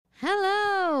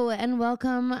and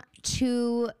welcome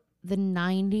to the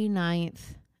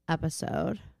 99th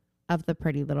episode of the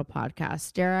Pretty Little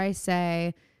Podcast. Dare I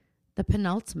say the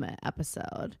penultimate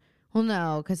episode? Well,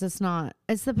 no, because it's not.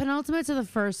 It's the penultimate to the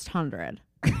first 100.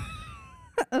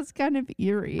 That's kind of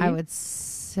eerie. I would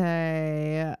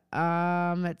say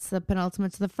it's the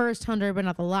penultimate to the first 100, but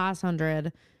not the last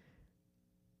 100.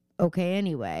 Okay,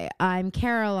 anyway, I'm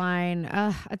Caroline.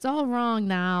 It's all wrong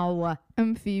now.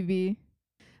 I'm Phoebe.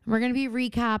 We're going to be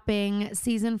recapping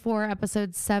season 4,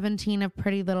 episode 17 of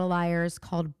Pretty Little Liars,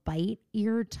 called Bite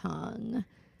Your Tongue.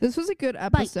 This was a good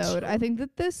episode. I think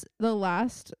that this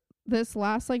last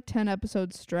like 10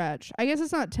 episode stretch. I guess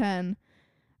it's not 10.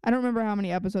 I don't remember how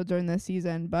many episodes are in this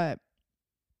season, but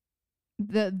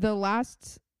the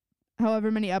last however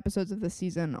many episodes of this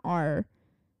season are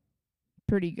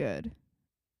pretty good.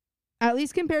 At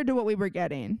least compared to what we were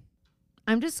getting.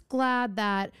 I'm just glad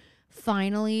that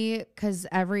finally, because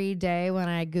every day when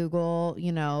I Google,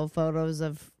 photos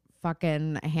of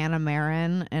fucking Hannah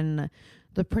Marin and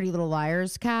the Pretty Little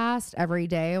Liars cast, every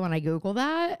day when I Google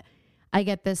that, I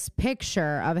get this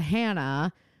picture of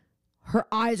Hannah. Her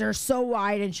eyes are so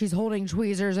wide and she's holding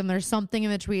tweezers and there's something in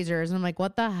the tweezers. And I'm like,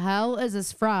 what the hell is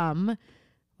this from?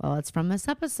 Well, it's from this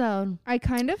episode. I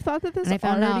kind of thought that this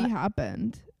already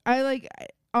happened. I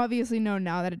obviously know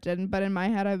now that it didn't, but in my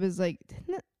head I was like,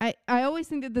 I always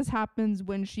think that this happens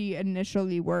when she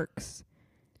initially works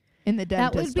in the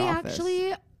dentist office. That would be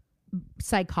actually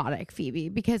psychotic, Phoebe,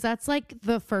 because that's like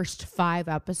the first 5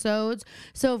 episodes.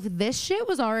 So if this shit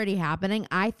was already happening,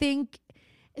 I think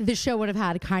the show would have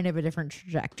had kind of a different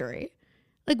trajectory.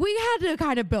 Like, we had to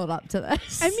kind of build up to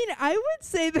this. I mean, I would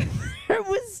say that there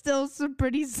was still some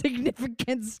pretty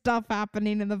significant stuff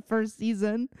happening in the first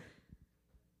season.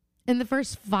 In the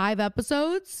first 5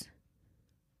 episodes?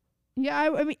 Yeah,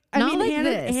 I mean, like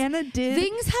Hannah did.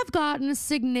 Things have gotten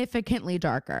significantly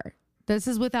darker. This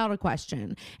is without a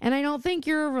question. And I don't think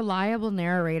you're a reliable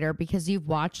narrator because you've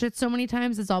watched it so many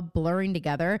times. It's all blurring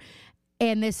together.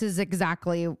 And this is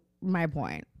exactly my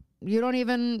point. You don't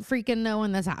even freaking know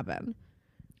when this happened.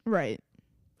 Right.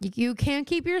 You can't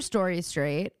keep your story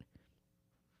straight.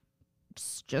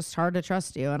 It's just hard to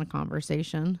trust you in a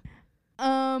conversation.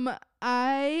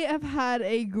 I have had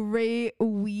a great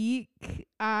week.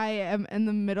 I am in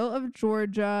the middle of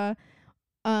Georgia.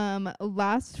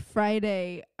 Last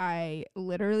Friday, I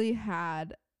literally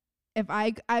had, if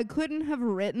I couldn't have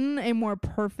written a more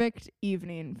perfect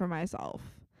evening for myself.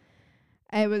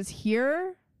 I was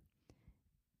here.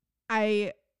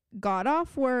 I got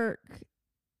off work.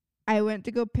 I went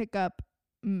to go pick up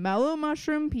Mellow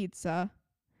Mushroom Pizza.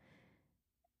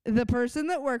 The person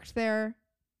that worked there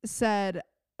said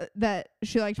that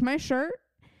she liked my shirt,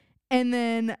 and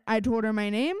then I told her my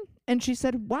name, and she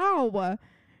said, wow,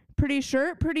 pretty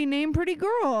shirt, pretty name, pretty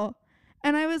girl.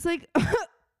 And I was like,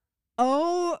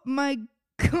 oh my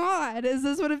God, is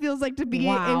this what it feels like to be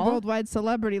a worldwide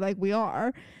celebrity like we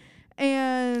are?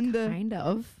 And kind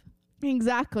of.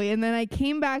 Exactly. And then I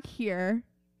came back here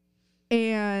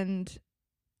and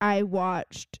I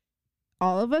watched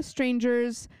All of Us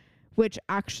Strangers, which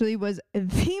actually was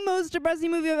the most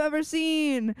depressing movie I've ever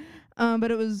seen.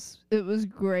 But it was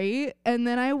great. And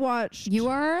then I watched... You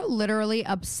are literally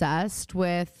obsessed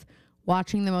with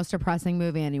watching the most depressing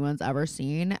movie anyone's ever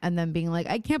seen and then being like,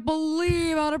 I can't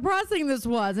believe how depressing this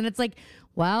was. And it's like,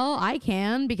 well, I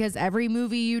can, because every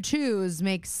movie you choose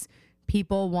makes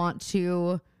people want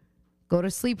to go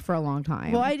to sleep for a long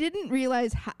time. Well, I didn't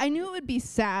realize... I knew it would be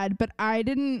sad, but I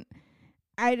didn't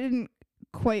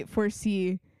quite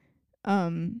foresee...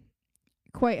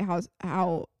 quite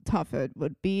how tough it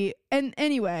would be. And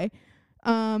anyway,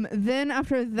 then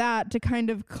after that, to kind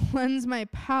of cleanse my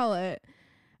palate,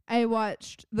 I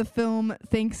watched the film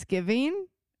Thanksgiving.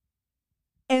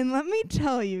 And let me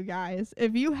tell you guys,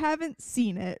 if you haven't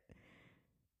seen it,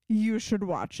 you should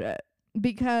watch it,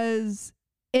 because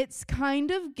it's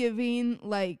kind of giving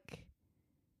like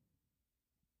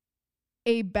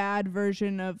a bad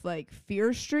version of like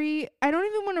Fear Street. I don't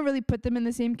even want to really put them in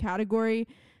the same category,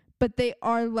 but they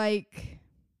are like,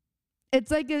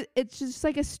 it's just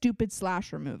like a stupid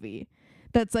slasher movie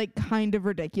that's like kind of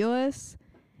ridiculous.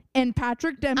 And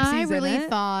Patrick Dempsey's I really in it.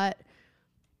 thought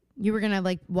you were gonna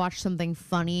like watch something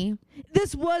funny.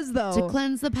 This was, though, to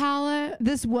cleanse the palate.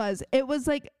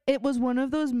 It was one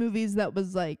of those movies that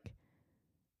was like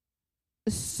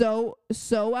so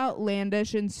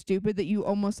outlandish and stupid that you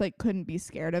almost like couldn't be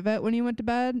scared of it when you went to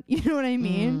bed. You know what I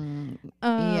mean?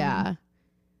 Yeah.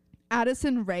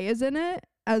 Addison Rae is in it,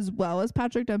 as well as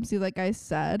Patrick Dempsey, like I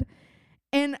said.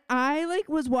 And I like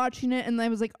was watching it and I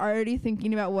was like already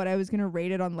thinking about what I was going to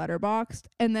rate it on Letterboxd.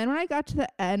 And then when I got to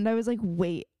the end, I was like,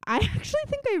 wait, I actually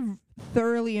think I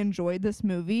thoroughly enjoyed this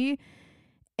movie.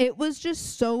 It was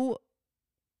just so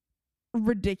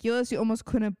ridiculous. You almost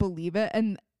couldn't believe it.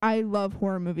 And I love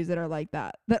horror movies that are like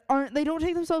that. They don't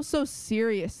take themselves so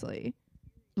seriously.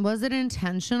 Was it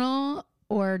intentional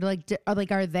or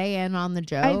are they in on the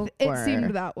joke? It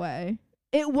seemed that way.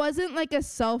 It wasn't like a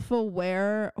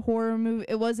self-aware horror movie.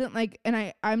 It wasn't like,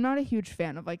 and I'm not a huge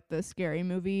fan of like the scary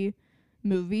movies.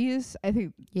 I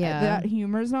think that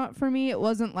humor's not for me. It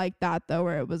wasn't like that though,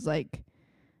 where it was like,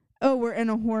 oh, we're in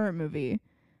a horror movie.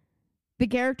 The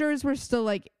characters were still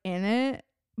like in it,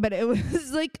 but it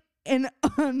was like an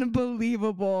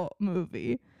unbelievable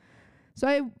movie.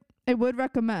 So I would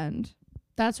recommend.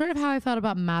 That's sort of how I felt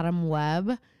about Madam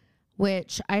Web,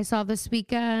 which I saw this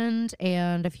weekend.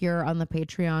 And if you're on the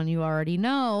Patreon, you already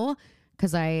know,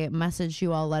 because I messaged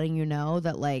you all letting you know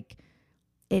that like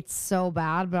it's so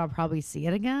bad, but I'll probably see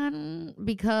it again.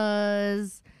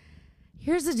 Because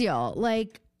here's the deal.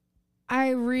 Like, I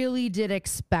really did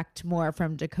expect more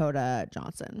from Dakota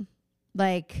Johnson.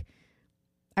 Like,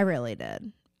 I really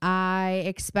did. I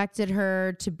expected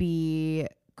her to be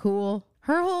cool.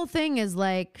 Her whole thing is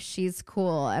like, she's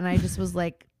cool. And I just was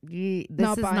like, this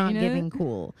is not giving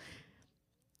cool.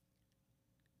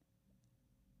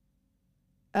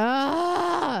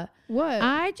 What?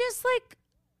 I just like,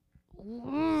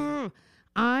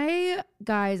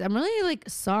 guys, I'm really like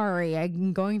sorry.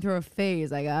 I'm going through a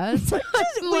phase, I guess. Wait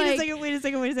a second.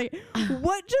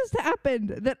 What just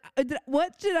happened?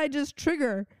 What did I just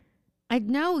trigger? I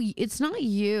know it's not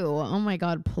you. Oh my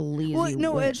God, please. Well,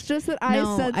 no, it's just that I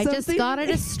said something. I just got a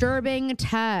disturbing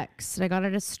text.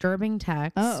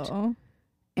 Oh.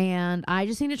 And I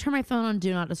just need to turn my phone on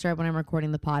Do Not Disturb when I'm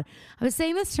recording the pod. I was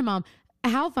saying this to Mom.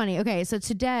 How funny. Okay, so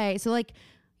today, like,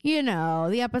 you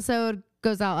know, the episode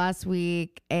goes out last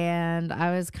week and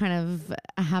I was kind of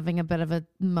having a bit of a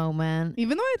moment.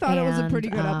 Even though I thought it was a pretty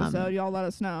good episode, y'all let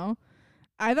us know.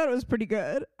 I thought it was pretty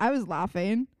good. I was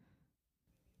laughing.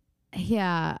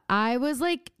 Yeah, I was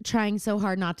like trying so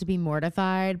hard not to be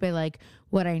mortified by like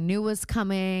what I knew was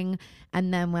coming.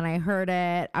 And then when I heard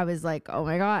it, I was like, oh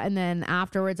my God. And then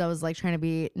afterwards, I was like trying to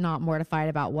be not mortified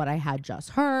about what I had just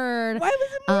heard. Why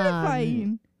was it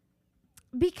mortifying?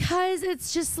 Because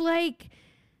it's just like,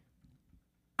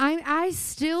 I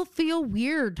still feel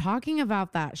weird talking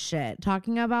about that shit.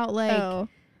 Talking about like... Oh.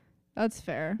 That's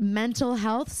fair. Mental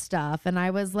health stuff. And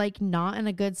I was like not in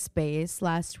a good space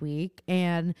last week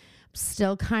and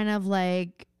still kind of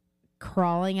like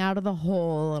crawling out of the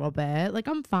hole a little bit. Like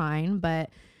I'm fine, but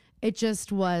it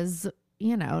just was,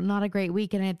 you know, not a great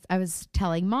week. And I was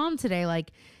telling Mom today,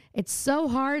 like, it's so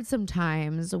hard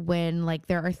sometimes when like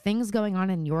there are things going on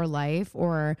in your life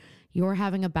or you're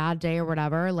having a bad day or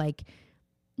whatever, like,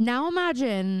 now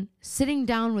imagine sitting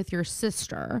down with your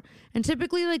sister, and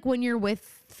typically like when you're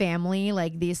with family,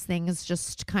 like these things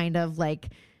just kind of like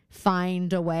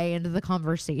find a way into the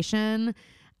conversation.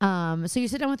 So you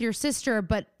sit down with your sister,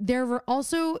 but there's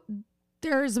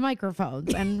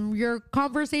microphones and your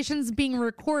conversation's being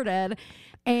recorded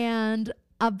and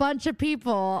a bunch of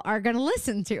people are going to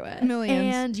listen to it.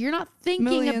 Millions. And you're not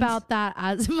thinking about that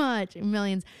as much.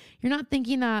 Millions. You're not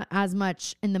thinking that as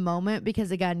much in the moment because,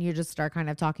 again, you just start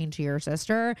kind of talking to your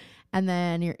sister. And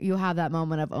then you have that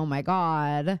moment of, oh, my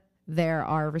God, there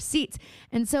are receipts.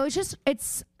 And so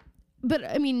but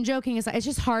I mean, joking aside, it's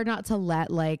just hard not to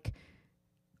let like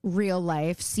real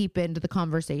life seep into the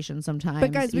conversation sometimes.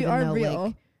 But guys, we are real.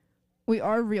 Like, we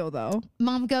are real, though.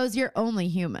 Mom goes, you're only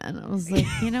human. I was like,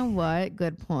 you know what?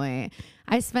 Good point.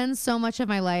 I spend so much of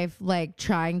my life like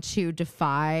trying to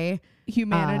defy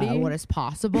humanity, what is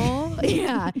possible.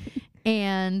 Yeah.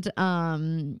 And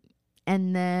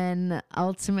then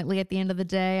ultimately at the end of the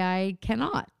day, I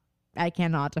cannot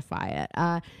defy it.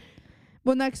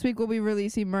 Well, next week we'll be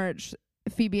releasing merch,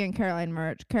 Phoebe and Caroline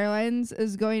merch. Caroline's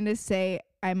is going to say,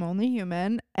 I'm only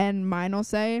human. And mine will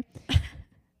say,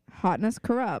 hotness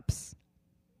corrupts.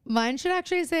 Mine should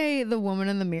actually say the woman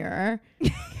in the mirror.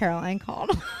 Caroline called.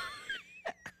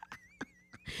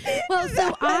 Well,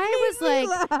 so I was like,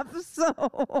 laugh so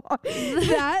hard.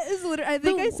 That is literally, I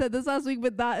think I said this last week,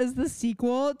 but that is the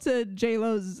sequel to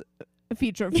J-Lo's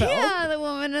feature film. Yeah, the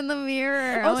woman in the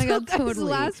mirror. Also, oh my God, guys,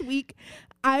 totally. Last week,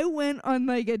 I went on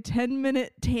like a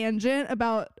 10-minute tangent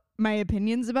about my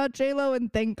opinions about J-Lo,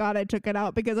 and thank God I took it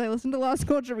out because I listened to Lost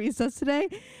Culture Recess today,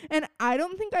 and I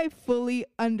don't think I fully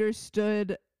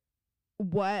understood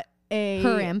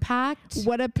her impact,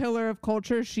 what a pillar of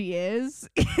culture she is.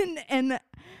 and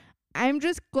I'm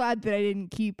just glad that I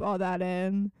didn't keep all that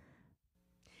in.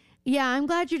 Yeah, I'm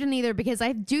glad you didn't either because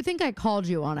I do think I called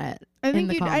you on it. I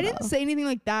think you. I didn't say anything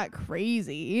like that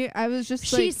crazy. I was just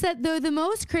she said though the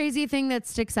most crazy thing that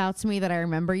sticks out to me that I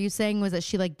remember you saying was that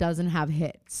she like doesn't have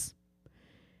hits.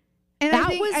 And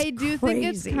that I do think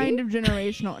it's crazy. kind of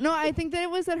generational. No, I think that it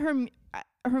was that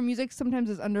her music sometimes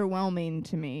is underwhelming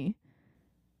to me.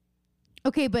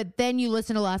 Okay, but then you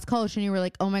listened to Last College and you were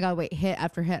like, oh my God, wait, hit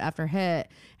after hit after hit.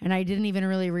 And I didn't even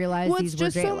really realize Well, these it's were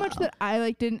just J-Lo. so much that I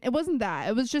like didn't. It wasn't that.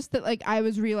 It was just that like I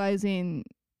was realizing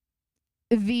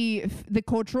the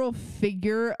cultural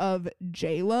figure of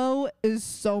J-Lo is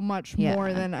so much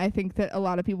more than I think that a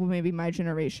lot of people, maybe my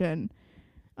generation,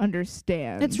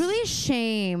 understand. It's really a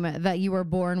shame that you were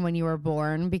born when you were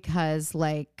born because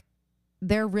like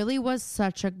there really was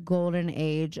such a golden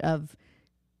age of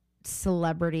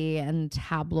celebrity and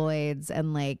tabloids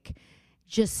and like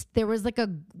just there was like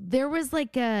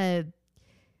a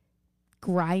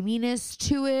griminess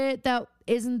to it that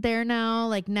isn't there now.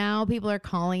 Like now people are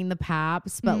calling the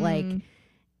paps, but like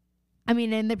I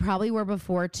mean, and they probably were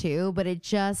before too, but it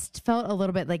just felt a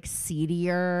little bit like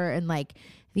seedier and like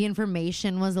the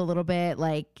information was a little bit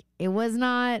like it was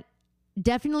not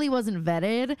definitely wasn't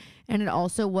vetted, and it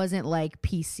also wasn't like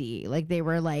PC. Like they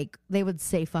were like they would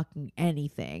say fucking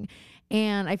anything.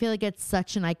 And I feel like it's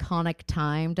such an iconic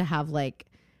time to have like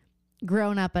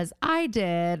grown up as I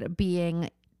did, being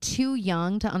too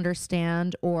young to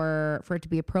understand or for it to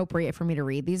be appropriate for me to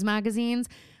read these magazines,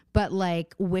 but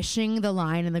like wishing the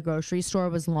line in the grocery store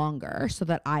was longer so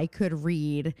that I could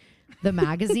read the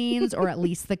magazines or at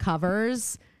least the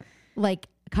covers like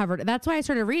covered. That's why I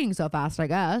started reading so fast, I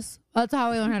guess. That's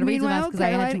how I learned how to read so fast, because I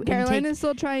had to Caroline is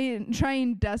still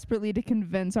trying desperately to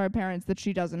convince our parents that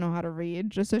she doesn't know how to read.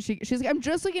 Just so she's like, I'm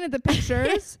just looking at the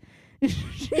pictures.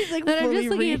 She's like, I'm just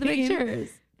looking reading. at the pictures.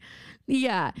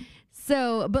 Yeah.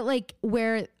 So, but like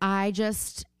where I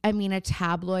mean, a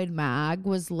tabloid mag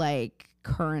was like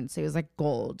currency. It was like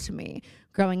gold to me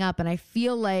growing up. And I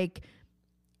feel like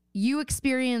you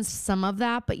experienced some of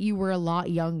that, but you were a lot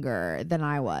younger than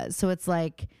I was. So it's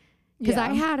like, because I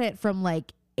had it from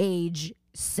like age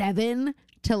 7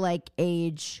 to like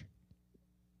age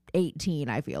 18,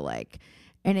 I feel like.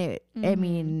 And it, I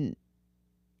mean,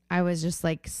 I was just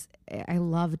like, I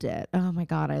loved it. Oh my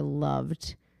God, I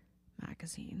loved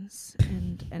magazines.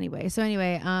 And anyway,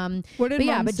 what did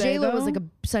Mom but say, J-Lo was though? like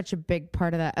such a big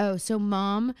part of that. Oh, so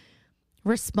Mom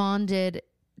responded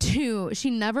to, she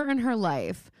never in her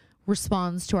life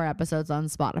responds to our episodes on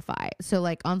Spotify. So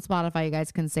like on Spotify, you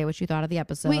guys can say what you thought of the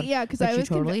episode. Wait, yeah, because I was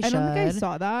totally I don't think I should.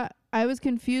 saw that. I was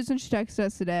confused when she texted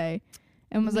us today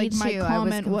and was Me like, my too, I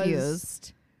comment was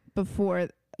confused. before.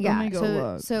 Yeah. Let me go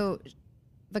look. So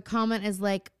the comment is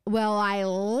like, well, I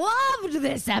loved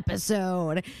this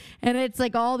episode. And it's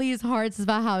like all these hearts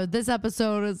about how this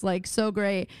episode is like so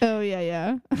great. Oh,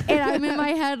 yeah. And I'm in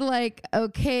my head like,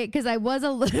 okay, because I was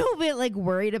a little bit like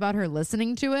worried about her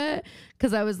listening to it,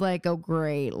 because I was like, oh,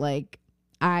 great. Like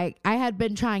I had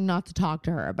been trying not to talk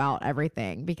to her about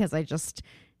everything because I just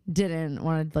didn't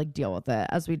want to like deal with it,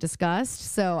 as we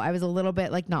discussed. So I was a little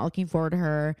bit like not looking forward to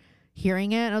her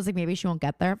hearing it. I was like, maybe she won't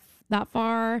get there that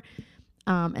far.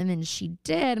 And then she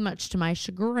did, much to my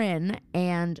chagrin.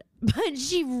 But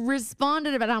she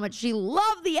responded about how much she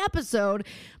loved the episode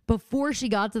before she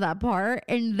got to that part.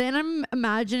 And then I'm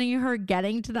imagining her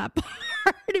getting to that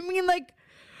part. I mean, like,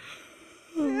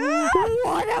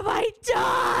 what have I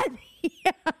done?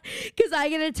 Yeah. Because I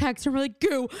get a text from her like,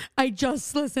 Goo, I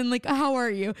just listened. Like, how are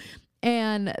you?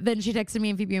 And then she texted me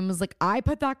and Phoebe and was like, I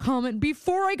put that comment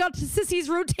before I got to Sissy's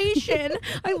rotation.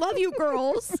 I love you,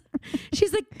 girls.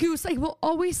 She's like, Goose, I will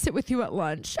always sit with you at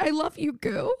lunch. I love you,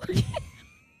 Goo.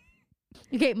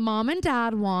 Okay, Mom and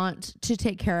Dad want to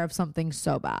take care of something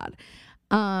so bad.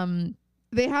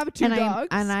 They have 2 dogs.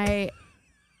 I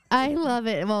love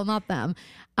it. Well, not them.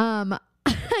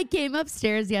 I came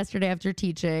upstairs yesterday after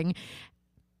teaching,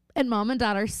 and Mom and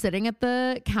Dad are sitting at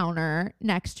the counter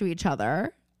next to each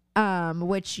other.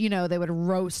 Which, you know, they would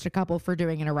roast a couple for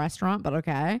doing in a restaurant, but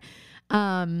okay.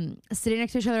 Sitting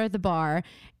next to each other at the bar,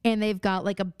 and they've got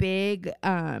like a big,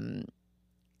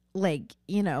 like,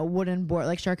 you know, wooden board,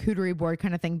 like charcuterie board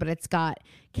kind of thing, but it's got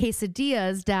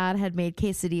quesadillas. Dad had made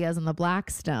quesadillas on the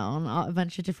Blackstone, a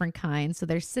bunch of different kinds. So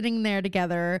they're sitting there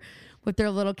together with their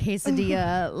little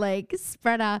quesadilla, like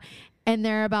spread out. And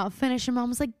they're about finished, and Mom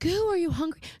was like, Goo, are you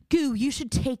hungry? Goo, you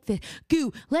should take this.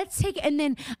 Goo, let's take it. And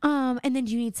then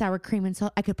do you need sour cream? And so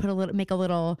I could make a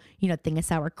little, you know, thing of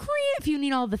sour cream if you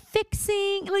need all the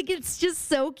fixing. Like, it's just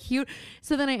so cute.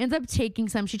 So then I ended up taking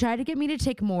some. She tried to get me to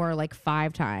take more, like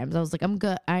 5 times. I was like, I'm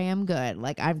good. I am good.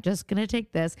 Like, I'm just going to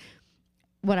take this,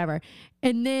 whatever.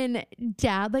 And then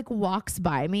Dad like walks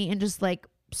by me and just like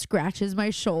scratches my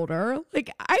shoulder. Like,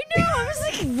 I know. I was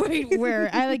like, wait, where?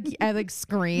 I like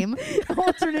scream.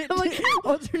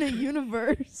 alternate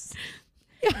universe.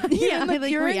 Yeah, I like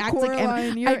you're in react like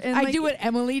Coraline. I do what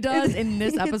Emily does in this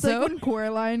It's like episode. when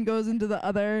Coraline goes into the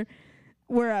other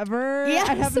wherever. Yes,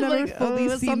 I have never like, fully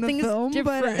oh, seen the something's film,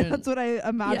 but different. that's what I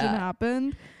imagine Yeah.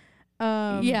 happened.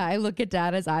 Yeah, I look at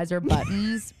dad, his eyes are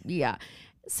buttons. Yeah.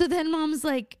 So then mom's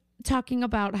like talking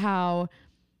about how,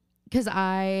 because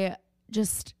I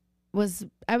was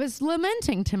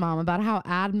lamenting to mom about how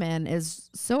admin is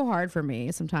so hard for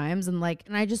me sometimes, and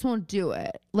I just won't do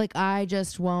it. Like, I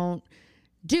just won't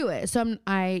do it. So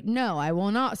I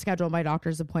will not schedule my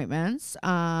doctor's appointments.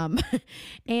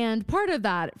 And part of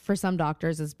that for some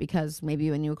doctors is because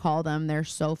maybe when you call them, they're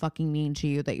so fucking mean to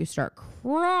you that you start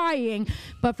crying.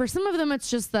 But for some of them, it's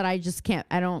just that I just can't,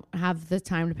 I don't have the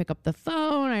time to pick up the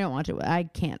phone. I don't want to, I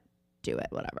can't do it,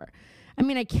 whatever. I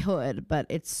mean, I could, but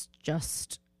it's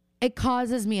just, it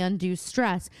causes me undue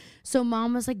stress. So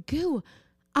mom was like, Goo,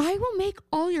 I will make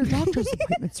all your doctor's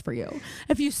appointments for you.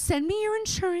 If you send me your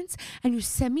insurance and you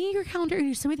send me your calendar and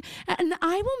you send me, and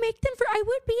I will make them I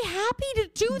would be happy to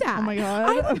do that. Oh my God.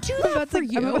 I would do that for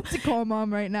you. I'm about to call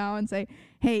mom right now and say,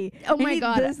 hey, Oh I my need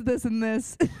God. this, and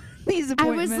this. These I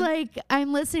appointments. was like,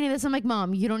 I'm listening to this. I'm like,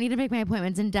 Mom, you don't need to make my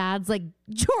appointments. And Dad's like,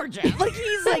 Georgia. Like,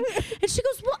 he's like, and she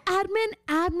goes, well,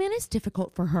 admin is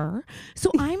difficult for her.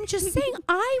 So I'm just saying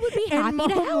I would be happy and mom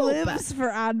to help. lives for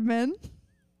admin.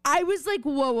 I was like,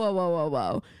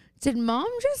 whoa. Did mom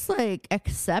just like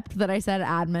accept that I said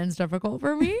admin's difficult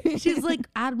for me? She's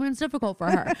like, admin's difficult for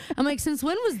her. I'm like, since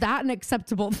when was that an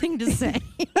acceptable thing to say?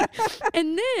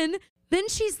 And then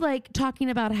she's like talking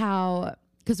about how,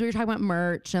 because we were talking about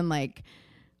merch and like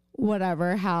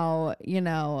whatever, how,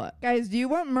 Guys, do you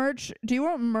want merch? Do you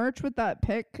want merch with that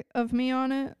pic of me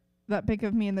on it? That pic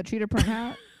of me in the cheetah print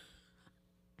hat?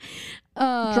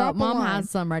 Drop a mom line. has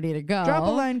some ready to go. Drop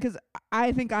a line, because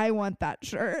I think I want that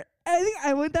shirt. I think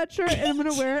I want that shirt, and I'm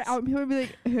gonna wear it out. And people will be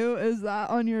like, "Who is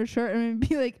that on your shirt?" And I'm gonna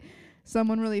be like,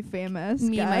 "Someone really famous."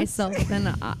 Me, guess. myself,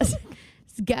 and us.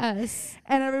 Guess.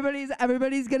 And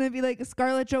everybody's gonna be like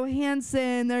Scarlett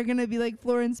Johansson. They're gonna be like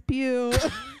Florence Pugh.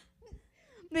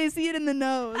 They see it in the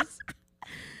nose.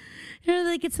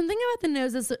 Like, it's something about the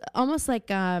nose. It's almost like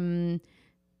never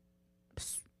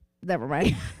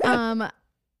mind.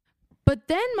 But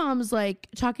then mom's like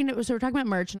so we're talking about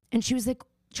merch, and she was like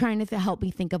trying to help me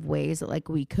think of ways that like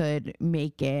we could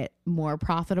make it more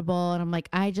profitable. And I'm like,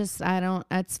 I don't,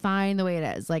 it's fine the way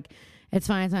it is. Like, it's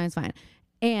fine.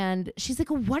 And she's like,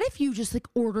 what if you just like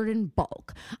ordered in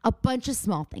bulk a bunch of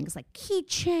small things like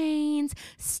keychains,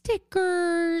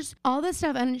 stickers, all this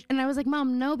stuff. And I was like,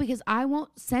 Mom, no, because I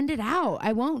won't send it out.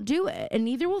 I won't do it. And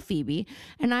neither will Phoebe.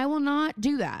 And I will not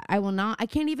do that. I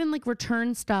can't even like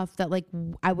return stuff that like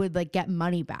I would like get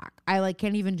money back. I like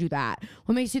can't even do that.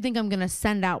 What makes you think I'm going to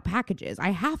send out packages?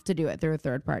 I have to do it through a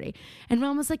third party. And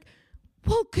Mom was like,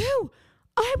 well, Goo,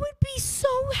 I would be so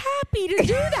happy to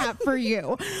do that for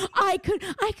you. I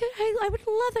would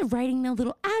love it, writing the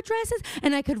little addresses,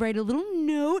 and I could write a little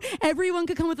note. Everyone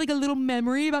could come with like a little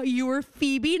memory about you or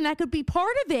Phoebe, and that could be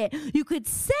part of it. You could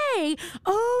say,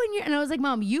 and I was like,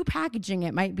 Mom, you packaging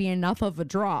it might be enough of a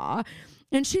draw.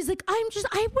 And she's like, I would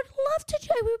love to do,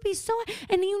 I would be so,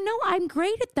 and I'm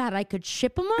great at that. I could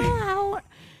ship them all out.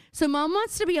 So mom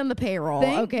wants to be on the payroll.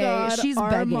 Thank okay, God she's our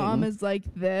begging. mom is like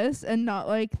this, and not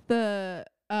like the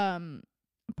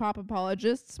pop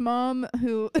apologist's mom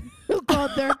who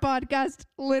called their podcast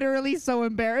literally so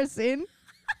embarrassing.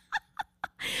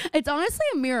 It's honestly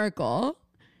a miracle.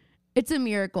 It's a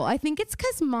miracle. I think it's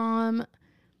because mom.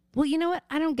 Well, you know what?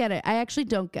 I don't get it. I actually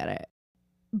don't get it.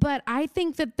 But I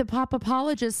think that the pop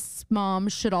apologist's mom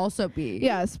should also be.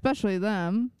 Yeah, especially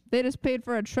them. They just paid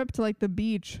for a trip to like the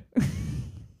beach.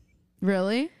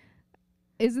 Really?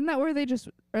 Isn't that where they just,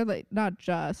 or like not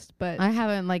just, but I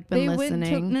haven't like been they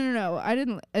listening. no. I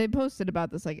didn't. I posted about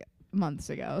this like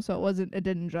months ago, so it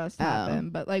didn't just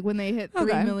happen. But like when they hit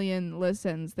 3 million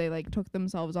listens, they like took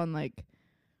themselves on like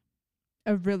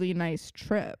a really nice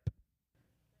trip.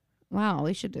 Wow,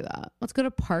 we should do that. Let's go to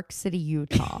Park City,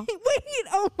 Utah. Wait,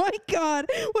 oh my God.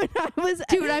 When I was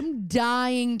Dude, I'm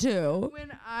dying to.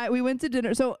 We went to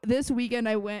dinner. So this weekend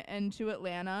I went into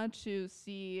Atlanta to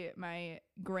see my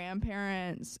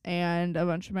grandparents and a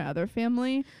bunch of my other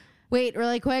family. Wait,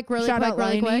 really quick. Shout out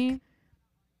Lainey.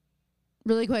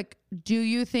 Really quick. Do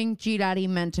you think G Daddy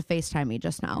meant to FaceTime me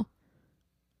just now?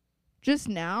 Just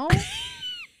now?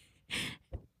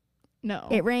 No.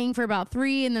 It rang for about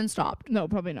 3 and then stopped. No,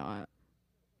 probably not.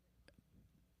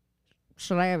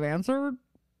 Should I have answered?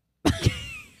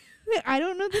 I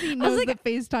don't know that he knows like, that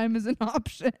FaceTime is an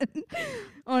option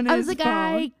on his I was like,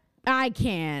 phone. I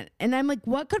can't. And I'm like,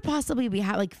 what could possibly be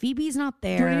like Phoebe's not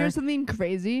there. Do you want to hear something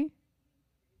crazy?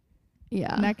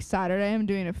 Yeah. Next Saturday, I'm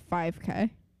doing a 5K.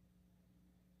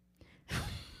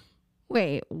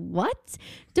 Wait, what?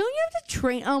 Don't you have to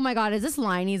train? Oh my God, is this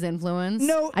Liney's influence?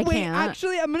 No, I wait, can't.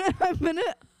 actually, I'm gonna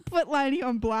put Liney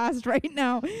on blast right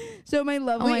now. So my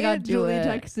lovely Aunt Julie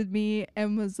texted me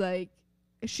and was like,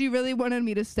 she really wanted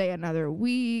me to stay another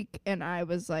week, and I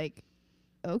was like,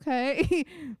 okay,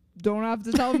 don't have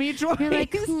to tell me twice. You're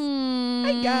like,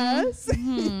 I guess.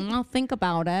 I'll think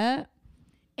about it.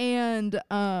 And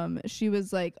she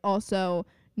was like, also,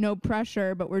 no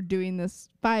pressure, but we're doing this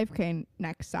 5K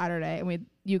next Saturday, and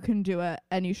you can do it,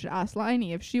 and you should ask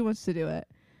Liney if she wants to do it.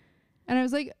 And I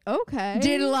was like, okay.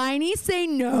 Did Liney say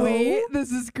no? Wait,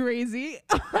 this is crazy.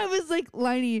 I was like,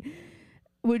 Liney,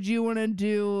 would you want to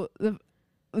do the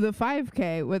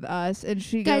 5K with us? And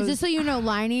she Guys, goes, just so you know,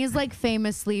 Liney is like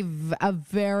famously a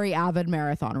very avid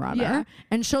marathon runner. Yeah.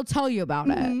 And she'll tell you about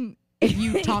it if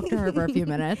you talk to her for a few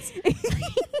minutes.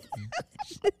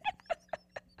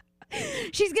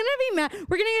 She's gonna be mad.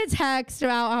 We're gonna get a text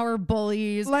about our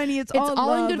bullies. Liney, it's all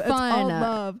love. in good It's all fun.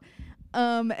 love.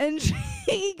 And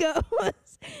she goes,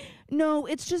 no,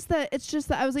 it's just that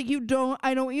I was like,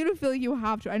 I don't want you to feel like you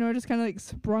have to. I know I just kind of like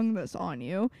sprung this on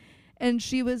you. And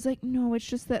she was like, no, it's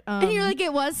just that and you're like,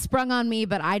 it was sprung on me,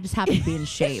 but I just happen to be in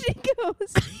shape. She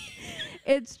goes,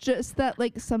 it's just that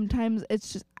like sometimes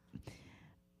it's just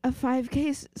a 5K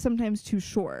is sometimes too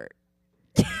short.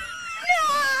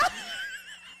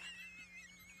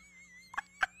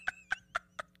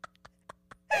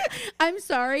 I'm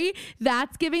sorry.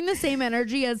 That's giving the same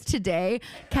energy as today.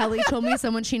 Kelly told me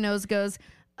someone she knows goes,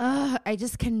 I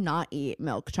just cannot eat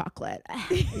milk chocolate.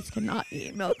 I just cannot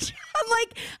eat milk chocolate. I'm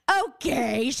like,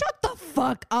 okay, shut the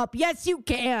fuck up. Yes, you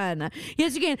can.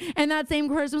 Yes, you can. And that same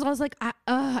person was also like,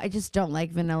 I just don't like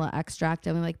vanilla extract.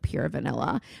 I mean, like pure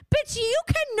vanilla. Bitch, you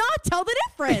cannot tell the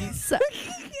difference. And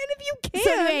if you can.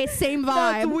 So anyway, same vibe.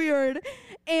 That's weird.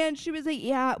 And she was like,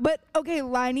 yeah, but okay,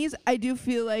 Liney's, I do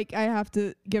feel like I have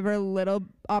to give her a little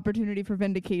opportunity for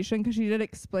vindication because she did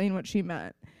explain what she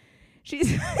meant.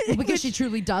 Because she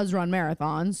truly does run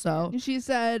marathons, so. She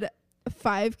said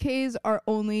 5Ks are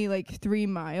only like 3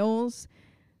 miles.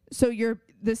 So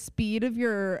the speed of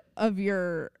your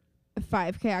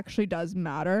 5K actually does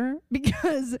matter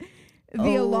because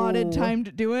the allotted time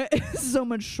to do it is so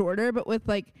much shorter. But with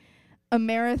like a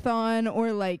marathon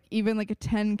or like even like a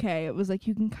 10K, it was like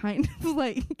you can kind of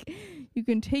like you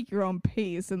can take your own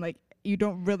pace and like you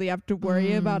don't really have to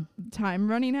worry about time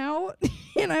running out.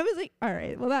 And I was like, all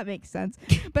right, well that makes sense.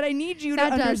 But I need you to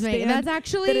understand that's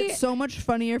actually that it's so much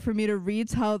funnier for me to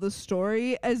retell the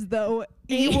story as though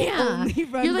you will only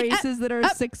run races that are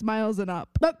 6 miles and up.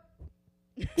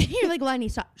 You're like,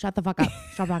 Liney, shut the fuck up.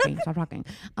 Stop talking.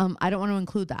 I don't want to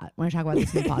include that when I talk about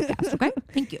this in the podcast. Okay,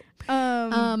 thank you.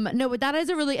 No, but that is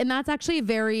and that's actually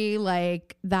very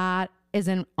like that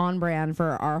isn't on brand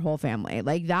for our whole family.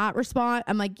 Like that response,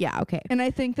 I'm like, yeah, okay. And I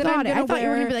think that I thought you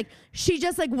were gonna be like, she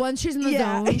just like once she's in the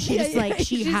zone, she just like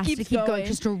she has to keep going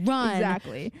just to run.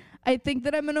 Exactly. I think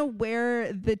that I'm gonna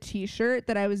wear the t-shirt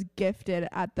that I was gifted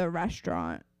at the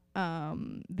restaurant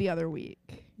the other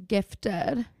week.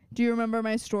 Gifted. Do you remember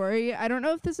my story? I don't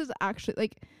know if this is actually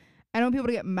like, I don't want people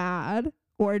to get mad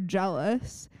or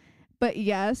jealous, but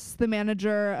yes, the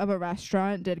manager of a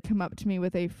restaurant did come up to me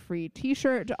with a free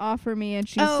t-shirt to offer me, and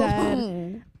she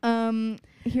said,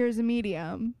 here's a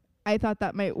medium. I thought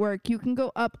that might work. You can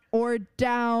go up or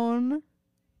down.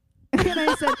 And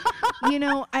I said,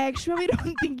 I actually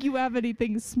don't think you have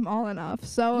anything small enough.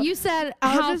 So you said,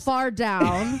 how far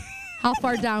down? How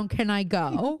far down can I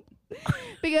go?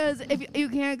 Because if you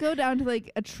can't go down to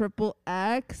like a triple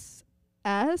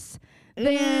XS,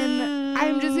 then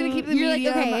I'm just gonna keep the medium.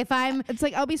 You're like, okay, it's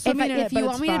like I'll be swimming in it, if you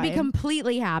want me to be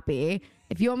completely happy,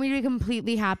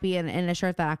 in a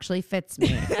shirt that actually fits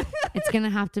me, it's gonna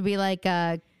have to be like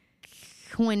a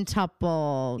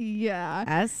quintuple. Yeah.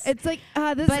 S. It's like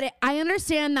but I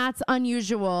understand that's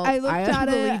unusual. I looked at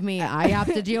it. Believe me, I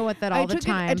have to deal with it all the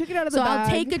time. I took it out of the bag. So I'll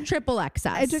take a triple XS.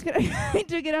 I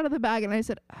took it out of the bag and I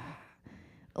said,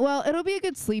 well, it'll be a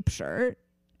good sleep shirt.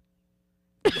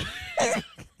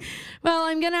 Well,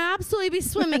 I'm going to absolutely be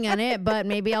swimming in it, but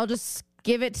maybe I'll just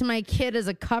give it to my kid as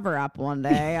a cover up one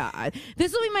day.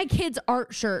 This will be my kid's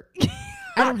art shirt.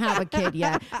 I don't have a kid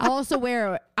yet. I'll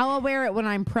wear it when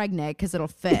I'm pregnant because it'll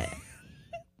fit.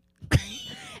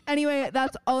 Anyway,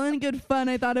 that's all in good fun.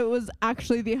 I thought it was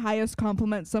actually the highest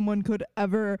compliment someone could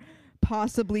ever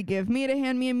possibly give me to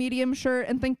hand me a medium shirt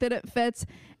and think that it fits.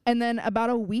 And then about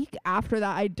a week after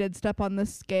that, I did step on the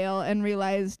scale and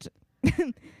realized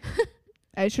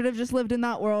I should have just lived in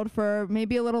that world for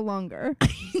maybe a little longer.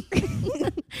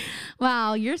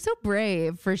 Wow, you're so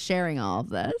brave for sharing all of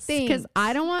this. Because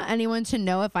I don't want anyone to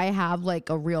know if I have like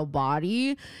a real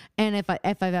body and if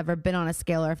I've ever been on a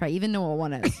scale or if I even know what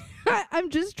one is. I'm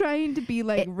just trying to be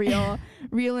like real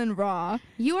and raw.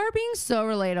 You are being so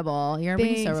relatable. You're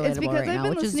being so relatable It's because right I've now,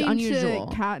 been which is listening unusual.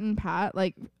 to Cat and Pat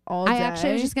like all day. I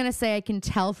actually was just gonna say I can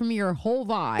tell from your whole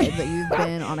vibe that you've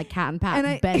been on a Cat and Pat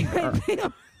And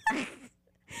bender.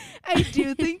 I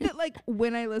do think that like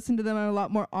when I listen to them, I'm a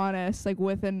lot more honest, like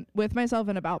with myself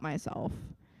and about myself.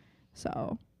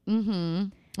 So, well,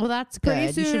 that's good.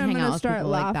 pretty soon you should I'm hang gonna out with start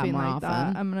people like that laughing more like often.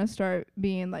 that. I'm gonna start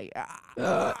being like,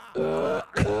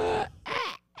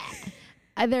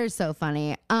 They're so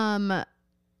funny.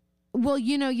 Well,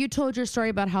 you told your story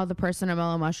about how the person at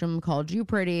Mellow Mushroom called you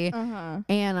pretty, and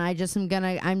I'm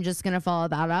just gonna follow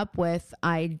that up with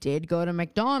I did go to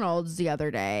McDonald's the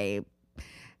other day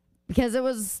because it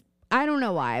was, I don't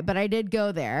know why, but I did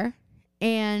go there,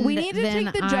 and we need to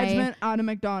take the judgment out of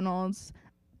McDonald's.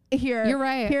 Here, You're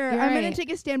right. Here, you're I'm right. gonna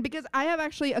take a stand because I have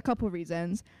actually a couple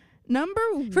reasons. Number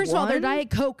First of all, their one, Diet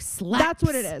Coke slaps. that's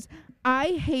what it is. I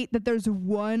hate that there's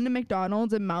one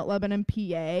McDonald's in Mount Lebanon,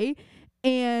 PA,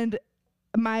 and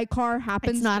my car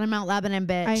happens. It's not in Mount Lebanon,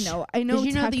 bitch. I know. Did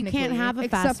you know that you can't have a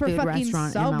except fast for food fucking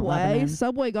restaurant in Mount Subway. Lebanon?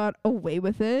 Subway got away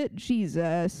with it.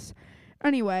 Jesus.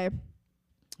 Anyway,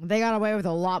 They got away with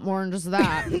a lot more than just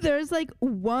that. there's like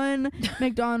one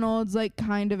McDonald's like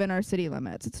kind of in our city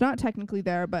limits. It's not technically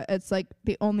there, but it's like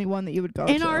the only one that you would go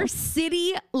to. In our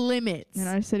city limits. In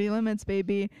our city limits,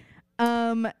 baby.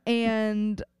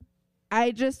 And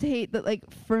I just hate that, like,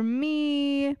 for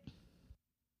me,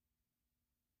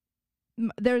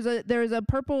 there's a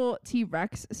purple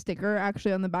T-Rex sticker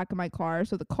actually on the back of my car,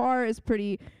 so the car is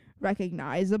pretty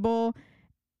recognizable.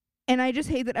 And I just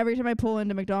hate that every time I pull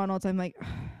into McDonald's, I'm like,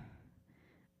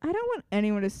 I don't want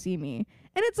anyone to see me.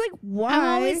 And it's like, why? I'm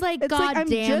always like, it's God I'm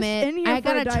damn just in it. here I for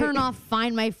a gotta turn off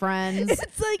Find My Friends.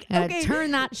 It's like, okay,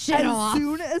 turn that shit as off.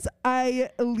 soon as I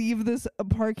leave this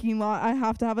parking lot, I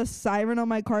have to have a siren on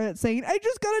my car that's saying, I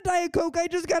just got a Diet Coke. I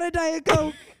just got a Diet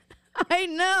Coke. I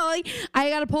know. Like, I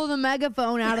gotta pull the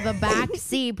megaphone out of the back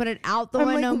seat, put it out the I'm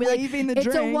window, like and be like, waving the it's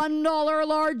drink. a $1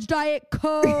 large Diet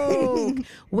Coke.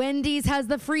 Wendy's has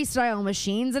the freestyle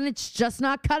machines, and it's just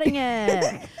not cutting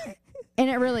it. And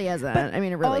it really isn't. I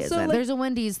mean, it really also, isn't. like, There's a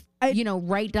Wendy's,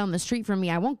 right down the street from me.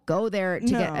 I won't go there to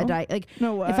get a diet. Like,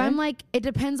 No way. if I'm like, it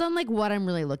depends on like what I'm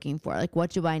really looking for. Like, what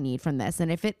do I need from this? And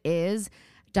if it is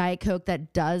Diet Coke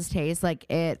that does taste like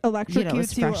it, Electrocutes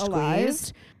is you fresh alive.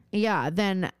 squeezed, yeah,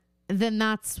 then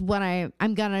that's what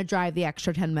I'm gonna drive the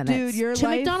extra 10 minutes. Dude, your to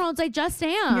life- McDonald's. I just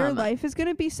am. Your life is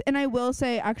gonna be, and I will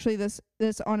say, actually, this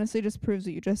honestly just proves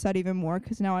what you just said even more,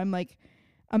 because now I'm like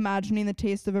imagining the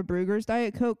taste of a Brugger's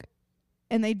Diet Coke,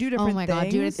 and they do different Oh my things. god,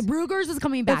 dude! Brugger's is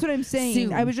coming back. That's what I'm saying.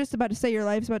 soon. I was just about to say your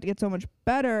life's about to get so much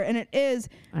better, and it is,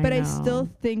 but I still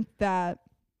think that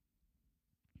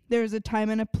there's a time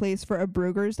and a place for a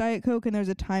Brugger's Diet Coke, and there's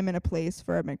a time and a place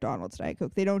for a McDonald's Diet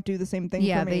Coke. They don't do the same thing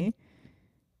for me.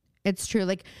 It's true.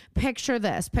 Like, picture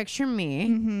this. Picture me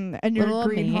And your Little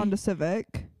green me. Honda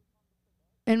Civic.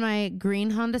 in my green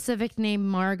Honda Civic named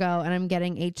Margot, and I'm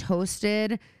getting a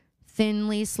toasted,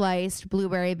 thinly sliced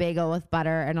blueberry bagel with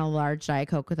butter and a large Diet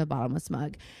Coke with a bottomless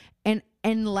mug.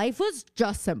 And life was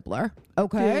just simpler.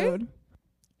 Okay. Dude.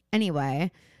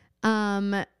 Anyway,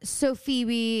 so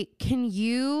Phoebe, can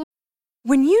you...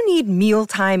 When you need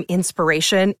mealtime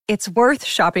inspiration, it's worth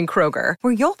shopping Kroger,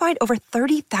 where you'll find over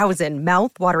 30,000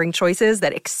 mouthwatering choices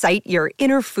that excite your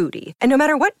inner foodie. And no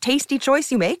matter what tasty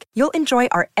choice you make, you'll enjoy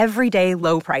our everyday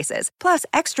low prices, plus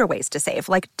extra ways to save,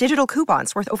 like digital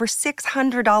coupons worth over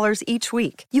 $600 each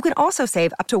week. You can also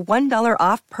save up to $1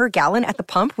 off per gallon at the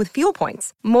pump with fuel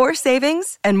points. More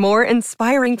savings and more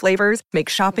inspiring flavors make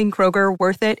shopping Kroger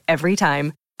worth it every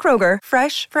time. Kroger,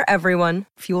 fresh for everyone.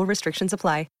 Fuel restrictions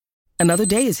apply. Another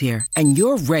day is here, and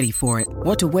you're ready for it.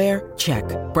 What to wear? Check.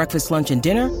 Breakfast, lunch, and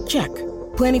dinner? Check.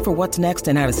 Planning for what's next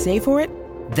and how to save for it?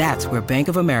 That's where Bank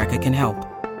of America can help.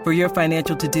 For your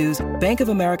financial to-dos, Bank of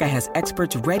America has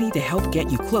experts ready to help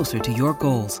get you closer to your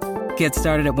goals. Get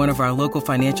started at one of our local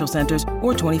financial centers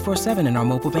or 24/7 in our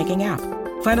mobile banking app.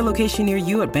 Find a location near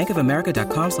you at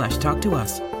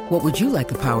bankofamerica.com/talktous. What would you like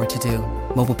the power to do?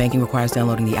 Mobile banking requires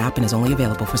downloading the app and is only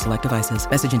available for select devices.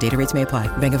 Message and data rates may apply.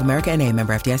 Bank of America N.A.,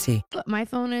 member FDIC. My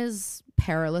phone is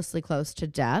perilously close to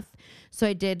death, so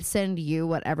I did send you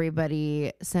what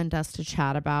everybody sent us to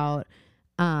chat about.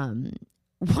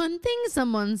 One thing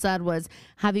someone said was,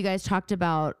 have you guys talked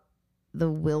about the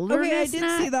wilderness. Okay, I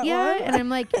did see that yet? one. And I'm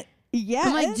like, Yeah.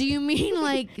 I'm like, do you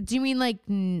mean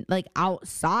like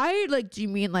outside? Like, do you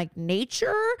mean like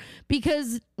nature?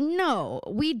 Because no,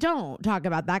 we don't talk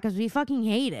about that because we fucking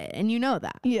hate it. And you know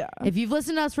that. Yeah. If you've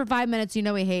listened to us for 5 minutes, you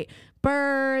know we hate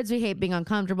birds, we hate being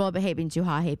uncomfortable, but hate being too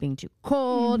hot, hate being too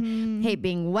cold, hate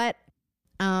being wet.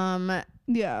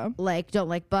 Yeah. Like don't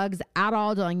like bugs at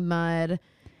all, don't like mud.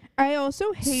 I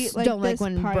also hate like don't like this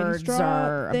when pine birds straw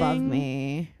are above thing.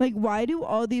 me. Like, why do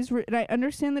all these? And I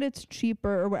understand that it's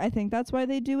cheaper, or I think that's why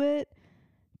they do it.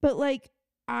 But like,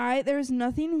 there's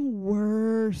nothing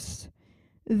worse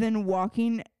than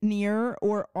walking near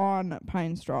or on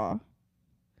pine straw.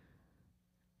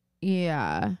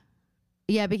 Yeah.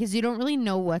 Yeah, because you don't really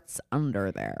know what's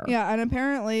under there. Yeah, and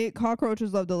apparently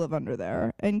cockroaches love to live under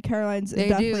there, and Caroline's They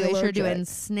deathly do. They allergic. sure do. And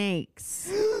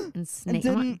snakes. And snakes.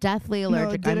 I'm didn't- not deathly No,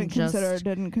 allergic. didn't I'm just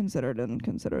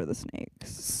consider the snakes.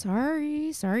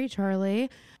 sorry, Charlie.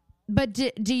 But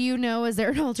do you know? Is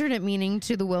there an alternate meaning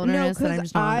to the wilderness that I'm because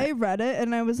just not? I read it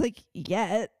and I was like,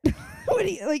 "Yet, what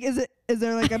do you like? Is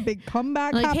there like a big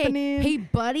comeback like, happening?" hey,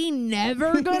 buddy,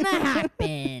 never gonna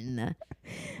happen.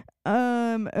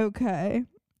 Okay.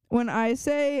 When I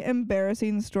say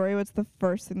embarrassing story, what's the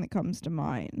first thing that comes to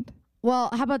mind? Well,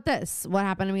 how about this? What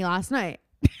happened to me last night?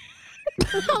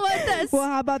 How about this? Well,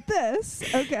 how about this?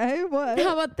 Okay, what?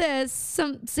 How about this?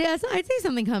 I'd say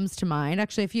something comes to mind.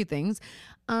 Actually, a few things.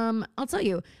 I'll tell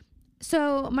you.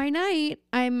 So my night,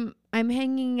 I'm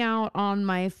hanging out on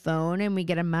my phone, and we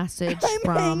get a message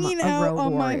from hanging a out road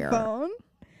on warrior. my phone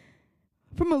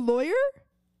from a lawyer.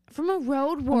 From a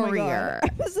road Oh my warrior.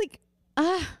 God. I was like,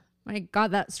 My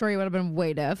God, that story would have been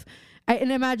way diff.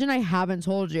 And imagine I haven't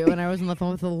told you, and I was on the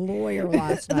phone with a lawyer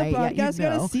last the night. podcast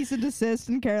Yeah, got a cease and desist,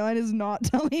 and Caroline is not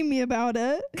telling me about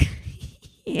it.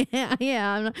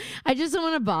 yeah. I just don't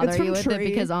want to bother It's from you with it Tree.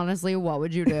 because honestly, what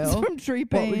would you do? It's from Tree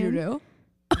What would Pain. you do?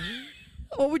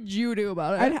 What would you do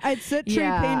about it? I'd sit Tree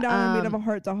Yeah, Pain down and we'd have a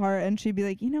heart to heart, and she'd be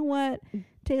like, "You know what,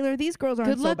 Taylor? These girls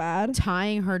aren't Good so luck bad."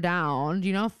 tying her down. Do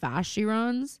you know how fast she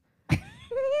runs?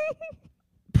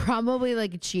 Probably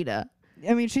like a cheetah.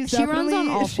 I mean, she runs on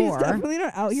all four. She's definitely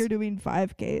not out here doing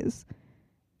 5Ks.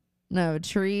 No,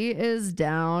 Tree is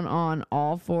down on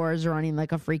all fours running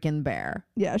like a freaking bear.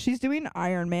 Yeah, she's doing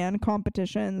Ironman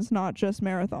competitions, not just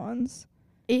marathons.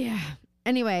 Yeah.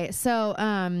 Anyway,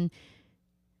 so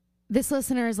this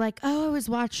listener is like, "Oh, I was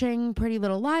watching Pretty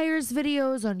Little Liars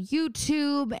videos on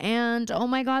YouTube and oh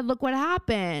my God, look what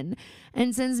happened."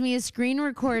 And sends me a screen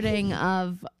recording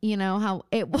of, you know, how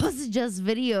it was just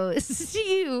videos to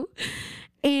you.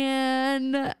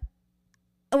 And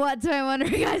what do I wonder,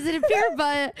 guys? It appeared,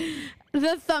 but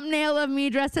the thumbnail of me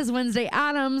dressed as Wednesday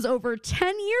Addams over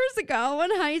 10 years ago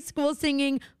in high school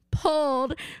singing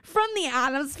Pulled from the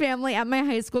Addams Family at my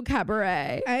high school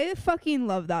cabaret. I fucking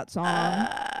love that song.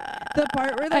 The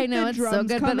part where I like know, the it's so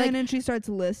drums good, come but, in like- and she starts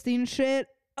listing shit.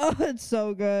 Oh, it's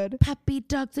so good. Puppy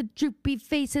dogs with droopy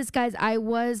faces. Guys, I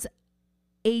was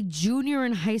a junior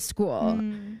in high school.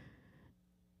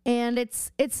 And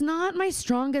it's not my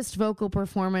strongest vocal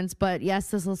performance, but yes,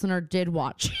 this listener did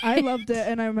watch. I loved it,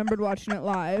 and I remembered watching it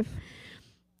live.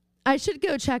 I should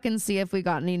go check and see if we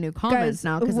got any new comments Guys,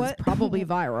 now because what- it's probably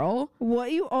viral.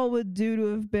 What you all would do to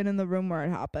have been in the room where it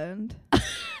happened.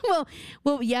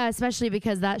 Well, yeah, especially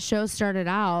because that show started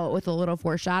out with a little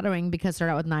foreshadowing because it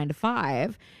started out with 9 to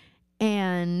 5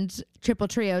 and Triple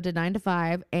Trio did 9 to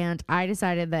 5. And I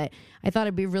decided that I thought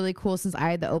it'd be really cool since I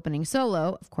had the opening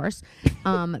solo, of course,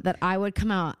 that I would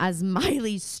come out as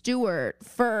Miley Stewart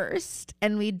first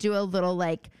and we'd do a little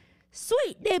like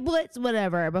sweet niblets,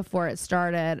 whatever, before it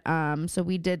started. So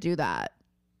we did do that.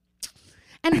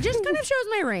 And it just kind of shows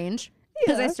my range.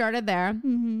 Because I Yeah. started there,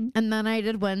 and then I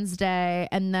did Wednesday,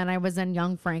 and then I was in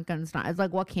Young Frankenstein. It's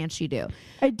like, what can't she do?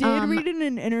 I did read in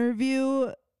an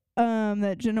interview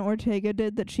that Jenna Ortega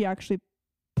did that she actually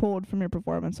pulled from your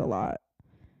performance a lot.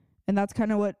 And that's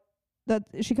kind of what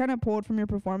she kind of pulled from your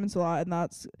performance a lot, and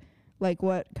that's like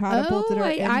what catapulted her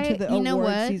into the you know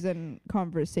award what? season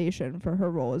conversation for her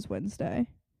role as Wednesday.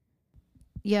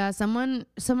 Yeah, someone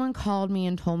called me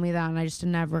and told me that, and I just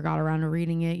never got around to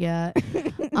reading it yet.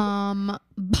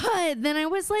 But then I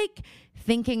was like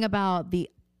thinking about the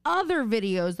other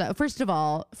videos that first of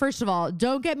all,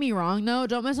 don't get me wrong, no,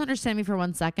 don't misunderstand me for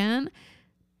 1 second.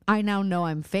 I now know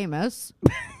I'm famous.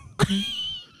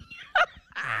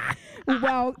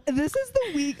 Wow, this is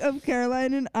the week of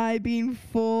Caroline and I being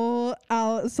full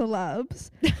out celebs.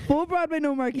 Full Broadway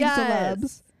no marking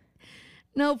celebs.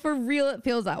 No, for real, it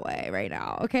feels that way right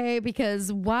now, okay?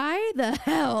 Because why the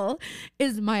hell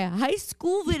is my high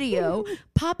school video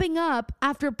popping up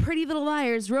after Pretty Little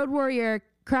Liars, Road Warrior,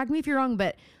 correct me if you're wrong,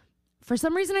 but For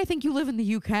some reason, I think you live in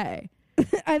the UK. I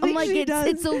I'm think like, she does.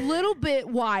 it's a little bit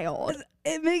wild.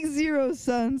 It makes zero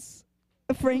sense.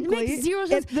 Frankly, It makes zero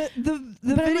sense. The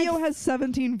But I'm video like- has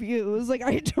 17 views. Like,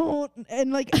 I don't,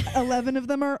 and like 11 of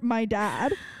them are my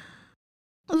dad.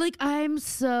 Like, I'm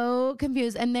so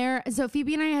confused. And so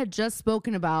Phoebe and I had just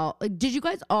spoken about, like, did you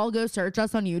guys all go search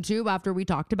us on YouTube after we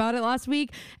talked about it last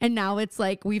week? And now it's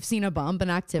like we've seen a bump in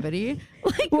activity.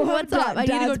 Like, what's up? I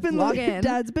need to go log in.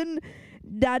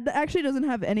 Dad actually doesn't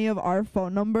have any of our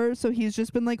phone numbers, so he's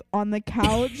just been like on the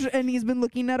couch and he's been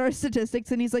looking at our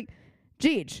statistics and he's like,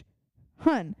 Jeej,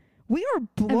 hun, we are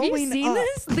blowing Have you seen up.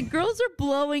 this? The girls are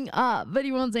blowing up, but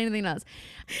he won't say anything to us.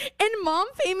 And Mom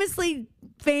famously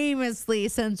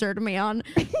censored me on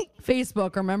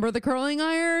Facebook. Remember the curling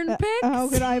iron pics? How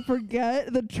could I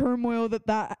forget the turmoil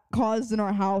that caused in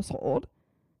our household?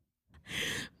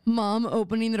 Mom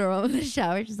opening the door of the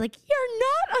shower. She's like, "You're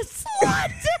not a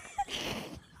slut."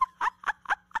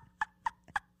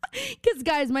 Because,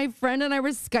 guys, my friend and I were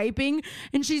Skyping,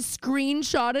 and she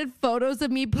screenshotted photos of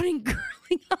me putting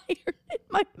curling iron in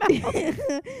my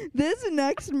mouth. This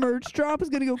next merch drop is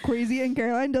going to go crazy, and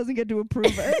Caroline doesn't get to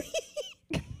approve it.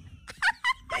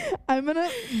 I'm going to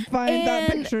find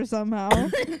that picture somehow,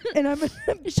 and I'm going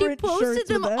to She posted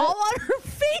them all on her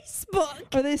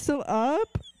Facebook. Are they still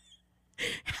up?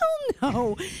 Hell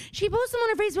no. She posted them on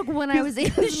her Facebook when I was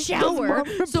in the shower.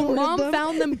 So reported Mom them.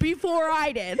 found them before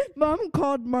I did. Mom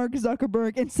called Mark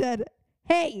Zuckerberg and said,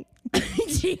 hey,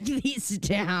 Take these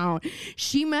down.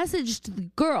 She messaged the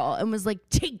girl and was like,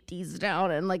 take these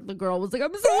down. And like the girl was like,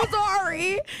 I'm so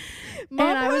sorry. Mom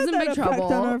and I was had in that big effect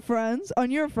trouble. on our friends,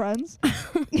 on your friends.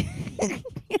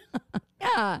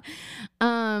 Yeah.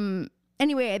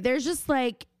 Anyway, there's just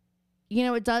like, you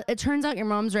know, it turns out your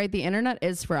mom's right. The internet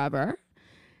is forever.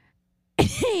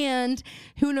 And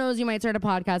who knows, you might start a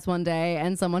podcast one day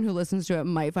and someone who listens to it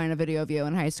might find a video of you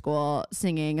in high school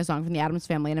singing a song from the Addams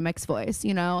Family in a mixed voice.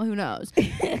 You know, who knows?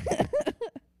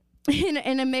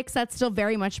 in a mix that's still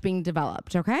very much being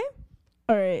developed. Okay.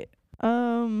 All right.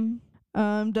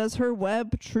 Does her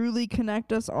web truly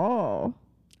connect us all?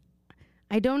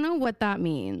 I don't know what that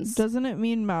means. Doesn't it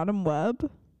mean Madam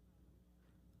Web?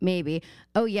 Maybe.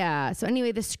 Oh, yeah. So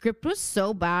anyway, the script was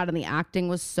so bad and the acting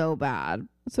was so bad.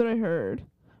 That's what I heard.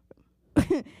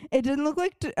 It didn't look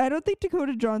like I don't think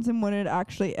Dakota Johnson wanted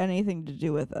actually anything to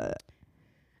do with it.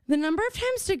 The number of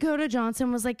times Dakota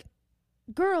Johnson was like,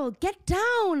 girl, get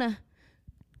down.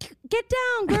 Get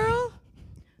down, girl.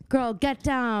 Girl, get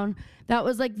down. That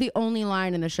was like the only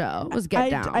line in the show was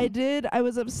get down. I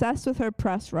was obsessed with her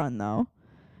press run though.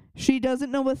 She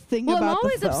doesn't know a thing well, about I'm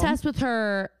always the film. obsessed with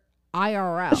her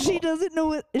IRL. She doesn't know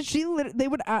what they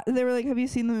were like, have you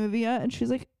seen the movie yet? And she's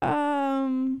like,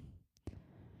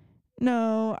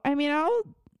 no. I mean, I'll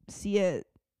see it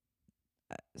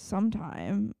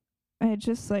sometime. I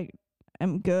just like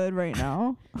am good right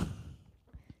now.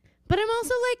 But I'm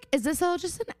also like, is this all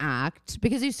just an act?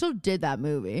 Because you still did that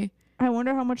movie. I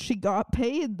wonder how much she got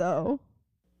paid though.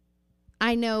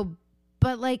 I know,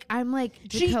 but like, I'm like,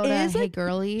 Dakota, hey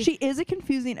girly. She is a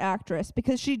confusing actress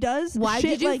because she does Why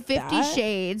shit did you do like 50 that.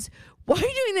 Shades? Why are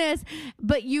you doing this?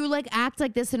 But you like act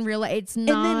like this in real life. It's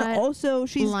not. And then also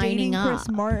she's lining dating Chris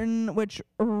up. Martin, which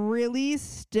really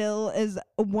still is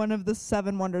one of the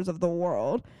 7 wonders of the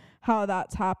world. How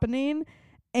that's happening,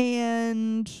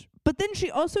 but then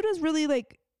she also does really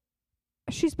like.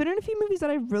 She's been in a few movies that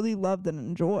I really loved and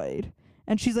enjoyed,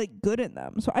 and she's like good in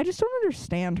them. So I just don't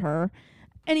understand her.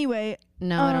 Anyway,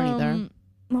 No, I don't either.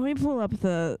 Let me pull up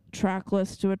the track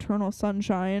list to Eternal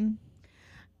Sunshine.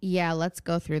 Yeah, let's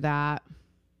go through that.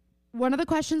 One of the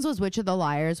questions was which of the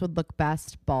liars would look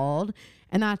best bald,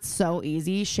 and that's so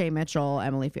easy. Shay Mitchell,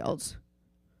 Emily Fields.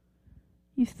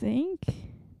 You think?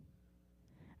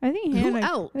 I think Who Hannah.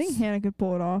 else? I think Hannah could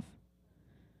pull it off.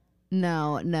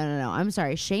 No. I'm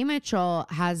sorry. Shay Mitchell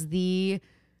has the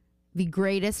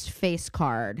greatest face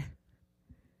card.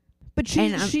 But she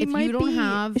And, if might you don't be,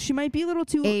 have she might be a little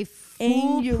too A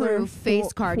angular foolproof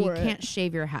face card. You for it. can't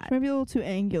shave your head. She might be a little too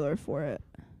angular for it.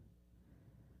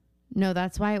 No,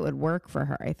 that's why it would work for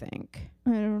her, I think.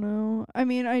 I don't know. I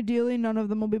mean, ideally, none of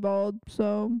them will be bald.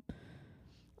 So,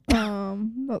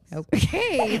 that's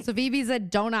Okay. So Phoebe said,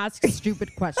 don't ask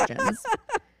stupid questions.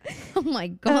 Oh my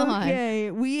God. okay.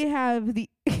 We have the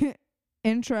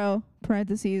intro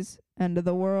parentheses end of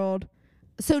the world.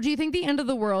 So do you think the end of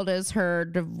the world is her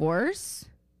divorce?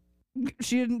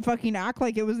 She didn't fucking act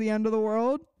like it was the end of the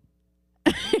world.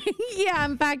 Yeah,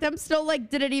 in fact, I'm still like,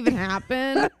 did it even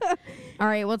happen? All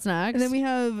right, what's next? And then we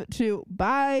have to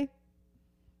bye.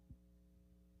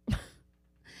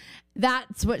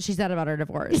 That's what she said about her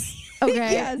divorce. Okay.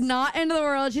 Yes. Not end of the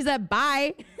world. She said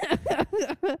bye.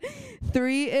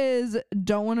 3 is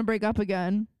don't want to break up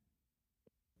again.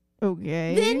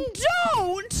 Okay. Then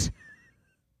don't.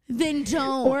 Then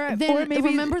don't. Or then maybe-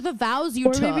 remember the vows you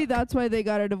Or took. maybe that's why they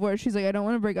got a divorce. She's like, I don't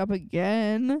want to break up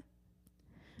again.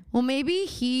 Well, maybe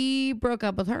he broke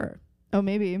up with her. Oh,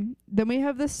 maybe. Then we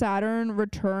have the Saturn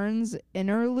returns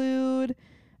interlude.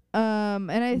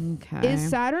 Is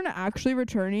Saturn actually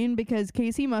returning? Because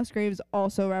Casey Musgraves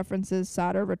also references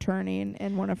Saturn returning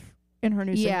in her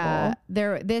new Yeah,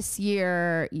 single. this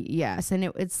year, yes, and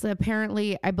it's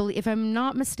apparently, I believe, if I'm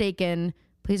not mistaken,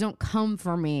 please don't come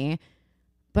for me,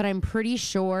 but I'm pretty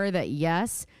sure that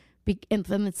yes, and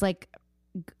then it's like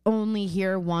only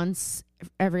here once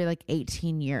every like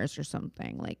 18 years or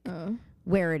something, like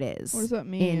where it is. What does that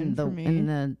mean in the for me? in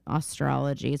the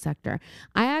astrology sector?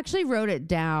 I actually wrote it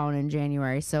down in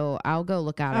January, so I'll go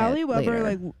look at Ali it Weber,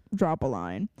 later. drop a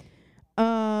line.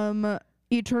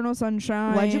 Eternal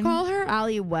Sunshine. What'd you call her?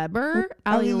 Ali Weber?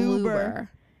 Ali Luber.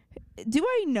 Do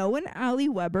I know an Ali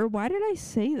Weber? Why did I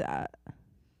say that?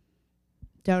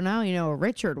 Don't know. You know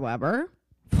Richard Weber.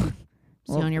 Is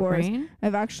he Well, on of your course. brain?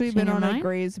 I've actually Is he been on on your a mind?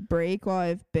 Grey's break while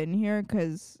I've been here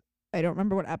because I don't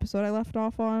remember what episode I left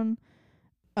off on.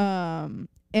 And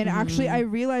actually, I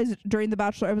realized during The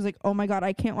Bachelor, I was like, oh my God,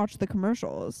 I can't watch the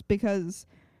commercials because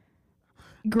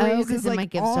Grey's 'cause is it like might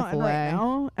give on stuff right away.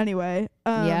 now. Anyway.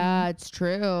 Yeah, it's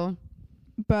true.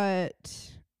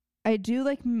 But I do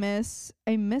miss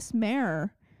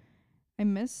Mare. I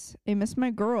miss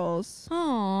my girls.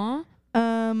 Aww.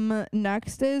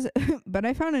 Next is but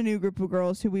I found a new group of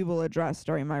girls who we will address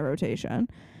during my rotation.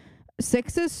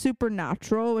 6 is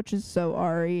Supernatural, which is so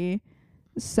Ari.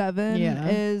 7 Yeah.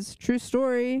 is True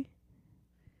Story.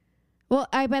 Well,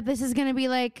 I bet this is gonna be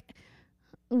like,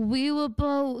 we were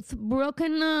both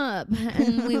broken up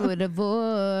and we were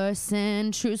divorced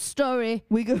and true story.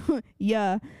 We go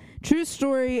yeah. True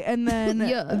Story, and then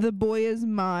Yeah. The Boy Is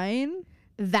Mine.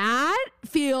 That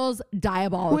feels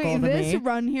diabolical Wait, to this me.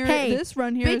 run here Hey, is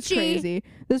bitchy. crazy.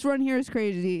 This run here is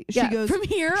crazy. Yeah, She goes from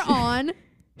here on.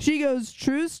 She goes,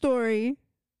 True Story,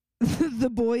 The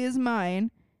Boy Is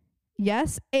Mine.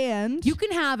 Yes, and You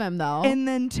can have him though. and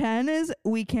then 10 is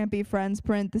We Can't Be Friends,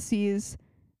 parentheses,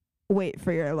 Wait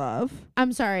for Your Love.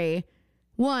 I'm sorry.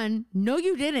 1, no,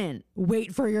 you didn't.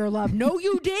 Wait for your love. No,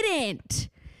 you didn't.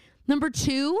 Number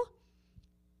 2.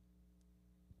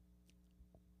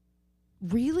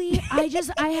 Really?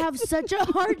 I have such a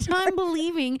hard time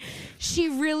believing she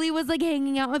really was like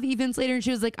hanging out with Ethan Slater and she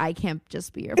was like, I can't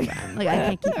just be your friend. Like, I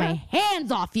can't keep my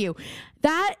hands off you.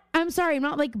 That, I'm sorry, I'm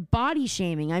not like body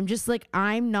shaming. I'm just like,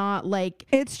 I'm not like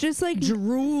It's just like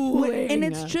drooling. and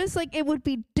it's just like it would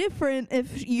be different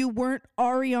if you weren't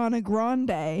Ariana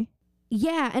Grande.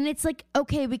 Yeah, and it's like,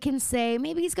 okay, we can say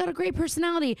maybe he's got a great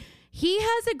personality. He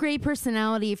has a great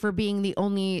personality for being the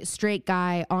only straight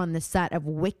guy on the set of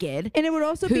Wicked. And it would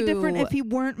also be different Who- if he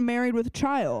weren't married with a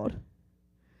child.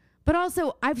 But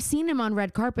also, I've seen him on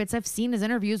red carpets. I've seen his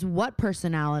interviews. What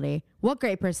personality? What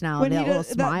great personality. That little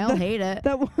smile. Hate it.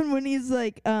 That one when he's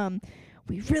like,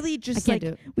 we really just can't do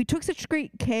it. we took such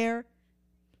great care.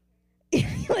 Yeah,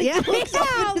 why'd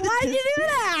you do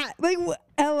that? Like,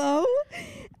 hello?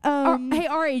 Hey,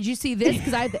 Ari, did you see this?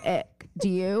 Because I have the ick. Do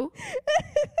you?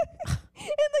 And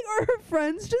are her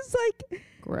friends just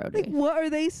Grody. what are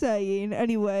they saying?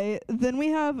 Anyway, then we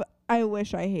have I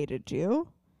Wish I Hated You.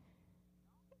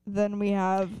 Then we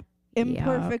have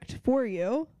Imperfect for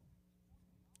You.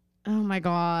 Oh my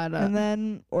God. And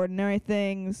then Ordinary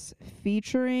Things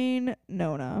featuring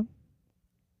Nona.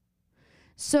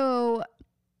 So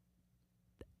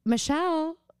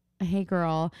Michelle, hey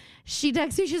girl, she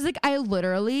texts me. She's like, I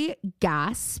literally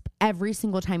gasp every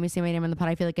single time you say my name in the pod.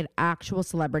 I feel like an actual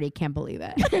celebrity. Can't believe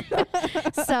it.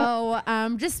 So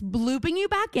just looping you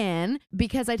back in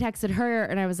because I texted her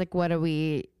and I was like, what do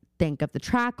we think of the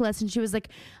track list? And she was like,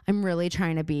 I'm really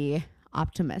trying to be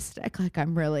optimistic. Like I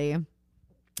really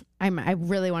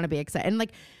want to be excited. And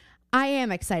like, I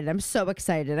am excited. I'm so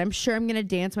excited. I'm sure I'm going to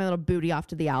dance my little booty off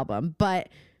to the album, but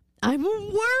I'm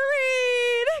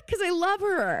worried because I love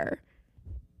her.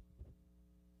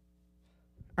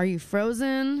 Are you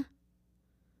frozen?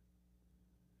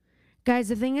 Guys,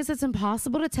 the thing is, it's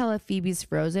impossible to tell if Phoebe's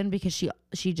frozen because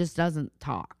she just doesn't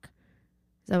talk.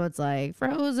 So it's like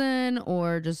frozen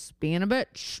or just being a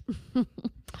bitch.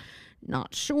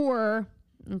 Not sure.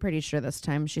 I'm pretty sure this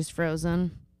time she's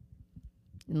frozen.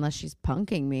 Unless she's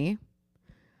punking me.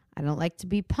 I don't like to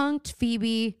be punked,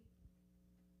 Phoebe.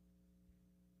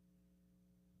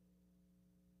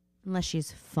 Unless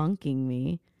she's funking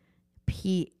me.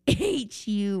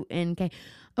 Phunk.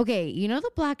 Okay, you know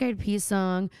the Black Eyed Peas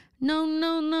song, No,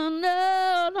 no, no,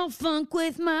 no, don't funk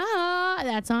with my heart,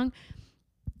 that song?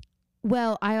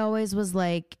 Well, I always was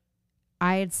like,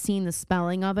 I had seen the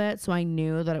spelling of it, so I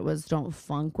knew that it was don't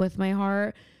funk with my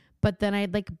heart. But then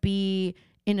I'd like be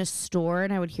in a store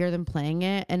and I would hear them playing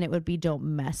it and it would be don't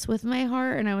mess with my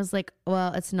heart. And I was like,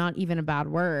 well, it's not even a bad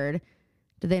word.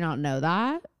 Did they not know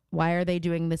that? Why are they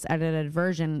doing this edited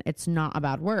version? It's not a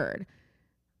bad word.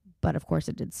 But of course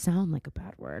it did sound like a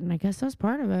bad word. And I guess that's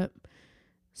part of it.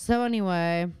 So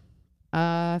anyway,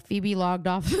 Phoebe logged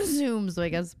off the Zoom. So I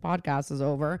guess the podcast is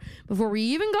over before we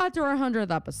even got to our 100th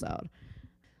episode.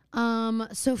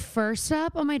 So first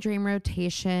up on my dream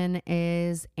rotation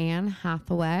is Anne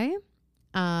Hathaway.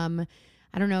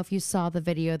 I don't know if you saw the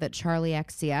video that Charlie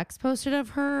XCX posted of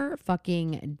her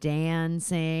fucking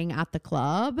dancing at the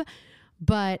club,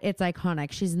 but it's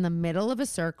iconic. She's in the middle of a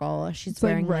circle. She's It's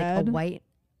wearing like like a red. white.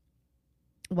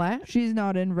 What? She's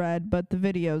not in red, but the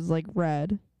video's like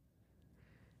red.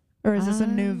 Or is this a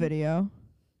new video?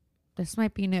 This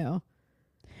might be new.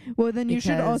 Well, then you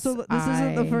should also. Because This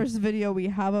isn't the I- first video we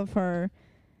have of her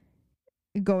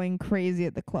going crazy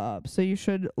at the club. So you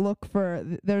should look for.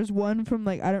 There's one from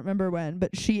like I don't remember when,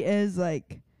 but she is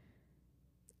like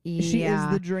she is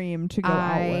the dream to go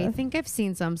out I with. think I've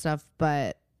seen some stuff,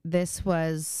 but this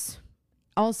was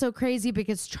also crazy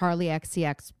because Charlie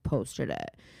XCX posted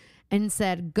it and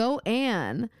said, "Go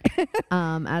Anne,"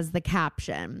 as the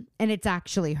caption. And it's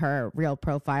actually her real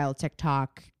profile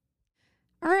TikTok.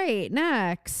 All right,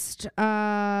 next.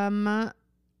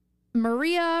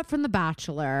 Maria from The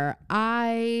Bachelor.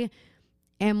 I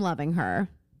am loving her.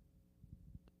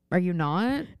 Are you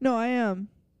not? No, I am.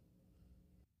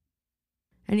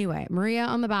 Anyway, Maria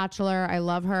on The Bachelor. I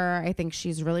love her. I think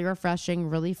she's really refreshing,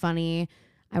 really funny.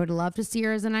 I would love to see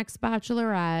her as an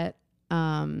ex-bachelorette.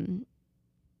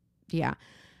 Yeah.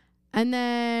 And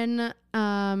then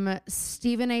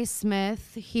Stephen A.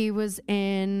 Smith, he was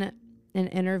in an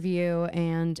interview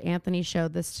and Anthony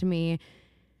showed this to me.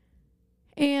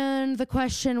 And the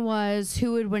question was,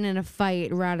 who would win in a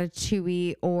fight,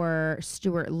 Ratatouille or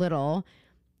Stuart Little?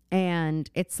 And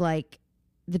it's like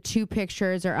the two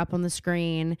pictures are up on the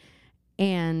screen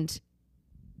and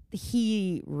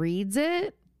he reads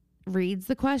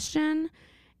the question,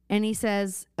 and he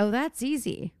says, "Oh, that's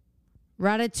easy.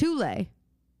 Ratatouille."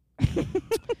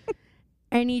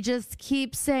 And he just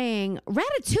keeps saying,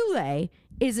 Ratatouille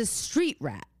is a street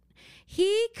rat.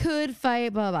 He could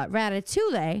fight, blah, blah, blah.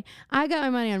 Ratatouille. I got my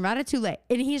money on Ratatouille.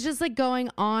 And he's just like going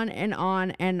on and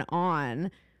on and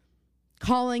on,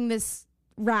 calling this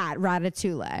rat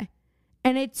Ratatouille.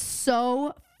 And it's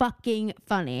so fucking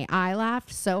funny. I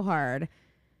laughed so hard.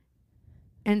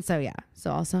 And so, yeah.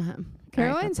 So also him.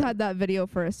 Caroline's had that video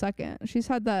for a second. She's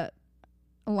had that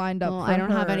lined up. Well, for I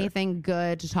don't have her. anything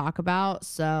good to talk about,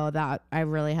 so that I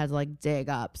really had to like dig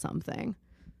up something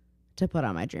to put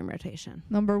on my dream rotation.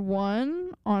 Number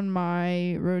 1 on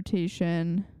my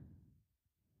rotation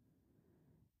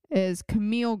is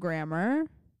Camille Grammer,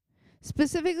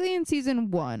 specifically in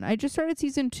season 1. I just started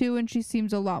season 2 and she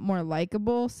seems a lot more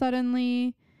likable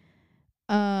suddenly,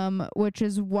 which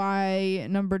is why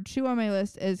number 2 on my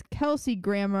list is Kelsey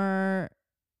Grammer,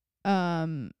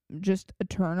 just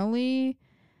eternally.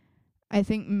 I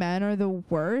think men are the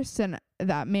worst, and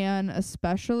that man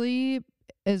especially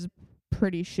is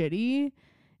pretty shitty,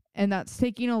 and that's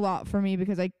taking a lot for me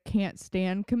because I can't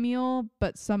stand Camille,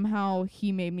 but somehow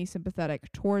he made me sympathetic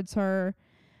towards her.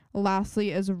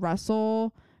 Lastly is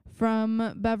Russell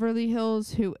from Beverly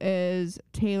Hills, who is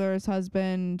Taylor's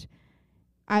husband.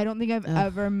 I don't think I've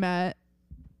ever met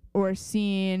or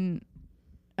seen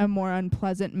a more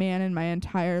unpleasant man in my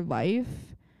entire life,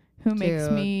 who makes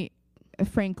Dude. me,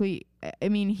 frankly, I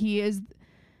mean, he is.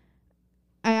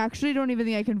 I actually don't even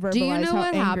think I can verbalize Do you know how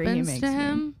what angry he happens makes to me.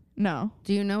 him? No.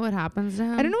 Do you know what happens to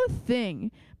him? I don't know a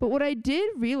thing, but what I did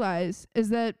realize is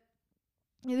that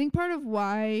I think part of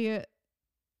why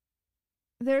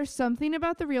there's something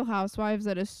about the Real Housewives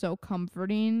that is so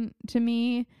comforting to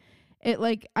me. It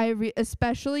like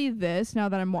especially this, now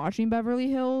that I'm watching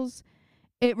Beverly Hills,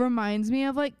 it reminds me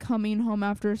of like coming home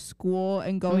after school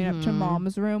and going up to Mhm.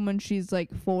 mom's room when she's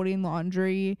like folding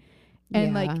laundry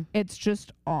and Yeah. like it's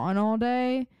just on all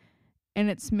day, and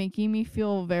it's making me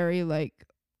feel very like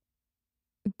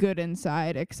good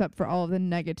inside, except for all of the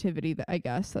negativity that I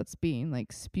guess that's being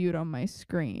like spewed on my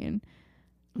screen.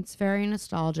 It's very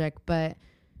nostalgic, but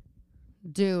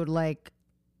dude, like,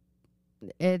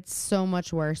 it's so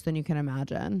much worse than you can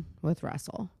imagine with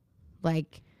Russell.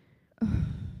 Like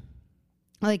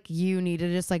you need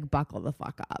to just like buckle the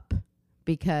fuck up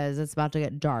because it's about to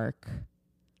get dark.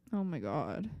 Oh my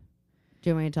god. Do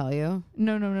you want me to tell you?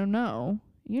 No.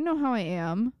 You know how I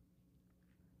am.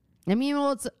 I mean,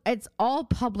 well, it's all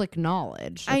public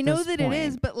knowledge. I know this that point. it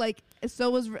is, but like, so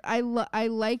was I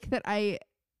like that I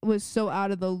was so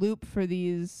out of the loop for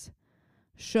these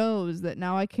shows that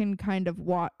now I can kind of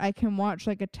watch. I can watch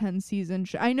like a 10-season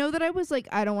show. I know that I was like,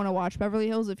 I don't want to watch Beverly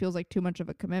Hills. It feels like too much of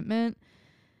a commitment.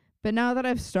 But now that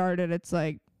I've started, it's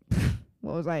like,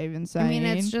 what was I even saying? I mean,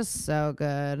 it's just so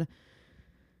good.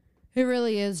 It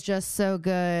really is just so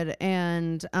good.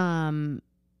 And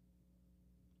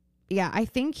yeah, I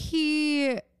think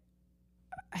he's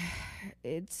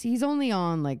only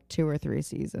on like 2 or 3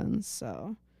 seasons,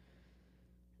 so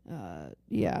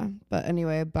yeah. But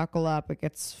anyway, buckle up, it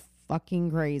gets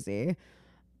fucking crazy.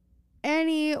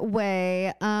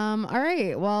 Anyway, all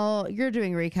right, well, you're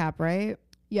doing recap, right?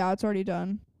 Yeah, it's already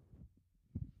done.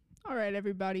 All right,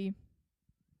 everybody.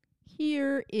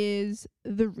 Here is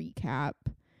the recap.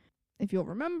 If you'll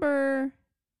remember,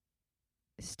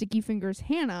 Sticky Fingers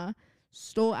Hannah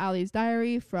stole Allie's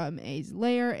diary from A's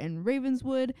lair in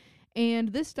Ravenswood,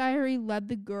 and this diary led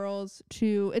the girls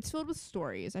to... It's filled with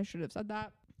stories. I should have said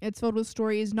that. It's filled with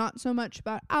stories, not so much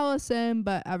about Allison,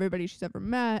 but everybody she's ever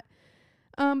met.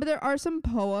 But there are some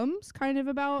poems kind of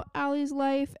about Allie's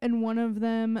life, and one of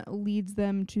them leads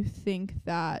them to think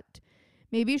that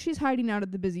maybe she's hiding out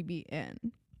at the Busy Bee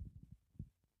Inn.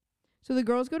 So the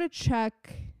girls go to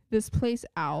check this place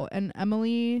out, and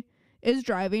Emily is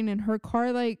driving, and her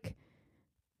car like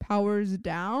powers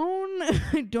down.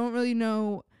 I don't really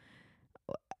know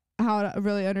how to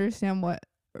really understand what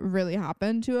really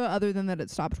happened to it, other than that it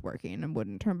stopped working and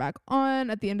wouldn't turn back on.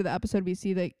 At the end of the episode, we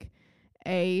see like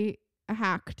A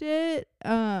hacked it.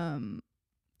 I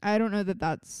don't know that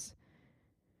that's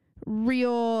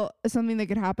real, something that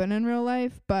could happen in real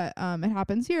life, but it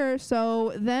happens here.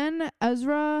 So then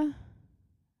Ezra,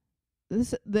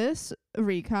 this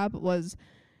recap was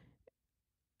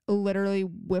literally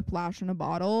whiplash in a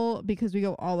bottle because we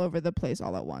go all over the place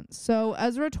all at once. So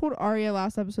Ezra told Arya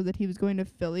last episode that he was going to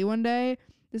Philly one day.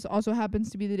 This also happens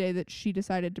to be the day that she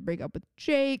decided to break up with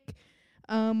Jake,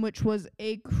 which was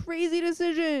a crazy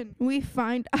decision. We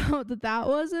find out that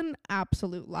was an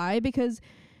absolute lie because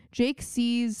Jake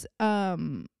sees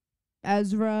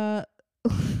Ezra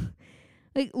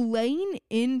like laying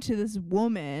into this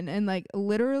woman and like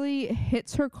literally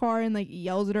hits her car and like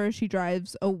yells at her as she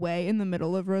drives away in the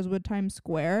middle of Rosewood Times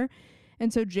Square.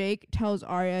 And so Jake tells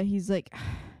Arya, he's like, "Are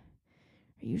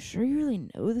you sure you really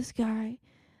know this guy?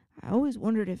 I always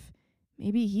wondered if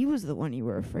maybe he was the one you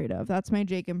were afraid of." That's my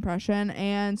Jake impression.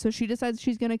 And so she decides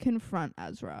she's going to confront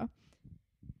Ezra.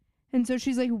 And so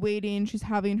she's like waiting. She's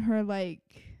having her like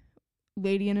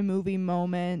lady in a movie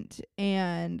moment,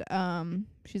 and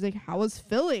she's like, "How was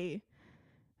Philly?"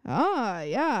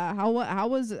 Yeah, how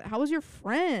was your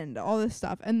friend? All this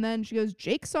stuff. And then she goes,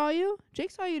 Jake saw you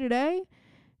today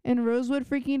in Rosewood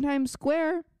freaking Times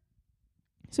Square.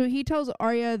 So he tells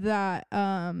Arya that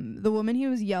the woman he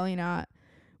was yelling at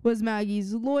was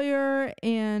Maggie's lawyer,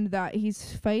 and that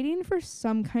he's fighting for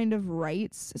some kind of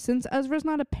rights. Since Ezra's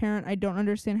not a parent, I don't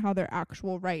understand how they're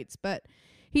actual rights, but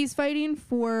he's fighting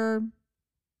for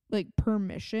like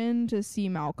permission to see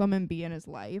Malcolm and be in his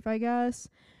life, I guess.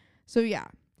 So yeah,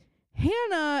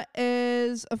 Hannah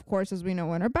is, of course, as we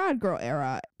know, in her bad girl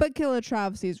era, but Killa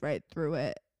Trav sees right through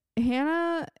it.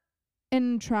 Hannah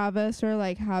and Travis are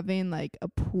like having like a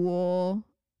pool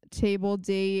table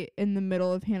date in the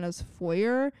middle of Hannah's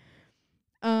foyer,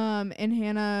 and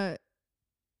Hannah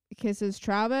kisses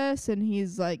Travis, and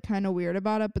he's like kind of weird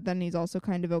about it, but then he's also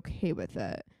kind of okay with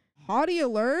it. Hottie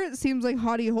alert! Seems like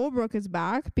Hottie Holbrook is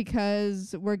back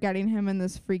because we're getting him in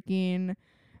this freaking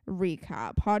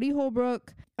recap. Hottie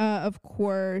Holbrook, of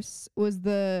course, was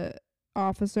the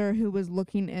officer who was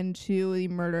looking into the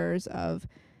murders of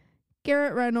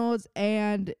Garrett Reynolds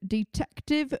and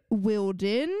Detective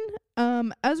Wilden.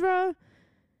 Ezra,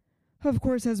 of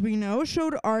course, as we know,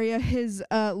 showed Arya his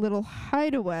little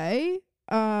hideaway.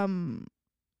 This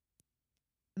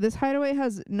hideaway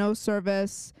has no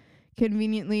service,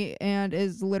 conveniently, and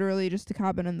is literally just a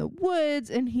cabin in the woods.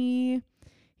 And he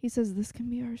says this can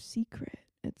be our secret.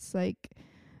 It's like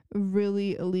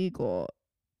really illegal,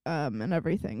 and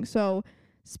everything. So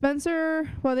Spencer,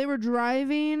 while they were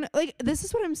driving, like, this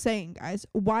is what I'm saying, guys.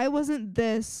 Why wasn't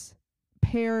this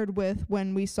paired with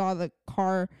when we saw the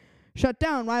car shut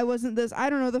down? Why wasn't this, I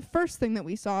don't know, the first thing that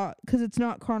we saw? Because it's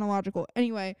not chronological.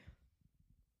 Anyway,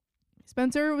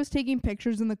 Spencer was taking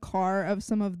pictures in the car of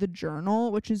some of the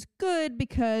journal, which is good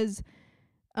because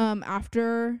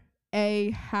after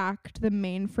A hacked the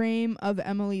mainframe of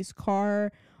Emily's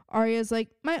car, Arya's like,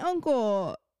 my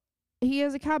uncle, he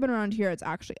has a cabin around here. It's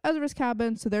actually Ezra's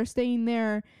cabin, so they're staying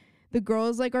there. The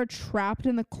girls like are trapped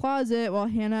in the closet while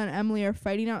Hannah and Emily are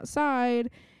fighting outside,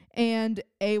 and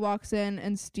A walks in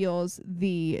and steals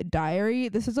the diary.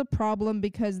 This is a problem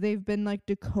because they've been like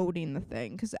decoding the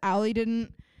thing, because Allie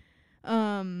didn't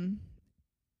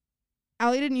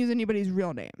use anybody's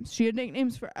real names. She had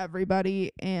nicknames for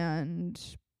everybody, and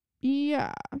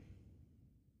yeah.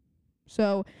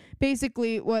 So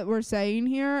basically what we're saying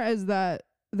here is that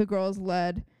the girls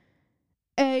led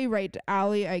A right to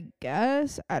Allie, I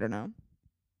guess. I don't know.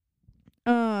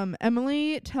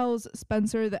 Emily tells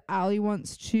Spencer that Allie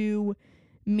wants to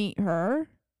meet her,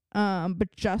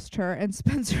 but just her, and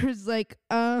Spencer's like,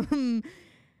 that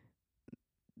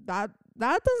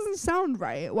doesn't sound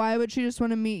right. Why would she just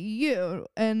want to meet you?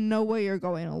 And no way you're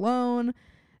going alone.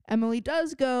 Emily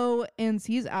does go and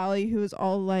sees Allie, who is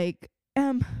all like,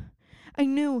 I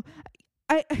knew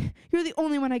you're the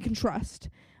only one I can trust.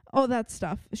 All that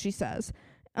stuff, she says.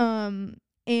 And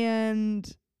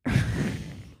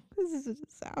this is a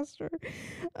disaster.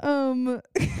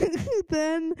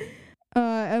 Then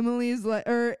Emily's like,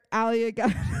 or Allie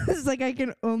again is like, I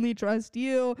can only trust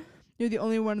you. You're the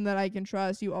only one that I can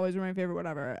trust. You always were my favorite,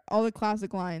 whatever. All the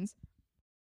classic lines.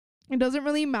 It doesn't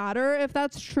really matter if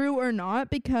that's true or not,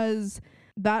 because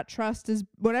that trust is,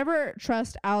 whatever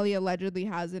trust Allie allegedly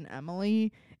has in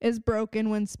Emily is broken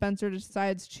when Spencer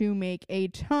decides to make a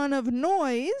ton of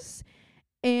noise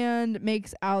and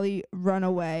makes Allie run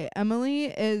away. Emily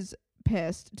is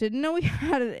pissed. Didn't know we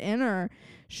had it in her.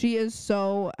 She is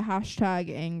so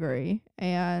 #angry.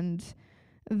 And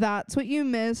that's what you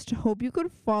missed. Hope you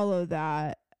could follow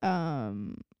that.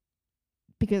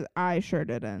 Because I sure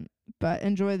didn't. But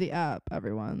enjoy the app,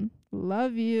 everyone.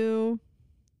 Love you.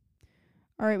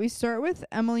 All right, we start with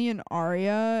Emily and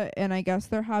Aria, and I guess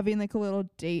they're having like a little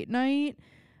date night.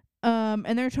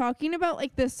 And they're talking about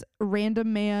like this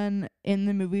random man in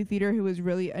the movie theater who was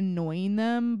really annoying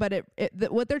them, but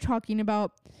what they're talking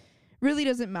about really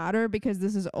doesn't matter, because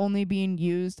this is only being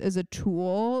used as a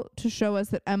tool to show us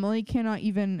that Emily cannot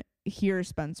even hear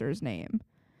Spencer's name.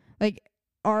 Like,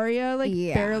 Aria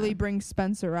barely brings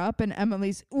Spencer up, and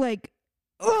Emily's like,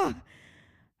 ugh,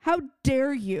 how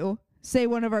dare you say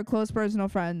one of our close personal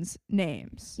friends'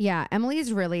 names. Yeah,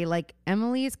 Emily's really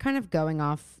Emily's kind of going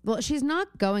off. Well, she's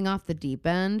not going off the deep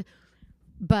end,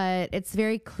 but it's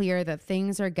very clear that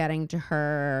things are getting to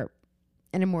her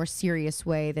in a more serious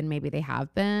way than maybe they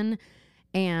have been.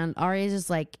 And Aria's just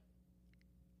like,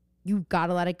 you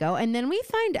gotta let it go. And then we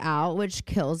find out, which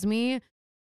kills me.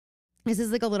 This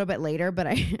is like a little bit later, but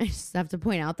I just have to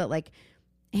point out that like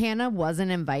Hannah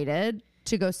wasn't invited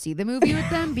to go see the movie with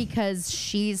them because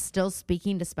she's still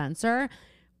speaking to Spencer,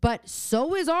 but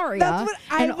so is Aria.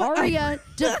 And Aria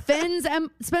defends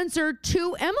Spencer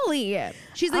to Emily.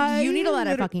 She's like, you need to let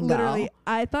it fucking go.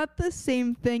 I thought the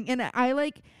same thing, and I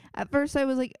like, at first I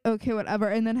was like, okay, whatever,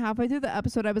 and then halfway through the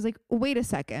episode I was like, wait a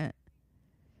second,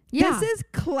 this is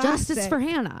classic. Justice for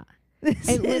Hannah.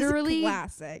 It literally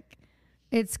classic.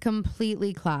 It's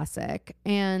completely classic.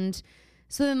 And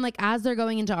so then like as they're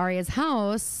going into Aria's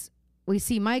house, we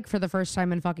see Mike for the first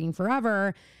time in fucking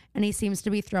forever, and he seems to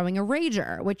be throwing a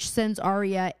rager, which sends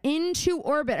Aria into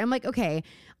orbit. I'm like, okay,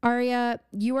 Aria,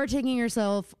 you are taking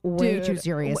yourself way too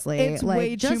seriously. It's like,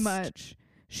 way too much.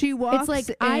 She walks like,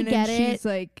 in I get and it. She's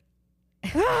like,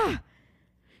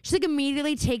 she like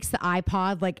immediately takes the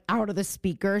iPod like out of the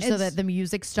speaker so that the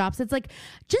music stops. It's like,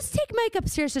 just take Mike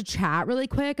upstairs to chat really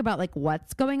quick about like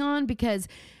what's going on, because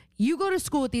you go to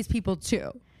school with these people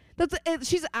too. That's it.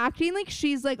 She's acting like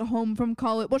she's like home from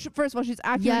college. Well, first of all, she's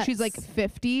acting like she's like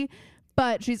 50,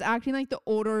 but she's acting like the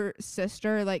older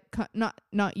sister, like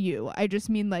not you. I just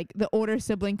mean like the older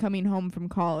sibling coming home from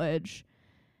college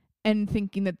and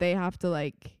thinking that they have to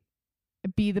like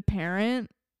be the parent.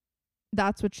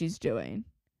 That's what she's doing.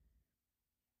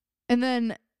 And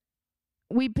then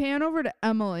we pan over to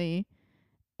Emily,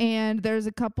 and there's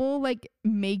a couple like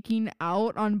making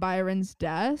out on Byron's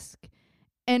desk.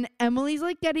 And Emily's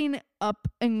like getting up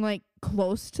and like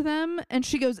close to them, and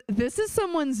she goes, "This is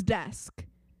someone's desk."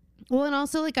 Well, and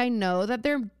also like I know that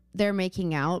they're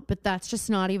making out, but that's just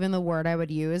not even the word I would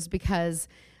use, because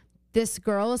this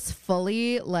girl is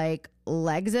fully like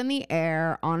legs in the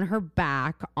air on her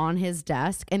back on his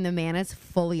desk, and the man is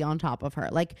fully on top of her.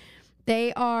 Like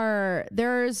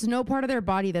there's no part of their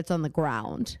body that's on the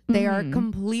ground. They are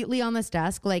completely on this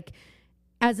desk, like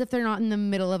as if they're not in the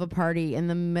middle of a party in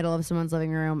the middle of someone's living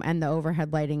room and the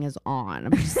overhead lighting is on.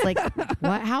 I'm just like,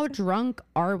 what? How drunk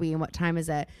are we and what time is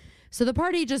it? So the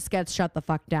party just gets shut the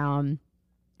fuck down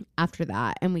after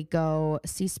that, and we go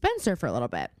see Spencer for a little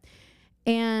bit.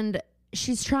 And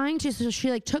she's trying to, so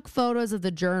she like took photos of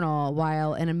the journal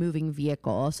while in a moving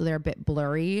vehicle, so they're a bit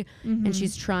blurry, and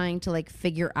she's trying to like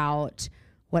figure out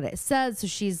what it says. So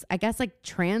she's, I guess, like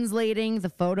translating the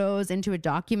photos into a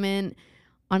document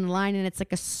online, and it's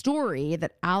like a story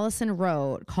that Allison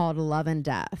wrote called Love and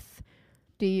Death.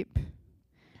 Deep.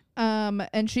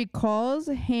 And she calls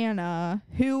Hannah,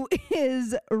 who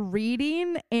is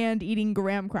reading and eating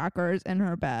graham crackers in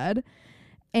her bed.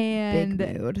 And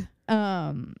Big mood.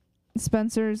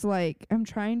 Spencer's like, I'm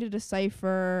trying to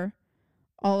decipher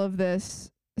all of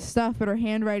this stuff, but her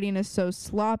handwriting is so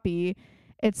sloppy.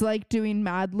 It's like doing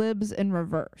Mad Libs in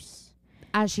reverse.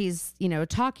 As she's, you know,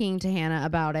 talking to Hannah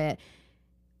about it,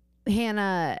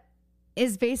 Hannah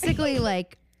is basically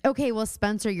like, okay, well,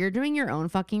 Spencer, you're doing your own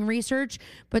fucking research,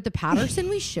 but the Patterson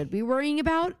we should be worrying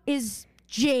about is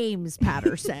James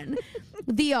Patterson,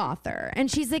 the author. And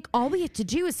she's like, all we have to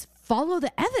do is follow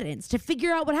the evidence to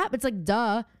figure out what happened. It's like,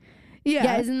 duh.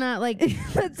 Yeah, isn't that like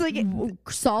that's like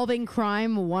solving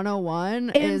crime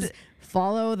 101 is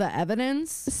follow the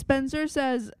evidence? Spencer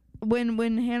says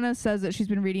when Hannah says that she's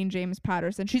been reading James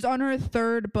Patterson, she's on her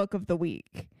 3rd book of the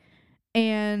week.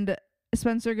 And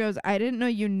Spencer goes, I didn't know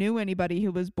you knew anybody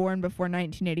who was born before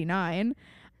 1989.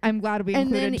 I'm glad we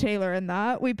included Taylor in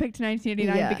that. We picked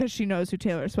 1989 because she knows who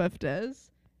Taylor Swift is.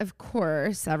 Of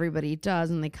course, everybody does.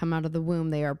 When they come out of the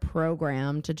womb, they are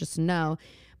programmed to just know.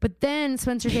 But then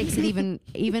Spencer takes it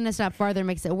even a step farther,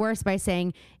 makes it worse by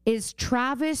saying, is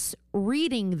Travis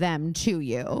reading them to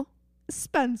you?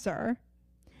 Spencer.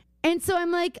 And so I'm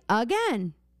like,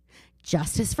 again,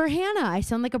 justice for Hannah. I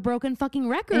sound like a broken fucking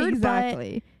record.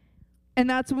 Exactly. And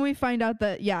that's when we find out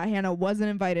that, Hannah wasn't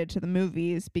invited to the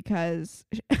movies because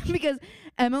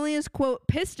Emily is, quote,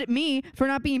 pissed at me for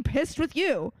not being pissed with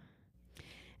you.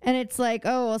 And it's like,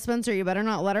 oh, well, Spencer, you better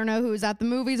not let her know who's at the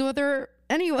movies with her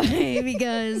anyway,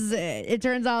 because it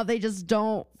turns out they just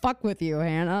don't fuck with you,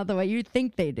 Hannah, the way you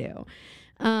think they do.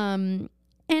 And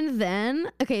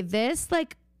then, okay, this,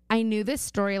 like, I knew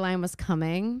this storyline was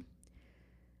coming,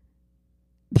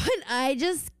 but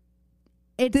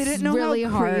it didn't know really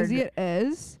how crazy it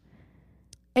is.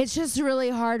 It's just really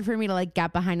hard for me to like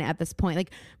get behind it at this point.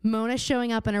 Like Mona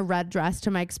showing up in a red dress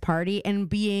to Mike's party and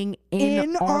being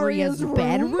in Aria's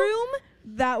bedroom.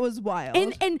 That was wild.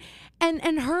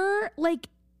 And her, like,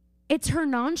 it's her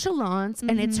nonchalance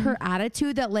and it's her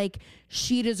attitude that like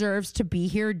she deserves to be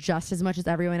here just as much as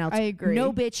everyone else. I agree.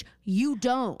 No, bitch, you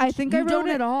don't. I think you don't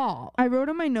at all. I wrote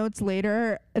in my notes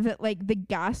later that like the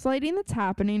gaslighting that's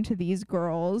happening to these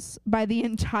girls by the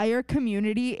entire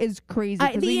community is crazy.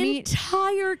 The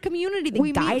entire community.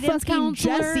 The guidance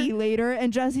counselor. Jesse later,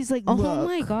 and Jesse's like, look, oh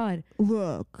my god,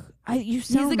 look. He's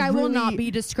like, I will not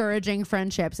be discouraging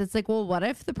friendships. It's like, well, what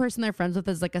if the person they're friends with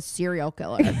is like a serial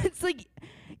killer? It's like,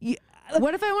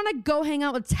 what if I want to go hang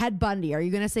out with Ted Bundy? Are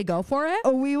you going to say go for it?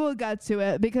 Oh, we will get to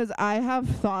it because I have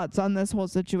thoughts on this whole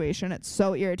situation. It's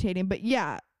so irritating. But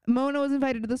yeah, Mona was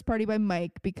invited to this party by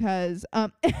Mike because,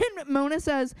 and Mona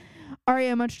says,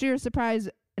 Aria, much to your surprise,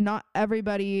 not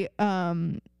everybody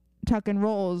tuck and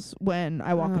rolls when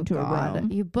I walk into a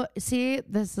room. See,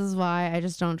 this is why I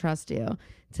just don't trust you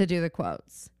to do the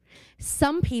quotes.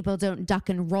 Some people don't duck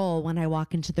and roll when I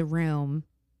walk into the room.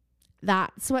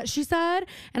 That's what she said.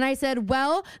 And I said,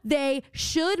 well, they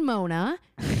should, Mona.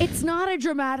 It's not a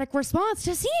dramatic response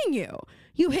to seeing you.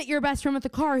 You hit your best friend with the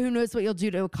car. Who knows what you'll do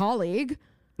to a colleague?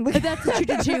 If that's what you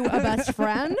did to a best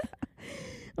friend.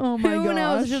 Oh my god. Who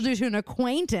knows what you'll do to an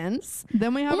acquaintance?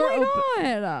 Then we have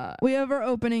we have our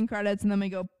opening credits, and then we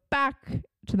go back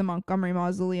to the Montgomery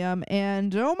Mausoleum.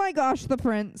 And oh my gosh, the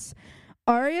prince.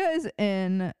 Aria is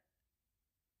in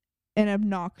an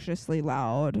obnoxiously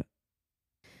loud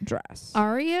dress.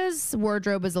 Aria's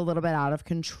wardrobe is a little bit out of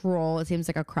control. It seems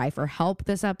like a cry for help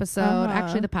this episode.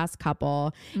 Actually, the past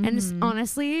couple. And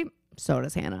honestly, so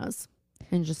does Hannah's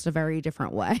in just a very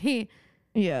different way.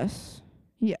 Yes.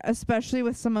 Yeah, especially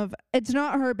with it's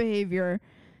not her behavior,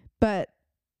 but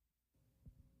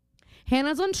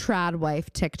Hannah's on Trad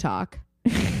Wife TikTok.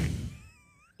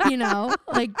 You know,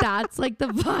 like that's like the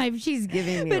vibe she's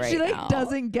giving me but right she like now.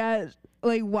 Doesn't get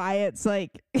like why it's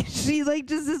like she like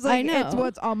just is like, it's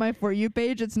what's on my For You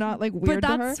page. It's not like weird but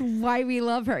to her. That's why we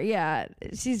love her. Yeah,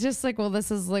 she's just like, well,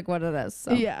 this is like what it is.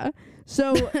 So. Yeah.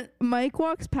 So Mike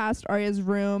walks past Aria's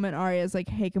room and Aria's like,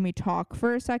 hey, can we talk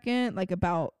for a second, like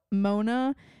about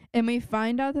Mona? And we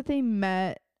find out that they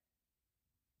met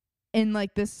in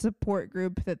like this support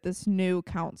group that this new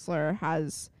counselor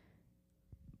has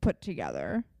put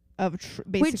together of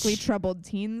basically troubled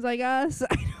teens, I guess.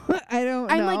 I don't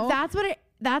know. I'm like,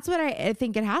 that's what I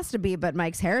think it has to be, but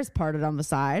Mike's hair is parted on the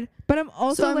side. But I'm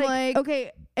also so like,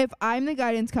 okay, if I'm the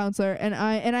guidance counselor and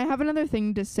I have another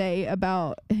thing to say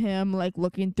about him, like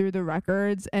looking through the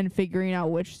records and figuring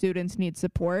out which students need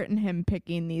support and him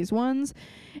picking these ones.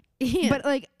 Yeah. But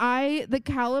like the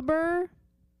caliber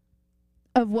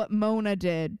of what Mona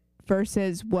did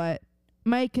versus what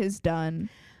Mike has done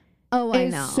Oh, I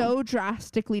is know. so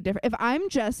drastically different. If I'm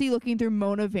Jesse looking through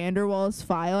Mona Vanderwall's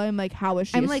file, I'm like, how is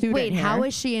she I'm a like, student wait, here? how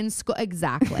is she in school?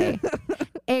 Exactly.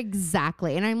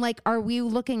 Exactly. And I'm like, are we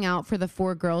looking out for the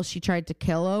 4 girls she tried to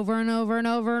kill over and over and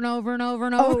over and over and over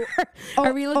and over?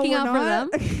 Are we looking we're out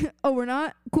not? for them? Oh, we're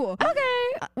not? Cool.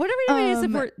 Okay. What are we doing to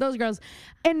support those girls?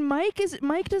 And Mike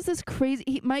does this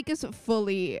crazy. Mike is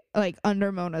fully like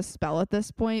under Mona's spell at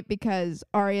this point because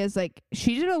Arya's like,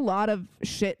 she did a lot of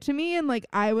shit to me, and like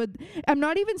I'm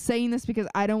not even saying this because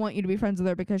I don't want you to be friends with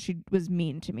her because she was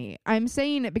mean to me. I'm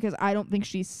saying it because I don't think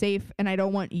she's safe and I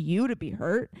don't want you to be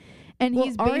hurt. And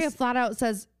Well, Arya flat out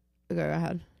says, go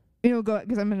ahead. go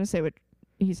because I'm gonna say what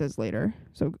he says later.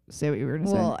 So say what you were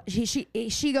gonna Well,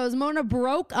 she goes, Mona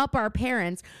broke up our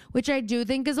parents, which I do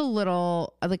think is a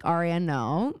little like, Arya,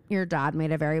 no, your dad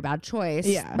made a very bad choice.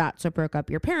 Yeah. That's what broke up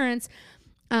your parents.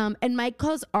 And Mike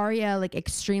calls Arya like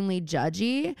extremely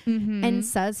judgy and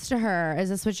says to her, is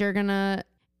this what you're gonna,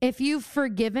 if you've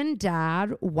forgiven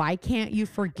dad, why can't you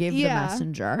forgive the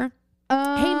messenger?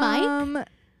 Hey, Mike.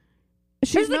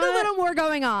 There's like a little more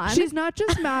going on. She's not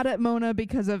just mad at Mona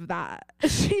because of that.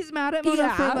 She's mad at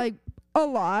Mona for like a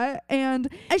lot. And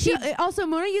she also,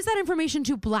 Mona used that information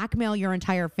to blackmail your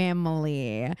entire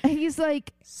family. He's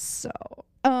like, he's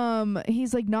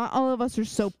like, not all of us are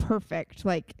so perfect.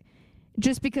 Like,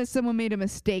 just because someone made a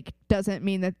mistake doesn't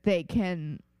mean that they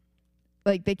can't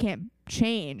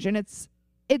change. And it's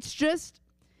just,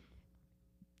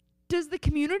 does the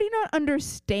community not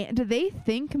understand? Do they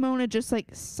think Mona just like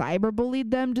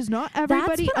cyberbullied them? Does not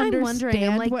everybody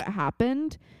understand what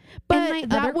happened? But and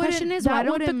my other question is, why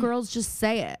don't the girls just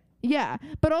say it? Yeah,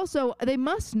 but also they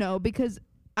must know, because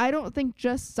I don't think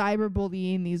just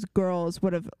cyberbullying these girls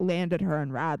would have landed her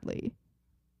and Radley.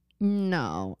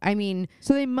 No, I mean,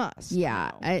 so they must.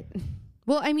 Yeah,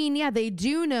 they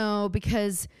do know,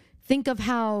 because think of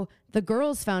how the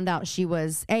girls found out she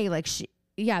was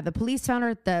the police found her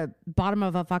at the bottom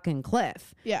of a fucking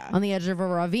cliff. Yeah. On the edge of a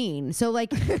ravine. So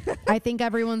like, I think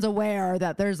everyone's aware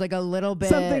that there's like a little bit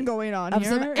something going on of here.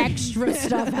 some extra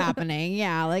stuff happening.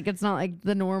 Yeah. Like, it's not like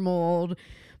the normal old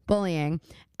bullying.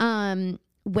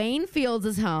 Wayne Fields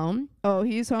is home. Oh,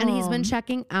 he's home. And he's been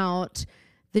checking out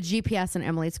the GPS in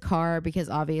Emily's car because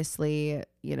obviously,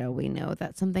 we know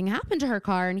that something happened to her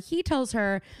car. And he tells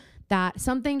her that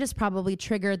something just probably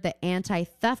triggered the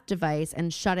anti-theft device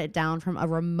and shut it down from a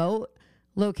remote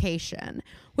location,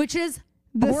 which is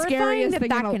the scariest thing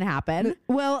that can happen.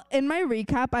 Well, in my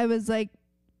recap, I was like,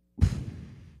 this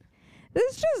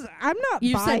is just, I'm not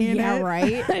you buying said, yeah, it.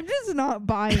 right? I'm just not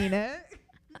buying it.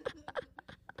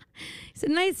 It's a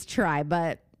nice try,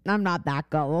 but I'm not that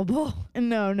gullible.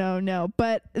 No.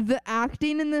 But the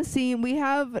acting in the scene, we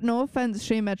have, no offense,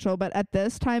 Shay Mitchell, but at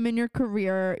this time in your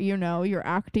career, your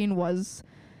acting was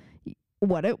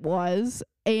what it was.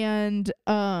 And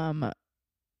the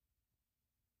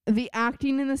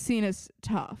acting in the scene is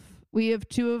tough. We have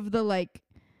 2 of the,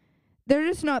 they're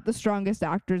just not the strongest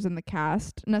actors in the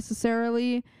cast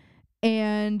necessarily.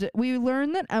 And we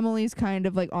learned that Emily's kind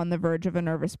of on the verge of a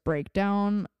nervous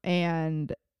breakdown,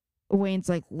 and Wayne's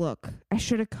like, look, I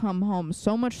should have come home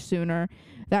so much sooner.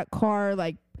 That car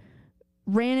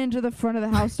ran into the front of the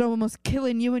house, almost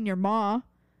killing you and your ma.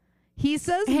 He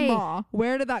says, hey, ma.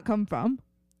 Where did that come from?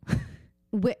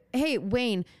 Hey,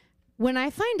 Wayne, when I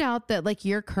find out that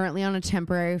you're currently on a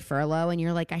temporary furlough and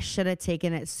you're like, I should have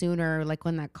taken it sooner,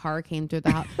 when that car came through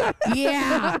the house.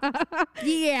 Yeah,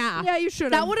 you should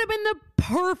have. That would have been the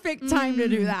perfect time to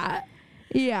do that.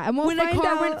 Yeah, and when a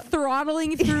car went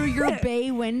throttling through your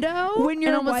bay window, when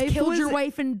your almost wife killed your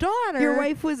wife and daughter. Your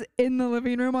wife was in the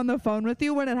living room on the phone with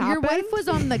you when it happened. Your wife was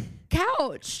on the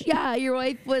couch. Yeah, your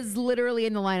wife was literally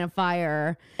in the line of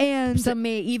fire, and some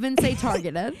may even say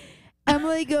targeted.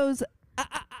 Emily goes,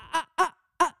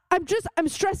 I'm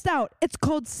stressed out. It's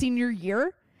called senior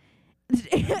year.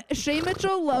 Shay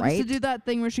Mitchell loves to do that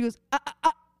thing where she goes,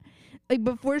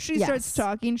 before she starts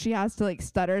talking, she has to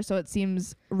stutter so it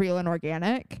seems real and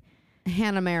organic.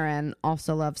 Hannah Marin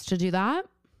also loves to do that.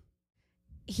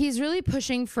 He's really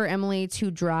pushing for Emily to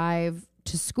drive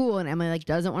to school, and Emily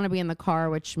doesn't want to be in the car,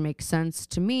 which makes sense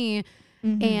to me.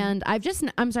 Mm-hmm. And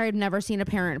I've never seen a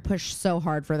parent push so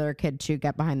hard for their kid to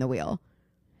get behind the wheel.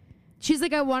 She's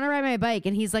like, I want to ride my bike.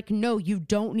 And he's like, no, you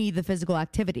don't need the physical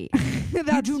activity.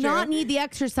 You do not need the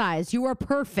exercise. You are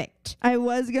perfect. I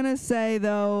was going to say,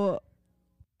 though,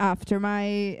 after my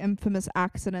infamous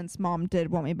accidents, mom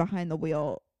did want me behind the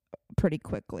wheel pretty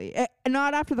quickly.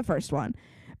 Not after the first one,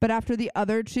 but after the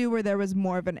other two where there was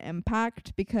more of an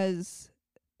impact, because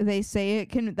they say it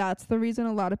can, that's the reason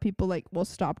a lot of people like will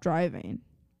stop driving.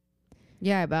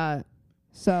 Yeah, I bet.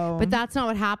 So, But that's not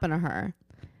what happened to her.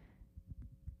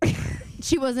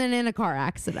 She wasn't in a car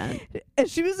accident.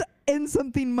 she was in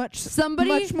something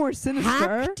much more sinister.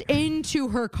 Hacked into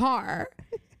her car.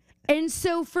 And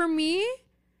so for me,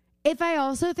 if I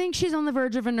also think she's on the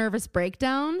verge of a nervous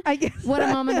breakdown, I guess what do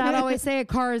mom and dad always say? A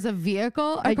car is a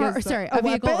vehicle. A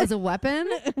vehicle is a weapon.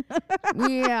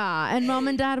 Yeah. And mom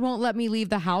and dad won't let me leave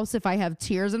the house if I have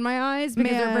tears in my eyes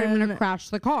because they're afraid I'm going to crash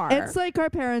the car. It's like our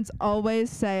parents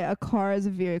always say a car is a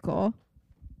vehicle.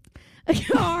 A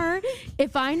car.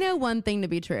 If I know one thing to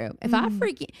be true, if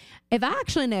I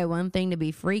actually know one thing to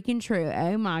be freaking true,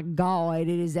 oh my God, it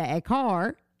is that a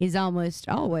car is almost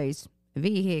always a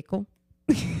vehicle.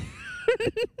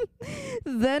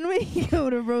 Then we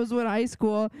go to Rosewood High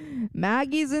School.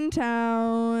 Maggie's in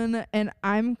town, and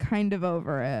I'm kind of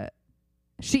over it.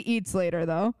 She eats later,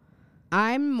 though.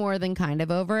 I'm more than kind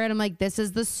of over it. I'm like, this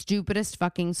is the stupidest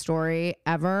fucking story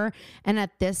ever. And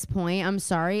at this point, I'm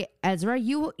sorry, Ezra,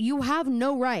 you have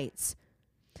no rights.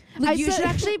 Like, you should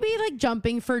actually be like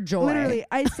jumping for joy. Literally,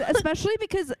 especially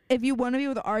because if you want to be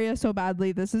with Arya so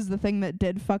badly, this is the thing that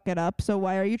did fuck it up. So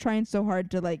why are you trying so hard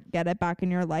to like get it back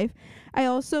in your life? I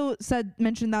also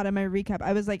mentioned that in my recap.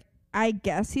 I was like, I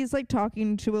guess he's like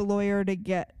talking to a lawyer to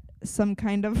get some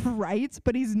kind of rights,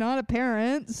 but he's not a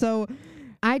parent. So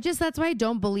that's why I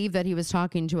don't believe that he was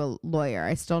talking to a lawyer.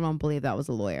 I still don't believe that was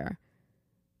a lawyer.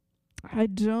 I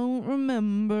don't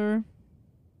remember.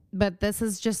 But this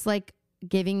is just like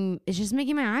it's just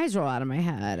making my eyes roll out of my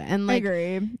head. And like, I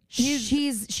agree.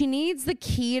 She needs the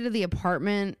key to the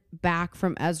apartment back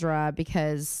from Ezra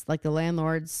because like the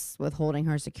landlord's withholding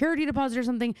her security deposit or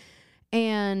something.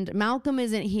 And Malcolm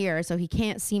isn't here, so he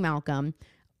can't see Malcolm.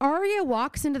 Arya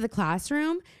walks into the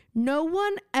classroom. No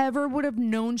one ever would have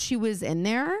known she was in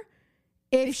there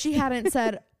if she hadn't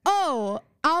said, "Oh,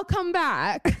 I'll come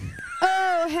back."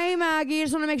 "Oh, hey, Maggie, I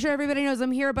just want to make sure everybody knows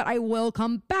I'm here, but I will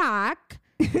come back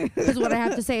because what I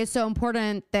have to say is so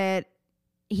important that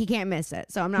he can't miss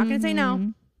it. So I'm not going to say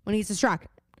no when he's distracted."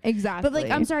 Exactly. But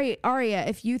like, I'm sorry, Arya,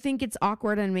 if you think it's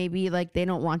awkward and maybe like they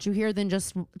don't want you here, then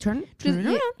just turn it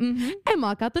around and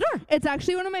walk out the door. It's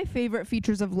actually one of my favorite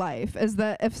features of life is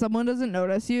that if someone doesn't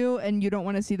notice you and you don't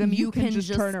want to see them, you can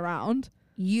just turn around.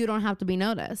 You don't have to be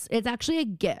noticed. It's actually a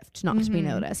gift not to be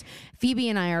noticed. Phoebe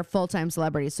and I are full-time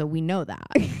celebrities, so we know that.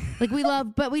 Like we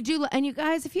love, but we do. And you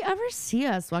guys, if you ever see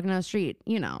us walking down the street,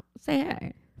 say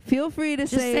hey. Feel free to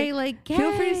say like, hey.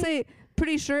 Feel free to say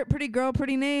pretty shirt, pretty girl,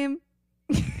 pretty name.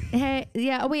 Hey,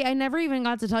 yeah. Oh, wait, I never even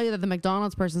got to tell you that the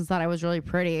McDonald's person thought I was really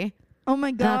pretty. Oh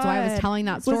my God. That's why I was telling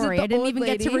that story. I didn't even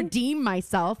get to lady? redeem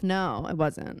myself. No, it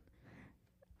wasn't.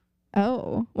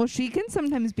 Oh, well, she can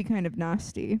sometimes be kind of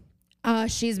nasty.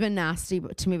 She's been nasty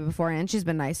to me before, and she's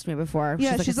been nice to me before.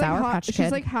 Yeah, she's like a Sour Patch Kid.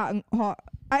 She's like hot and hot.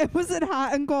 Was it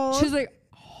hot and cold? She's like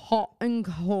hot and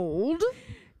cold.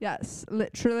 Yes,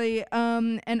 literally.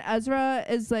 And Ezra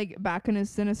is like back in his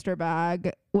sinister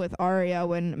bag with Arya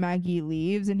when Maggie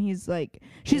leaves, and she's like,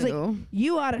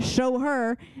 "You ought to show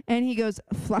her." And he goes,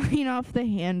 "Flying off the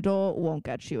handle won't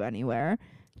get you anywhere.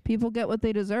 People get what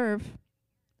they deserve.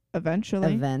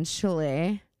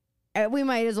 Eventually. We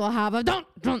might as well have a dun,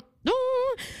 dun, dun.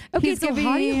 Okay, He's so giving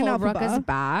Hottie an Holbrook Elphaba. is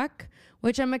back,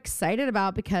 which I'm excited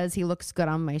about because he looks good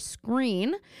on my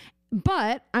screen.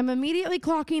 But I'm immediately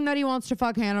clocking that he wants to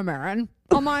fuck Hannah Marin.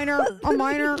 A minor.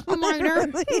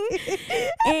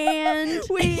 And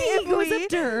he goes up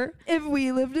to her. If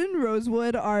we lived in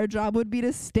Rosewood, our job would be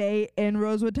to stay in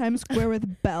Rosewood Times Square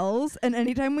with bells. And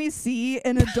anytime we see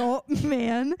an adult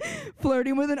man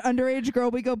flirting with an underage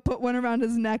girl, we go put one around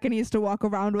his neck and he has to walk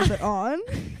around with it on.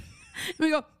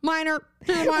 We go, minor,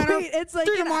 to the minor. Wait, it's like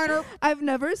minor. I've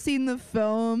never seen the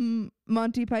film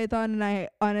Monty Python, and I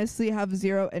honestly have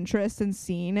zero interest in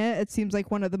seeing it. It seems like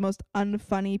one of the most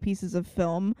unfunny pieces of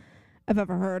film I've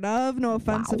ever heard of. No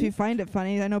offense if you find it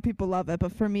funny. I know people love it,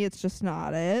 but for me, it's just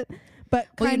not it. But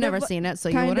you've never seen it, so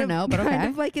you wouldn't know, but okay. Kind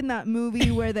of like in that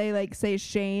movie where they like say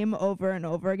shame over and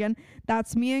over again.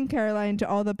 That's me and Caroline to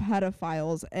all the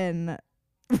pedophiles in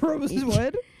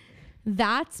Rosewood.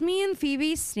 That's me and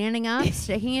Phoebe standing up,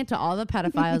 sticking it to all the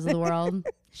pedophiles of the world.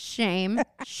 Shame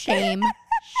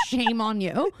on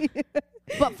you.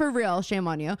 But for real, shame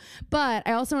on you. But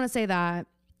I also want to say that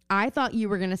I thought you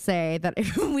were going to say that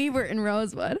if we were in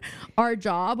Rosewood, our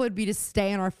job would be to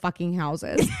stay in our fucking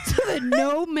houses so that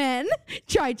no men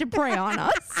tried to prey on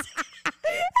us.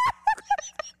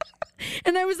 And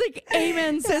And I was like,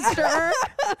 amen, sister.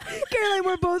 Caroline,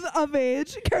 we're both of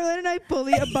age. Caroline and I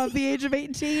fully above the age of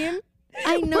 18.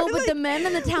 I know, We're but like- the men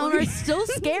in the town are still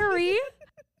scary.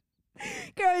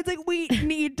 Caroline's like, we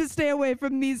need to stay away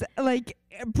from these like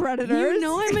predators. You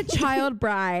know I'm a child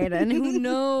bride, and who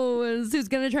knows who's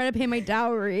gonna try to pay my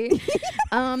dowry.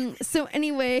 So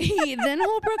anyway, then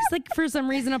Holbrook's like for some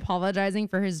reason apologizing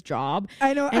for his job.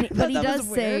 I know, I but thought he that does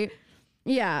was say, weird.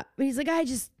 yeah, but he's like, I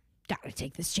just gotta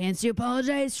take this chance to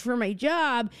apologize for my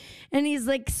job. And he's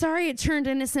like, sorry it turned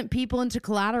innocent people into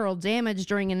collateral damage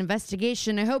during an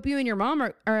investigation. I hope you and your mom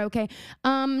are okay.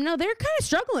 No, they're kind of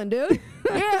struggling, dude.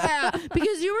 Yeah,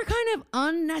 because you were kind of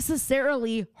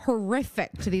unnecessarily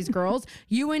horrific to these girls.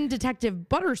 You and Detective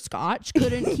Butterscotch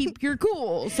couldn't keep your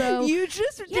cool. So You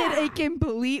just did a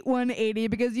complete 180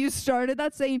 because you started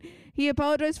that saying he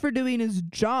apologized for doing his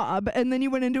job, and then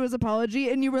you went into his apology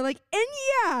and you were like, and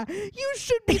yeah, you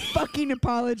should be fucking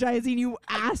apologizing, you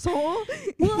asshole.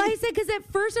 well, I said, because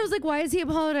at first I was like, why is he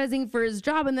apologizing for his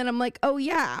job? And then I'm like, oh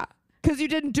yeah, Because you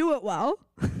didn't do it well.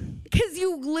 because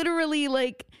you literally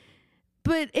like.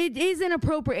 But it is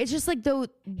inappropriate. It's just like though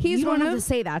He's you don't one have of- to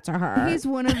say that to her. He's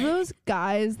one of those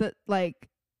guys that like,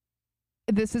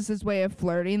 this is his way of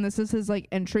flirting. This is his like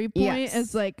entry point. Yes.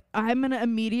 Is like, I'm gonna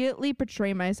immediately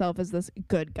portray myself as this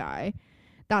good guy.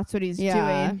 That's what he's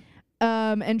doing.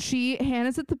 And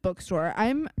Hannah's at the bookstore.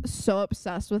 I'm so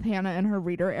obsessed with Hannah and her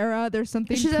reader era. There's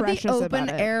something She's at precious the open about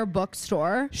it. air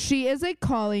bookstore. She is a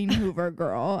Colleen Hoover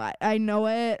girl. I know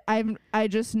it. I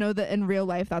just know that in real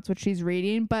life that's what she's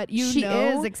reading. But She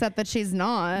know is, except that she's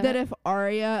not. that if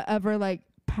Arya ever like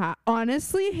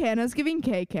honestly, Hannah's giving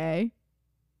KK.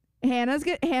 Hannah's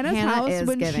Hannah house is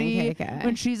when giving KK.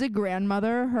 when she's a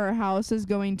grandmother, her house is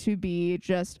going to be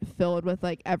just filled with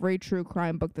like every true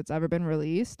crime book that's ever been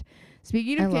released.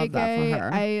 Speaking of I KK, love that for her.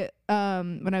 I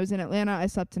when I was in Atlanta, I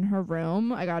slept in her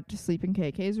room. I got to sleep in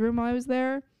KK's room while I was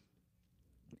there.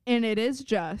 And it is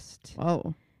just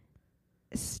Whoa.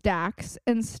 stacks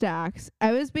and stacks.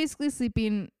 I was basically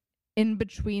sleeping in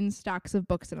between stacks of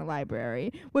books in a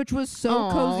library, which was so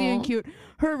cozy and Aw. cute.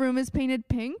 Her room is painted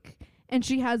pink, and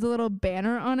she has a little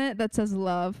banner on it that says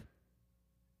love.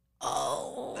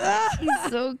 Oh,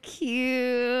 he's so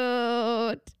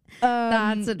cute.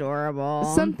 That's adorable.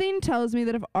 Something tells me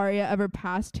that if Arya ever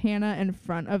passed Hannah in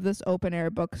front of this open air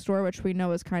bookstore, which we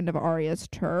know is kind of Arya's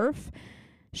turf,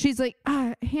 she's like,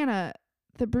 Hannah,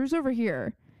 the brew's over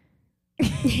here.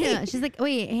 Yeah, she's like,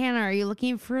 wait, Hannah, are you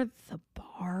looking for the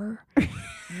bar?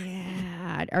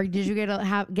 Yeah. Or did you get a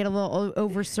little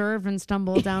overserved and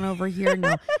stumble down over here?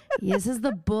 No, this is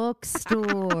the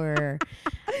bookstore.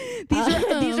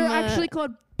 These are actually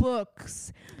called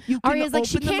books. You can Arya's like,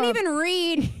 she open them can't up. even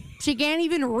read. She can't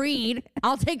even read.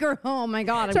 I'll take her home. Oh my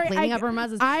God, I'm Sorry, cleaning up her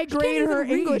messes. I She can't grade even her read.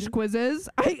 English quizzes.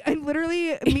 I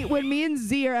literally, when me and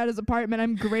Z are at his apartment,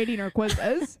 I'm grading her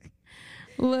quizzes.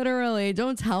 Literally,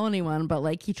 don't tell anyone, but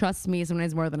like he trusts me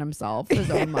sometimes more than himself, his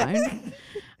own mind.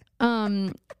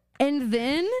 And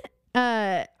then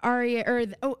Arya,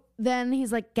 then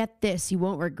he's like, get this, you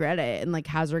won't regret it, and like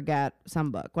has her get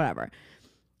some book, whatever.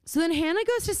 So then Hannah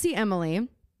goes to see Emily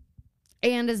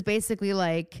and is basically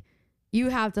like, you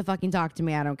have to fucking talk to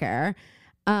me, I don't care.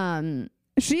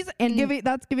 She's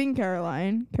giving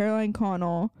Caroline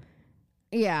Connell.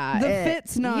 Yeah. The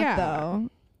fit's not yeah. though.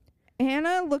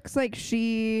 Hannah looks like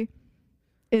she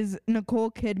is Nicole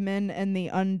Kidman in The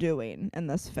Undoing in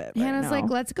this fit. Hannah's right now. like,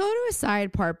 let's go to a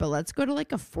side part, but let's go to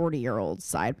like a 40-year-old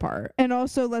side part. and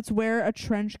also let's wear a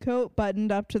trench coat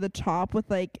buttoned up to the top with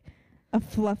like a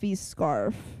fluffy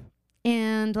scarf.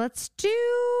 And let's do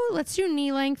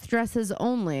knee-length dresses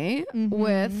only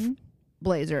with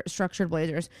structured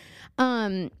blazers.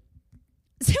 So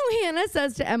Hannah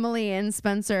says to Emily and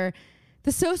Spencer, the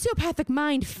sociopathic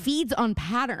mind feeds on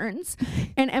patterns.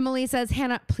 And Emily says,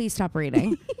 Hannah, please stop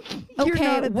reading. You're Okay,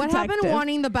 not a what happened detective.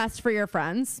 wanting the best for your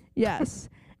friends? Yes.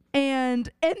 And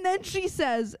then she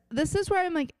says, this is where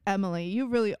I'm like, Emily, you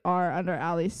really are under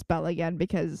Allie's spell again,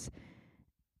 because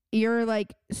you're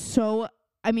like so,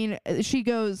 I mean, she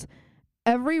goes,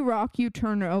 every rock you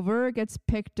turn over gets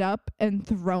picked up and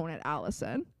thrown at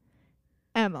Allison.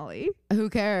 Emily, Who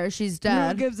cares? She's who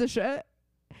dead. gives a shit?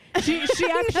 She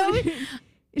actually,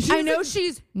 I know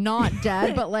she's not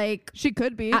dead, but like, she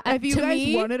could be. If you to guys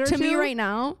me, wanted her to me right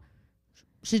now,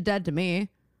 she's dead to me.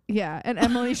 Yeah, and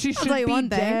Emily, she should tell you be one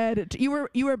thing. dead. You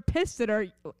were pissed at her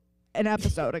an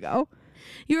episode ago.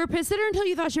 You were pissed at her until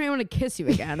you thought she might want to kiss you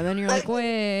again, and then you're like,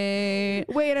 wait.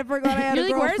 Wait, I forgot I had You're a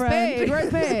like, girlfriend. where's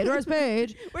Paige? Where's Paige? Where's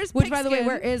Paige? Where's Which, by the way, Pigskin?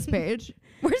 where is Paige?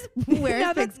 Where's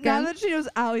now Pigskin? that she knows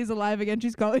Allie's alive again,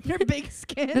 she's calling her Big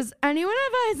Skin. Does anyone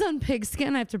have eyes on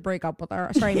Pigskin? I have to break up with her.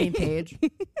 Sorry, I mean Paige.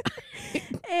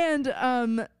 And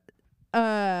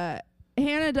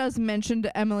Hannah does mention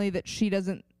to Emily that she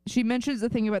mentions the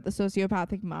thing about the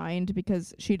sociopathic mind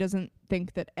because she doesn't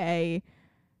think that A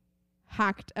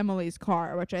hacked Emily's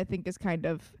car, which I think is kind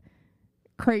of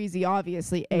crazy.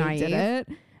 Obviously, A Naive. did it.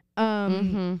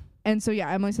 And so, yeah,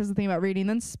 Emily says the thing about reading.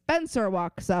 Then Spencer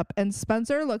walks up, and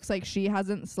Spencer looks like she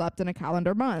hasn't slept in a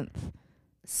calendar month.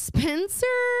 Spencer,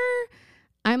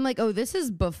 I'm like, oh, this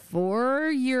is before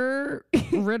you're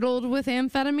riddled with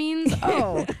amphetamines.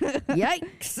 Oh,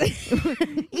 yikes.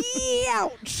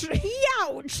 Ouch.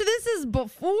 Ouch. This is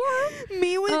before.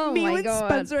 When God.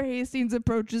 Spencer Hastings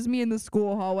approaches me in the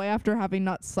school hallway after having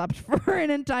not slept for an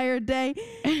entire day.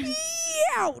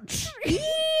 Ouch.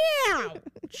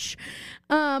 Ouch.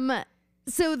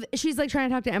 So she's like trying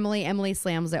to talk to Emily. Emily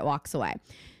slams it, walks away.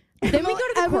 Then we go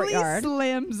to the courtyard.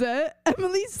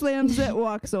 Emily slams it,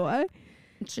 walks away.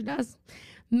 She does.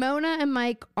 Mona and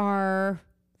Mike are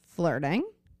flirting,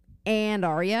 and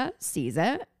Arya sees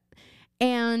it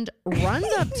and runs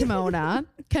up to Mona,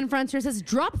 confronts her, says,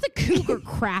 "Drop the cougar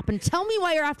crap and tell me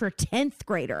why you're after a 10th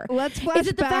grader. Let's flash Is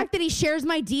it the back- fact that he shares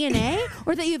my DNA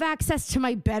or that you have access to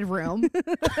my bedroom?"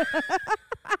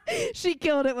 She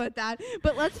killed it with that.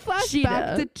 But let's flash She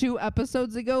back did. to 2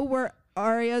 episodes ago where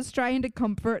Arya's trying to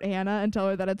comfort Hannah and tell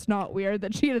her that it's not weird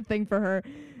that she had a thing for her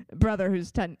brother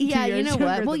who's 2 Yeah, years you know younger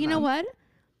what? Well, than you know them. what?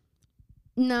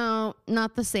 No,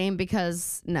 not the same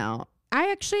because no.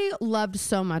 I actually loved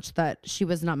so much that she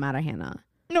was not mad at Hannah.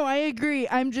 No, I agree.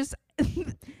 I'm just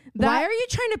Why are you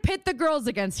trying to pit the girls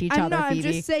against each other, I'm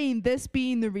Phoebe? just saying this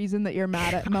being the reason that you're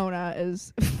mad at Mona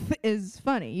is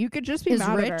funny. You could just be Is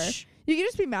mad at her. rich. You could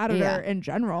just be mad at Yeah. her in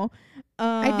general.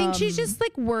 I think she's just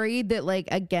like worried that like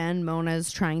again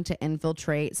Mona's trying to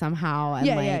infiltrate somehow and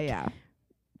yeah.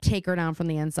 take her down from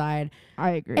the inside.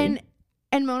 I agree.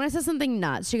 And Mona says something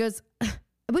nuts. She goes,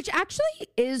 which actually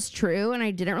is true, and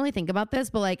I didn't really think about this,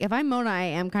 but like if I'm Mona, I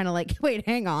am kind of like, wait,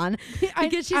 hang on,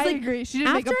 because she's I like, agree. She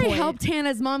didn't make after a I point. helped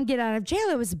Hannah's mom get out of jail,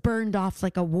 I was burned off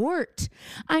like a wart.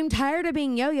 I'm tired of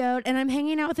being yo-yoed, and I'm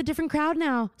hanging out with a different crowd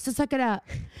now. So suck it up.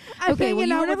 I'm Okay, well, hanging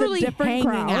you out were with never a really different hanging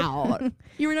crowd. out.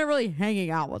 You were never really hanging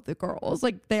out with the girls.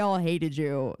 Like they all hated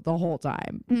you the whole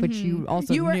time, but you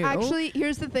also You were knew. actually,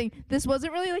 here's the thing. This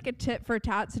wasn't really like a tit for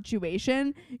tat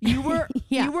situation. You were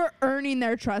Yeah. you were earning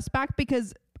their trust back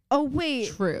because oh wait,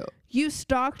 true. you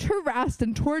stalked, harassed,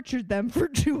 and tortured them for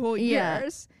 2 whole Yeah.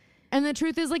 years. And the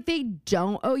truth is, like, they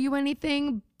don't owe you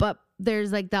anything, but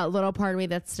there's like that little part of me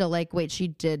that's still like, wait, she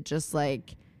did just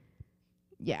like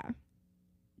Yeah.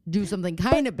 do something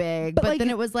kind of big, but, but like, then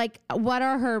it was like, what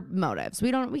are her motives?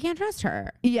 We can't trust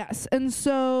her. Yes. And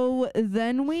so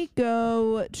then we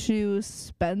go to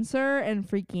Spencer and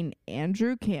freaking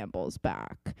Andrew Campbell's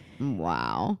back.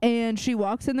 Wow. And she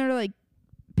walks in there to like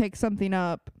pick something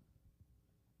up.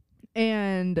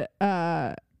 And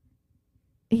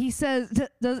he says,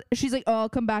 she's like, oh, I'll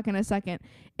come back in a second.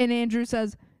 And Andrew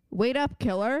says, wait up,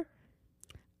 killer.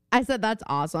 I said that's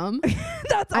awesome.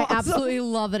 That's I awesome. absolutely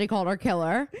love that he called her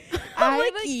killer. I I'm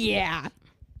like, like- yeah.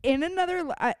 In another,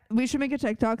 we should make a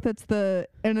TikTok that's the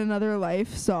In Another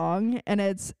Life song, and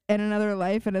it's In Another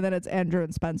Life, and then it's Andrew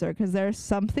and Spencer, because there's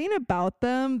something about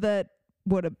them that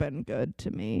would have been good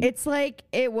to me. It's like,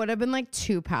 it would have been like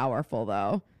too powerful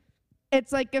though.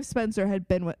 It's like if Spencer had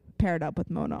been paired up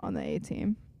with Mona on the A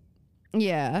team.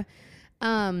 Yeah.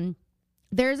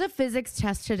 There's a physics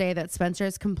test today that Spencer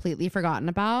has completely forgotten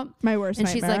about. My worst And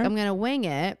nightmare. she's like, I'm going to wing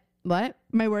it. What?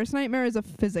 My worst nightmare is a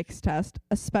physics test,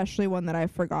 especially one that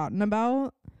I've forgotten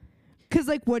about. Because,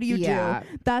 like, what do you Yeah.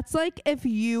 do? That's like if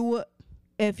you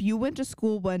went to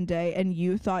school one day and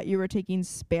you thought you were taking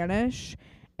Spanish,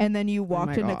 and then you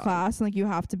walked into God. class and like you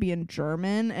have to be in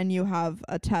German, and you have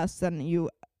a test and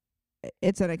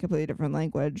it's in a completely different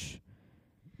language.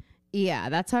 Yeah,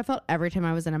 that's how I felt every time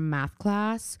I was in a math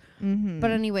class. Mm-hmm. But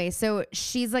anyway, so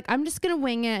she's like, I'm just going to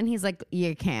wing it. And he's like,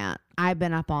 you can't. I've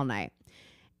been up all night.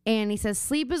 And he says,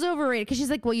 sleep is overrated. Because she's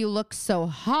like, well, you look so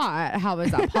hot. How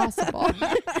is that possible?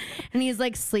 And he's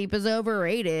like, sleep is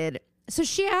overrated. So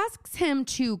she asks him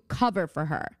to cover for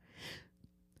her.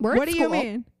 We're What at do you school.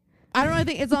 mean? I don't really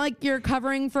think it's not like you're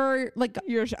covering for like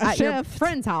Your at your shift.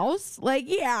 friend's house. Like,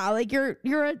 yeah, like you're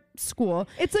at school.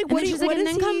 It's like, And what then do you- she's like, what and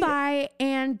is then come he- by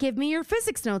and give me your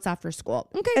physics notes after school.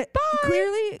 Okay,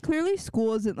 bye. Clearly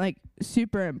school isn't like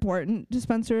super important to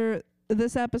Spencer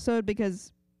this episode,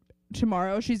 because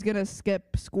tomorrow she's gonna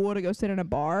skip school to go sit in a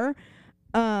bar.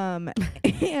 And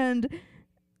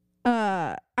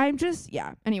I'm just,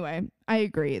 yeah, anyway, I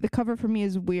agree. The cover for me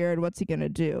is weird. What's he gonna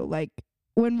do? Like,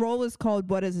 when Roll was called,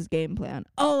 what is his game plan?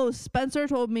 Oh, Spencer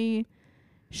told me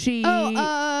she she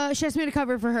asked me to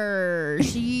cover for her.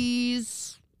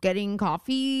 She's getting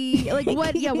coffee. Like,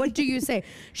 what? Yeah, what do you say?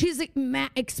 She's like,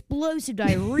 explosive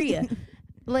diarrhea.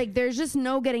 Like, there's just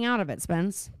no getting out of it,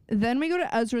 Spence. Then we go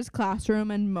to Ezra's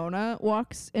classroom and Mona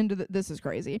walks into this is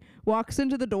crazy. Walks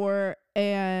into the door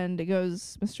and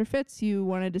goes, Mr. Fitz, you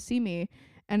wanted to see me.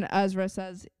 And Ezra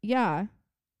says, yeah,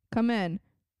 come in.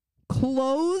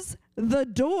 Close the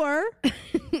door.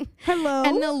 Hello.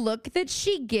 And the look that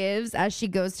she gives as she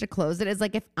goes to close it is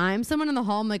like, if I'm someone in the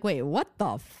hall, I'm like, wait, what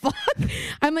the fuck?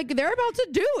 I'm like, they're about to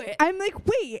do it. I'm like,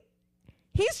 wait,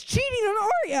 he's cheating on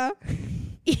Arya.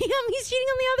 Yeah, he's cheating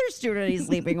on the other student he's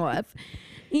sleeping with.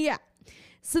 Yeah.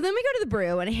 So then we go to the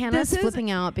brew and Hannah's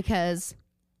flipping out because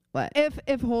what?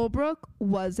 If Holbrook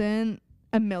wasn't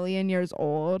a million years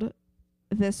old,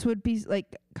 this would be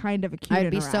like kind of a cute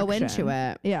I'd be so into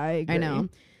it. Yeah, I agree. I know.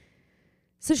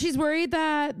 So she's worried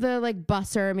that the like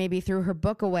busser maybe threw her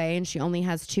book away and she only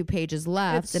has 2 pages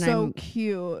left. It's and so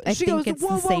cute. I think it's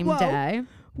the same day.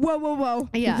 Whoa.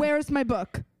 Yeah. Where's my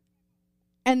book?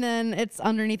 And then it's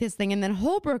underneath his thing. And then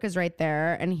Holbrook is right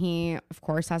there. And he, of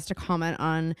course, has to comment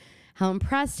on how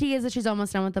impressed he is that she's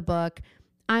almost done with the book.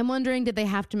 I'm wondering, did they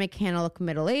have to make Hannah look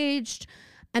middle-aged?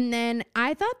 And then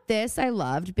I thought this I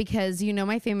loved because you know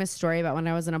my famous story about when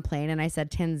I was on a plane and I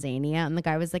said Tanzania. And the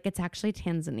guy was like, it's actually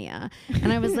Tanzania.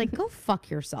 And I was like, go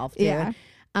fuck yourself, dude. Yeah.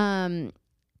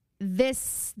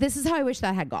 This is how I wish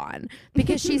that had gone.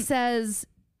 Because she says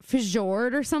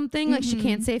fjord or something. Like she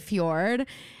can't say fjord.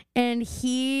 And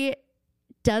he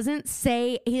doesn't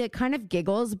say, he like kind of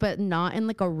giggles, but not in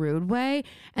like a rude way.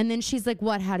 And then she's like,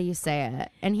 what, how do you say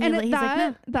it? And he's like,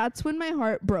 no. That's when my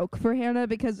heart broke for Hannah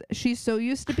because she's so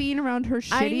used to being around her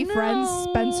shitty friends,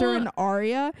 Spencer and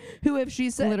Arya, who if she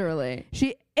said, literally,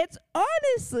 it's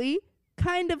honestly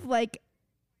kind of like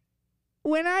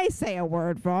when I say a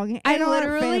word wrong, I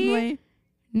literally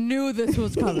knew this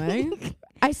was coming.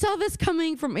 I saw this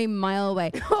coming from a mile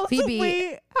away. Phoebe.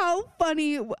 Wait, how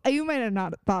funny. You might have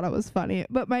not thought it was funny,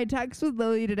 but my text with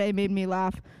Lily today made me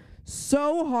laugh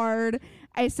so hard.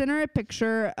 I sent her a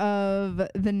picture of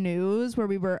the news where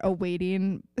we were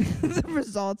awaiting the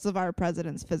results of our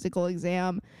president's physical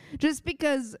exam just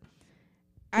because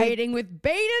waiting with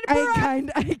bated breath.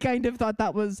 I kind of thought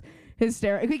that was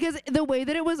hysterical because the way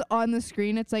that it was on the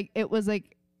screen, it's like it was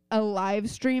like a live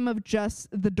stream of just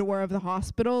the door of the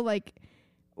hospital, like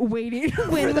waiting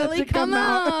when Lily come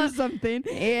out or something.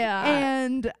 Yeah.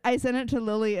 And I sent it to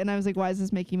Lily and I was like, why is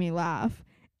this making me laugh?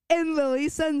 And Lily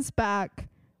sends back,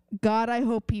 God, I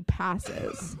hope he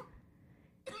passes.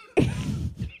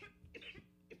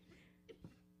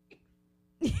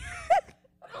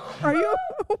 Are you,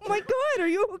 oh my God, are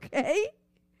you okay?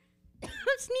 I'm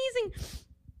sneezing.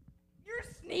 You're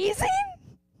sneezing?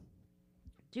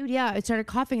 Dude, yeah, I started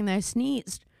coughing and then I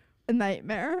sneezed. A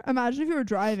nightmare. Imagine if you were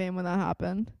driving when that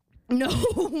happened. No.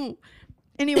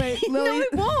 Anyway, Lily, no,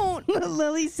 it won't.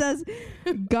 Lily says,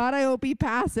 God, I hope he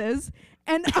passes.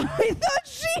 And I thought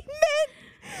she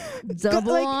meant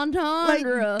double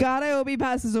entendre. Like, God, I hope he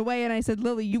passes away. And I said,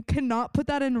 Lily, you cannot put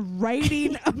that in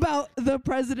writing about the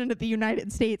president of the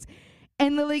United States.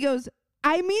 And Lily goes,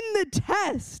 I mean the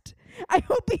test. I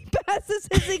hope he passes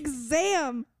his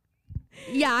exam.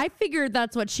 Yeah, I figured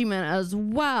that's what she meant as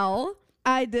well.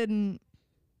 I didn't.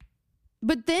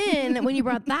 But then when you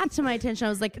brought that to my attention, I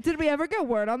was like, did we ever get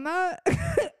word on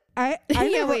that? I yeah,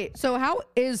 never, wait. So how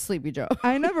is Sleepy Joe?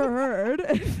 I never heard.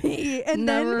 And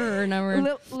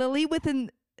never. Lily,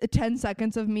 within 10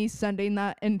 seconds of me sending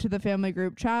that into the family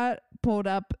group chat, pulled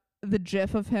up the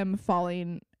GIF of him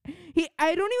falling.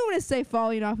 I don't even want to say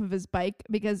falling off of his bike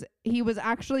because he was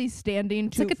actually standing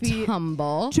it's like a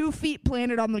tumble. 2 feet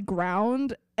planted on the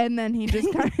ground, and then he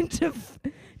just kind of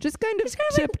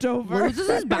tipped over. Loses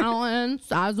his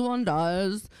balance as one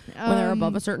does when they're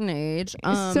above a certain age.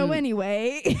 So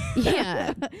anyway,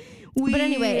 yeah. But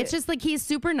anyway, it's just like he's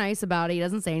super nice about it. He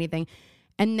doesn't say anything,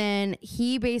 and then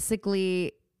he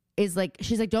basically is like,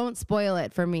 she's like, "Don't spoil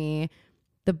it for me."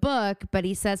 The book, but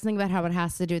he says something about how it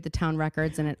has to do with the town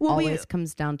records, and it always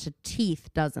comes down to teeth,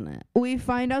 doesn't it? We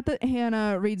find out that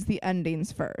Hannah reads the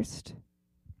endings first.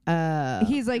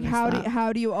 He's like, how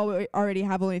do you already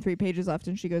have only 3 pages left?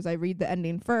 And she goes, I read the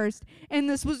ending first. And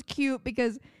this was cute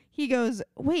because he goes,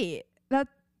 wait, that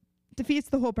defeats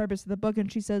the whole purpose of the book.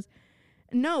 And she says,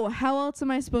 no, how else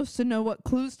am I supposed to know what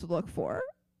clues to look for?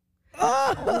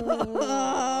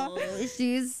 Oh,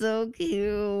 she's so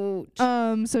cute.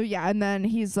 So yeah, and then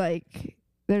he's like,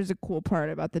 there's a cool part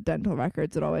about the dental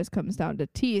records. It always comes down to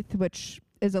teeth, which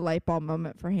is a light bulb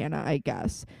moment for Hannah, I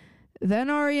guess.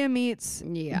 Then Arya meets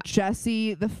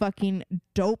Jesse, the fucking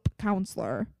dope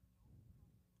counselor.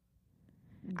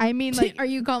 I mean, like, are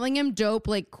you calling him dope,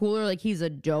 like cool, or like he's a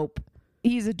dope?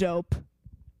 He's a dope.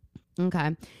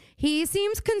 Okay. He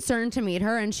seems concerned to meet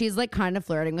her, and she's like kind of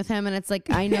flirting with him, and it's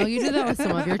like, I know you do that with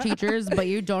some of your teachers, but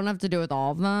you don't have to do it with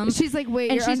all of them. She's like,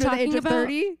 wait, and you're she's under the age of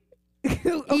 30?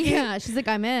 Okay. Yeah, she's like,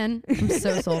 I'm in. I'm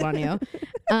so sold on you.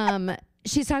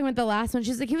 She's talking about the last one.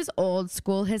 She's like, he was old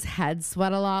school. His head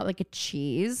sweat a lot like a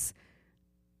cheese.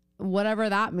 Whatever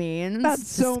that means. That's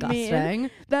so disgusting.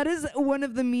 mean. That is one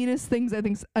of the meanest things I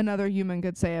think another human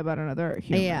could say about another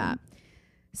human. Yeah.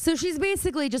 So she's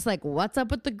basically just like, what's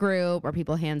up with the group? Are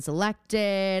people hand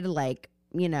selected? Like,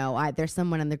 you know, there's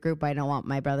someone in the group I don't want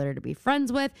my brother to be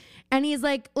friends with. And he's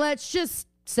like, let's just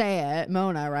say it,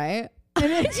 Mona, right?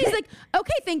 And then she's like,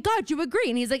 okay, thank God you agree.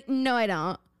 And he's like, no, I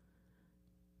don't.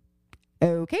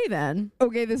 Okay, then.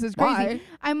 Okay, this is crazy.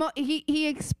 Why? He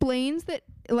explains that,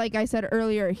 like I said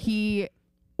earlier, he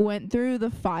went through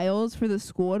the files for the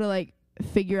school to like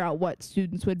figure out what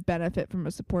students would benefit from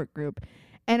a support group.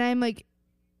 And I'm like,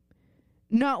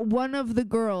 not one of the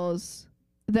girls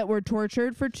that were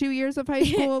tortured for 2 years of high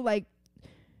school like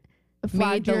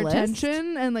flagged your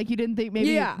attention, and like you didn't think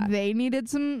maybe they needed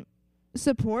some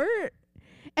support.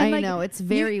 And I like, know, it's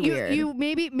very weird. You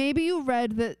maybe you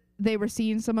read that they were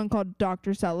seeing someone called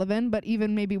Dr. Sullivan, but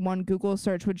even maybe one Google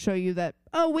search would show you that,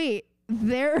 oh wait,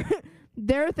 their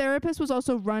therapist was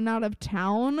also run out of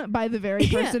town by the very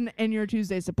person in your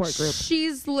Tuesday support group.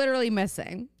 She's literally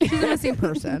missing. She's a missing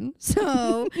person.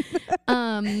 So,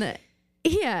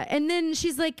 yeah. And then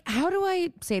she's like, how do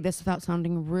I say this without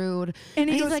sounding rude? And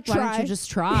he's like, why don't you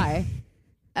just try?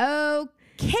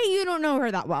 Okay, you don't know her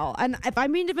that well. And if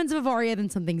I'm being defensive of Arya, then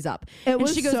something's up. And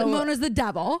she goes, Mona's the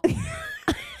devil.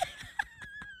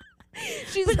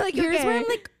 She's like, here's where I'm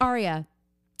like, Arya,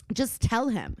 just tell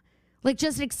him. Like,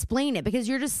 just explain it, because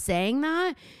you're just saying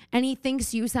that and he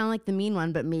thinks you sound like the mean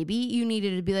one, but maybe you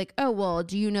needed to be like, oh, well,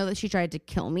 do you know that she tried to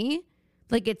kill me?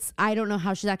 Like, I don't know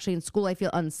how she's actually in school. I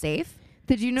feel unsafe.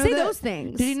 Did you know Say those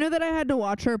things. Did you know that I had to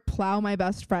watch her plow my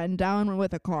best friend down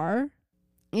with a car?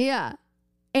 Yeah.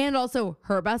 And also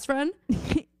her best friend.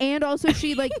 And also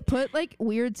she like put like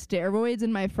weird steroids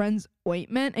in my friend's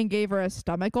ointment and gave her a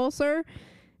stomach ulcer.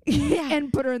 Yeah.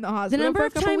 And put her in the hospital. The number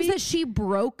of times that she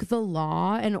broke the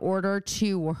law in order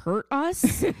to hurt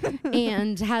us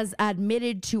and has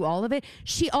admitted to all of it.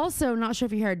 She also, not sure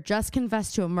if you heard, just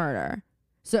confessed to a murder.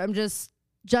 So I'm just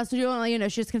you want to let you know,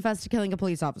 she just confessed to killing a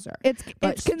police officer.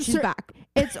 She's back.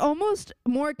 It's almost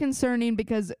more concerning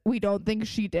because we don't think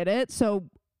she did it. So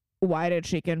why did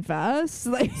she confess?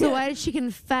 Like, so why did she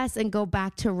confess and go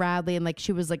back to Radley, and like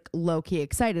she was like low-key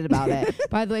excited about it?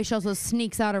 By the way, she also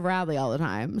sneaks out of Radley all the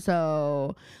time.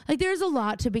 So like there's a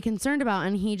lot to be concerned about.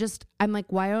 And I'm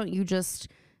like, why don't you just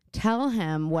tell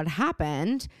him what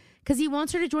happened? Because he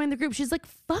wants her to join the group. She's like,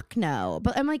 fuck no.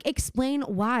 But I'm like, explain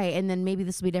why, and then maybe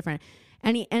this will be different.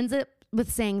 And he ends up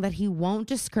with saying that he won't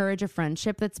discourage a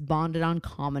friendship that's bonded on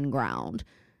common ground.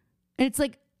 And it's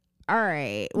like, all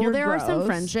right, well, You're there gross. are some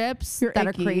friendships that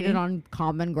are created on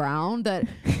common ground that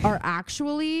are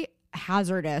actually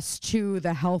hazardous to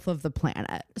the health of the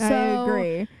planet. So, I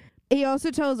agree. He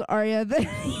also tells Arya that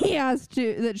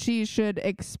that she should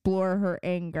explore her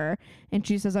anger, and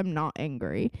she says, I'm not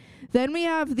angry. Then we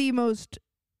have the most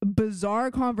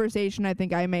bizarre conversation I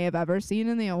think I may have ever seen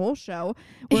in the whole show.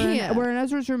 We're in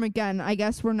Ezra's room again. I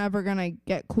guess we're never gonna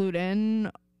get clued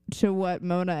in to what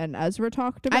Mona and Ezra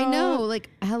talked about. I know, like,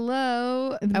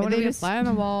 hello, I want to be a fly on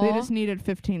the wall. They just needed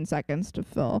 15 seconds to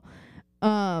fill.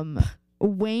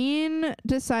 Wayne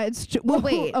decides to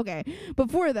wait. Okay,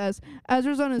 before this,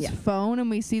 Ezra's on his phone, and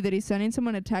we see that he's sending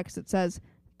someone a text that says,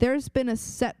 there's been a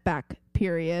setback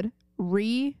period.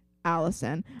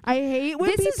 Allison. I hate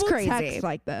when people text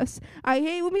like this. I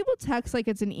hate when people text like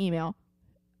it's an email.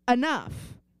 Enough.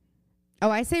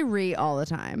 Oh, I say all the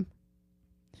time.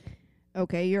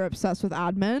 Okay, you're obsessed with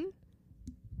admin?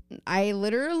 I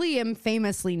literally am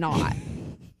famously not.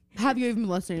 Have you even been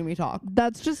listening to me talk?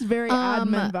 That's just very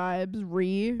admin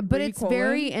vibes. But it's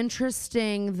very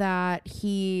interesting that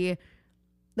I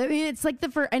mean, it's like the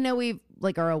first, I know we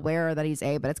like are aware that he's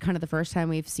but it's kind of the first time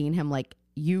we've seen him like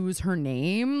use her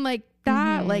name like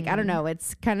that. Mm-hmm. Like, I don't know.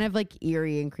 It's kind of like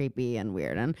eerie and creepy and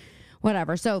weird and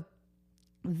whatever. So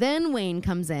then Wayne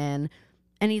comes in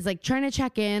and he's like trying to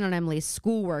check in on Emily's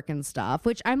schoolwork and stuff,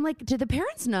 which I'm like, did the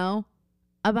parents know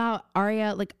about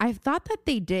Arya? Like, I thought that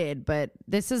they did, but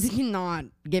this is not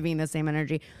giving the same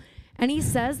energy. And he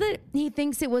says that he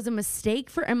thinks it was a mistake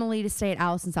for Emily to stay at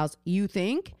Allison's house. You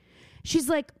think? She's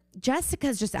like,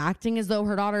 Jessica's just acting as though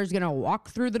her daughter is going to walk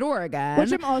through the door again.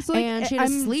 Which I'm also like, and she had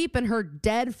to sleep in her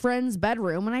dead friend's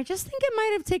bedroom. And I just think it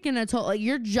might have taken a toll. Like,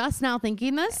 you're just now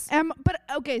thinking this? But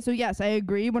okay, so yes, I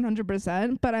agree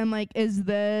 100%. But I'm like, is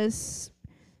this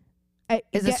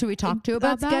who we talked to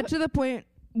about that? Let's get to the point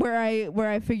where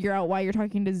I figure out why you're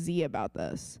talking to Z about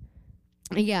this.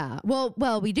 Yeah.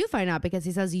 Well, we do find out because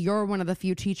he says you're one of the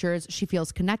few teachers she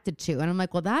feels connected to. And I'm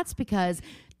like, well, that's because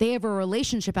they have a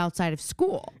relationship outside of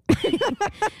school.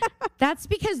 That's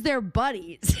because they're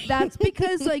buddies. That's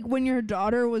because, like, when your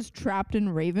daughter was trapped in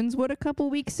Ravenswood a couple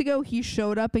weeks ago, he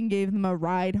showed up and gave them a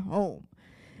ride home.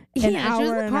 She was in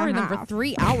the car with them for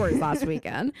 3 hours last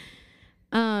weekend.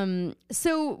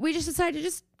 So we just decided to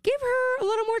just give her a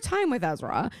little more time with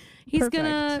Ezra. He's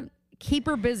gonna keep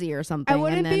her busy or something.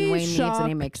 And then Wayne leaves and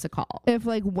he makes a call. If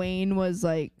like Wayne was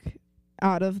like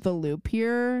out of the loop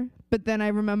here, but then I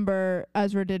remember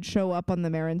Ezra did show up on the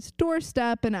Marin's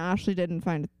doorstep and Ashley didn't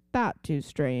find that too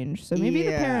strange. So maybe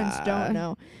the parents don't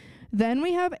know. Then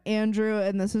we have Andrew,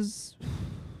 and this is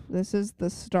the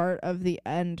start of the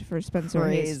end for Spencer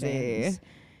Hastings.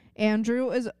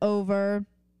 Andrew is over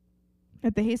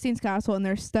at the Hastings Castle and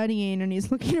they're studying, and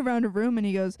he's looking around a room and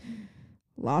he goes,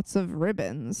 lots of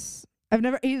ribbons.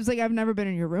 He was like, I've never been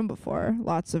in your room before.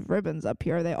 Lots of ribbons up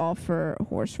here. Are they all for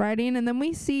horse riding? And then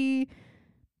we see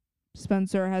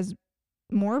Spencer has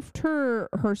morphed her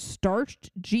starched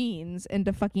jeans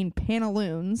into fucking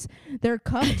pantaloons. They're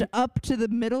cuffed up to the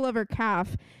middle of her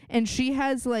calf, and she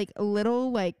has like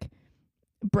little like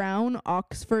brown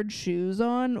Oxford shoes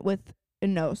on with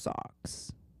no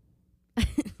socks.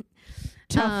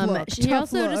 Tough look. She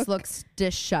also just looks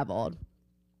disheveled.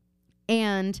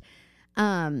 And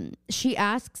she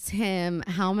asks him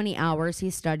how many hours he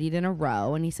studied in a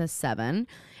row, and he says 7.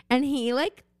 And he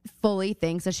like fully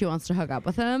thinks that she wants to hook up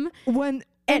with him.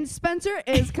 And Spencer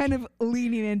is kind of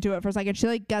leaning into it for a second. She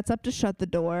like gets up to shut the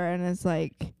door and is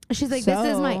like, she's like, this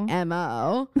is my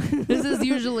MO. This is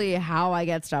usually how I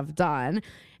get stuff done.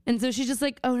 And so she's just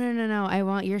like, oh, no. I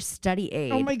want your study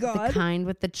aid. Oh my God. The kind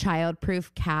with the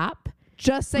child-proof cap.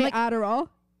 Just say Adderall,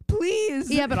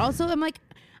 please. Yeah, but also I'm like,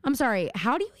 I'm sorry,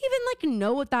 how do you even like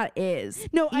know what that is?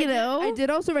 No, I did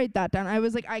also write that down. I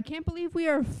was like, I can't believe we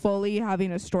are fully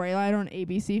having a storyline on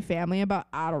ABC Family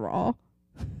about Adderall.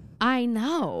 I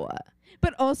know.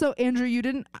 But also, Andrew, you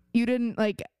didn't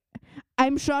like,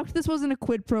 I'm shocked this wasn't a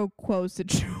quid pro quo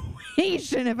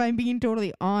situation, if I'm being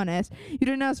totally honest. You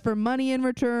didn't ask for money in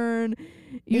return.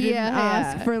 You didn't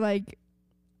ask for like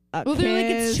a well, kiss. they're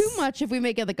like, it's too much if we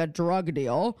make it like a drug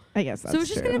deal. I guess that's so it's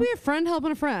just going to be a friend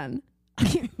helping a friend.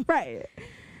 Right.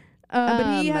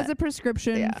 But he has a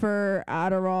prescription for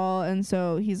Adderall, and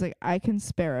so he's like, I can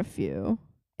spare a few.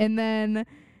 And then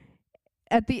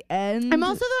at the end,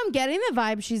 I'm getting the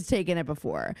vibe she's taken it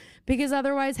before, because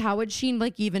otherwise how would she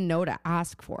like even know to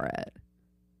ask for it?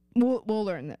 We'll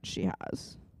learn that she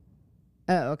has.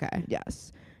 Oh, okay.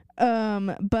 Yes.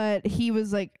 But he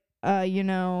was like,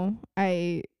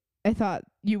 I thought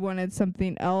you wanted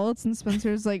something else, and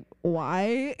Spencer's like,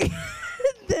 why?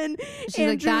 Then she's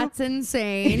like, that's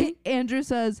insane. Andrew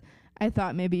says, I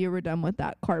thought maybe you were done with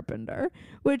that carpenter,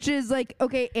 which is like,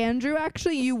 okay, Andrew,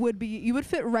 actually you would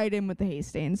fit right in with the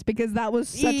Hastings, because that was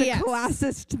such a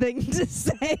classist thing to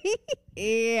say.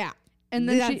 Yeah. And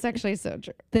then that's actually so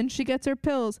true. Then she gets her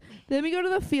pills. Then we go to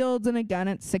the fields, and again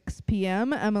at 6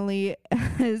 p.m. Emily's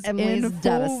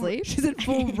dead asleep. She's in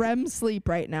full REM sleep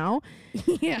right now.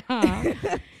 Yeah.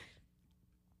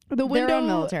 They're on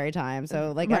military time,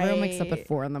 so like everyone wakes up at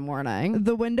 4 a.m.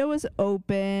 The window is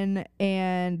open,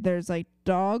 and there's like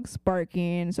dogs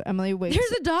barking. So Emily wakes.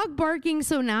 There's a dog barking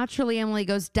so naturally. Emily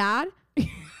goes, Dad.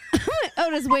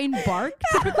 Oh, does Wayne bark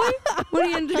typically when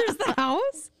he enters the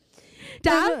house?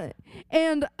 Dad.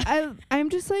 And I'm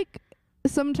just like,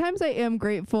 sometimes I am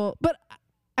grateful, but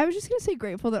I was just gonna say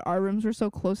grateful that our rooms were so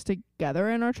close together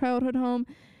in our childhood home.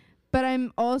 But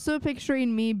I'm also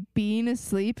picturing me being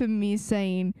asleep and me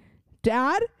saying,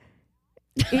 Dad?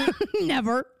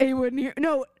 Never. He wouldn't hear.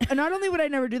 No, not only would I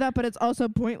never do that, but it's also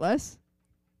pointless.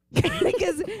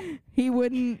 Because he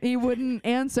wouldn't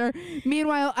answer.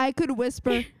 Meanwhile, I could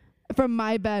whisper from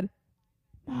my bed,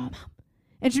 Mom.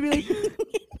 And she'd be like,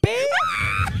 Babe!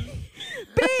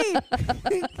 Babe!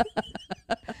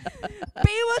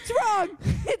 Babe, what's wrong?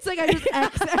 It's like I just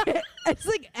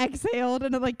exhaled,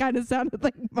 and it like kind of sounded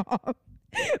like Mom.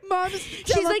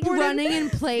 She's like running in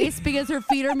place because her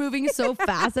feet are moving so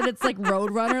fast that it's like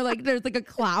Roadrunner. Like there's like a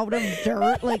cloud of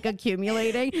dirt like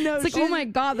accumulating. No, it's like, oh my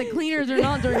God, the cleaners are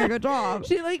not doing a good job.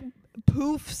 She like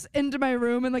poofs into my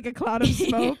room in like a cloud of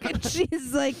smoke, and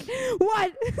she's like,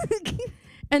 what?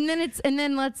 And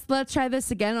then let's try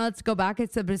this again. Let's go back.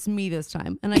 It's me this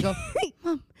time. And I go,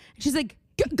 Mom. She's like,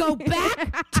 go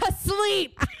back to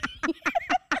sleep.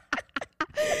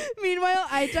 Meanwhile,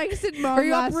 I texted Mom. Are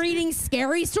you up reading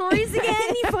scary stories again,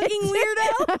 you fucking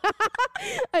weirdo?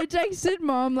 I texted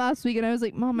Mom last week and I was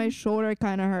like, Mom, my shoulder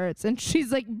kind of hurts. And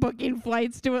she's like booking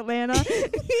flights to Atlanta.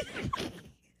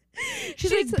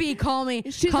 She's like, B, call me.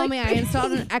 Call me. I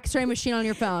installed an x-ray machine on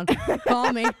your phone.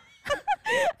 Call me.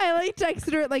 I like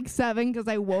texted her at like 7 because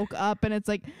I woke up and it's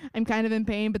like I'm kind of in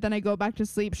pain, but then I go back to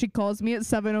sleep. She calls me at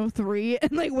 7:03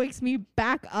 and like wakes me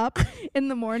back up in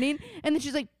the morning. And then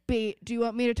she's like, B, do you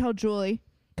want me to tell Julie?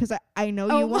 Because I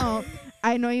know you won't.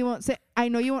 I know you won't say. I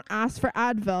know you won't ask for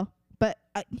Advil, but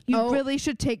you really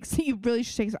should take. You really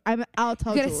should take. I'll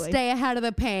tell Julie. You gotta stay ahead of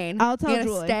the pain. I'll tell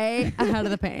Julie. Stay ahead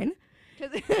of the pain.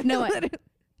 No.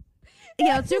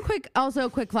 Yeah, let's do a quick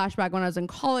flashback when I was in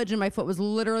college and my foot was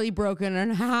literally broken in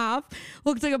half.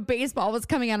 Looked like a baseball was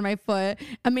coming out of my foot.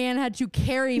 A man had to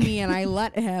carry me and I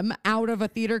let him out of a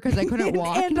theater because I couldn't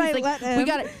walk. And I like, let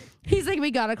him. He's like,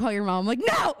 we gotta call your mom. I'm like,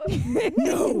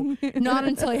 no, not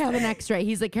until I have an x-ray.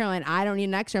 He's like, Caroline, I don't need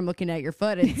an x-ray. I'm looking at your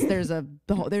foot. There's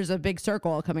a big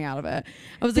circle coming out of it.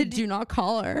 I was like, do not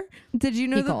call her. Did you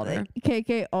know he called her.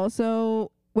 KK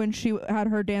also, when she had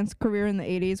her dance career in the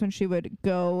 80s, when she would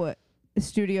go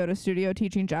studio to studio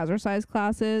teaching jazzercise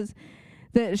classes,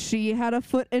 that she had a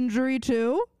foot injury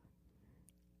too?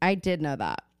 I did know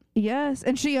that. Yes.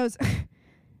 And she goes,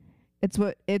 it's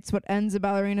what ends a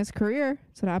ballerina's career.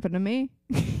 That's what happened to me.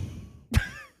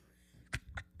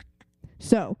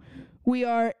 So we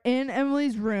are in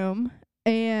Emily's room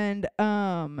and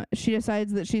she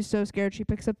decides that she's so scared she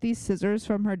picks up these scissors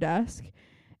from her desk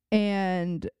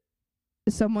and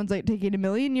someone's like taking a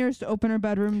million years to open her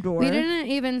bedroom door. We didn't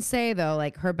even say though,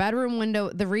 like her bedroom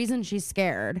window, the reason she's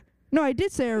scared. No, I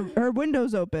did say her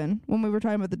window's open when we were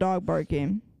talking about the dog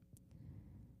barking.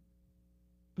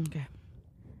 Okay.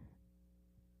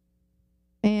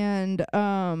 And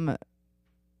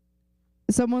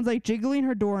someone's like jiggling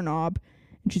her doorknob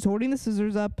and she's holding the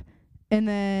scissors up and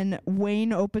then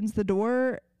Wayne opens the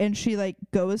door and she like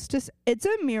goes to it's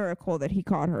a miracle that he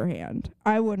caught her hand.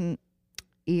 I wouldn't.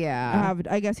 Yeah.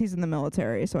 I guess he's in the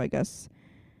military, so I guess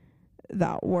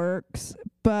that works.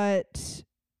 But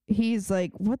he's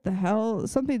like, what the hell?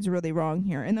 Something's really wrong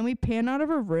here. And then we pan out of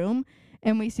her room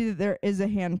and we see that there is a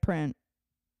handprint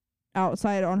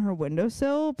outside on her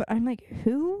windowsill. But I'm like,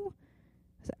 who?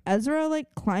 Is Ezra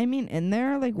like climbing in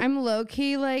there? Like, I'm low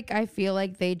key like, I feel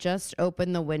like they just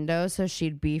opened the window so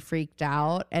she'd be freaked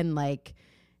out and like,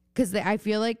 because I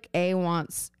feel like A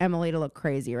wants Emily to look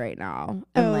crazy right now.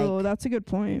 And like, that's a good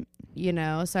point. You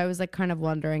know, so I was like kind of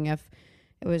wondering if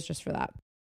it was just for that.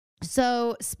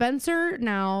 So Spencer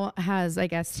now has, I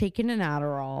guess, taken an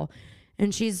Adderall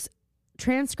and she's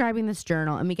transcribing this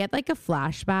journal. And we get like a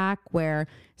flashback where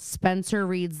Spencer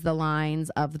reads the lines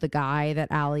of the guy that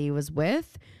Allie was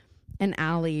with. And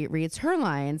Allie reads her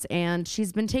lines. And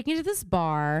she's been taken to this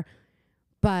bar,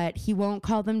 but he won't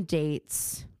call them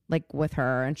dates. Like with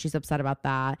her, and she's upset about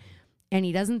that. And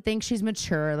he doesn't think she's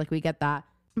mature. Like we get that.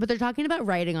 But they're talking about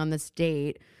writing on this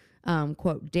date,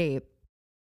 quote, date.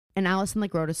 And Allison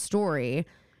like wrote a story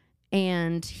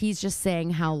and he's just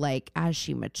saying how like as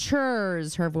she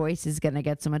matures, her voice is going to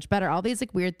get so much better. All these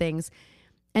like weird things.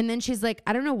 And then she's like,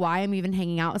 I don't know why I'm even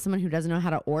hanging out with someone who doesn't know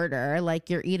how to order. Like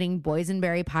you're eating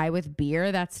boysenberry pie with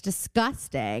beer. That's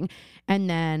disgusting. And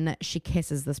then she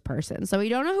kisses this person. So we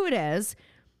don't know who it is,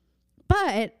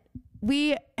 but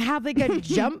we have like a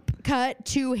jump cut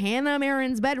to Hannah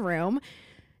Marin's bedroom.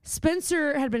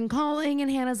 Spencer had been calling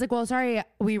and Hannah's like, well, sorry,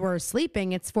 we were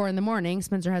sleeping. It's 4 a.m.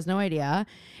 Spencer has no idea.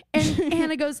 And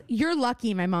Hannah goes, you're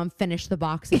lucky my mom finished the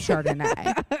box of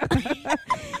Chardonnay.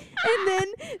 And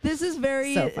then this is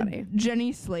very so funny.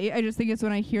 Jenny Slate. I just think it's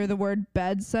when I hear the word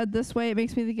bed said this way, it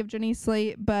makes me think of Jenny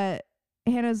Slate. But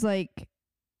Hannah's like,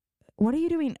 what are you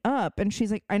doing up? And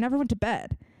she's like, I never went to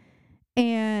bed.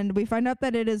 And we find out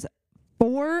that it is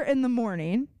 4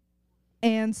 a.m.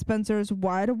 and Spencer's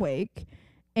wide awake.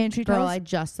 And she tells... Girl, I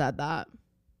just said that.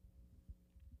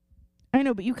 I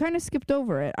know, but you kind of skipped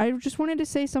over it. I just wanted to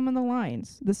say some of the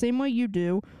lines the same way you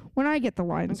do when I get the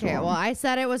lines wrong. Well, I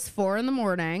said it was 4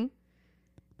 a.m.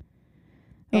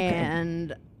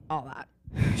 and all that.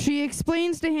 She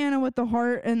explains to Hannah what the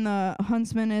Hart and the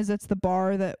Huntsman is. It's the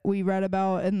bar that we read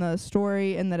about in the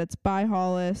story, and that it's by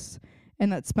Hollis,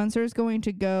 and that Spencer is going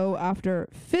to go after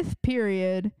 5th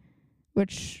period,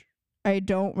 which I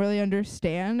don't really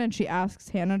understand. And she asks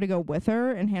Hannah to go with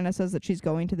her, and Hannah says that she's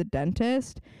going to the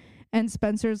dentist. And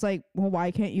Spencer's like, well,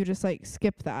 why can't you just like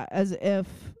skip that? As if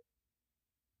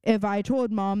if I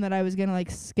told mom that I was gonna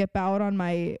like skip out on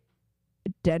my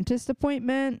dentist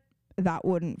appointment, that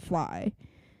wouldn't fly.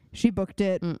 She booked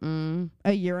it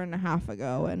a year and a half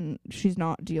ago, and she's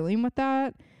not dealing with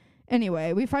that.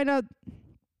 Anyway, we find out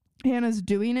Hannah's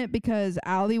doing it because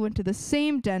Allie went to the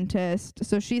same dentist,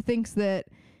 so she thinks that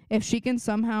if she can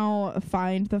somehow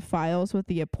find the files with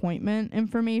the appointment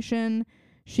information,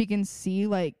 she can see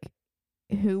like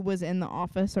who was in the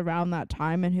office around that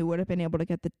time and who would have been able to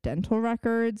get the dental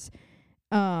records.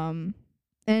 And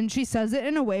she says it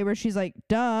in a way where she's like,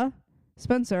 duh,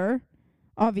 Spencer,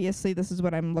 obviously this is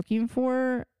what I'm looking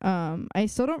for. I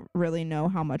still don't really know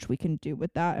how much we can do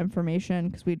with that information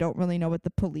because we don't really know what the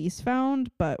police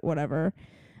found, but whatever.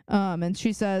 And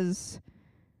she says,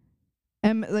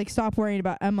 stop worrying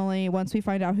about Emily. Once we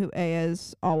find out who A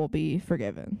is, all will be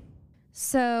forgiven.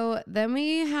 So then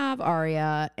we have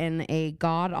Aria in a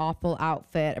god-awful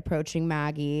outfit approaching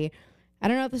Maggie. I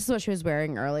don't know if this is what she was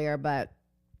wearing earlier, but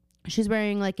she's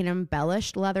wearing like an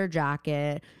embellished leather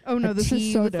jacket. Oh no, this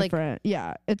is so different. Like,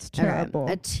 yeah, it's terrible.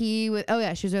 A tee with, oh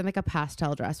yeah, she was wearing like a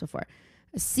pastel dress before.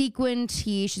 A sequin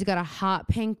tee. She's got a hot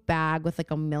pink bag with like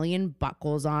 1 million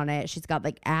buckles on it. She's got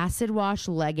like acid wash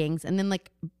leggings and then like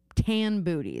tan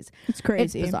booties. It's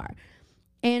crazy. It's bizarre.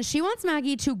 And she wants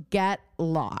Maggie to get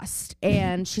lost.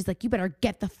 And she's like, you better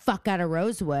get the fuck out of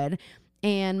Rosewood.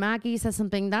 And Maggie says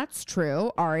something that's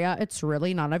true. Aria, it's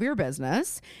really none of your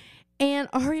business. And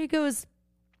Aria goes,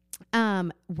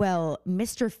 well,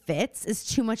 Mr. Fitz is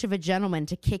too much of a gentleman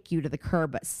to kick you to the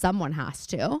curb, but someone has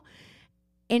to.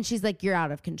 And she's like, you're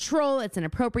out of control. It's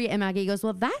inappropriate. And Maggie goes,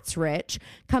 well, that's rich,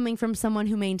 coming from someone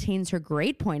who maintains her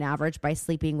grade point average by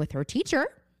sleeping with her teacher.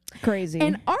 Crazy.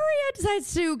 And Aria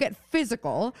decides to get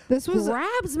physical.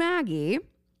 Grabs Maggie,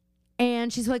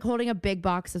 and she's like holding a big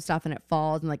box of stuff, and it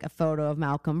falls, and like a photo of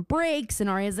Malcolm breaks. And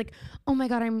Aria's like, oh my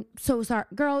God, I'm so sorry.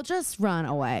 Girl, just run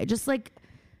away. Just like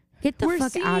get the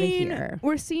fuck out of here.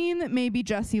 We're seeing that maybe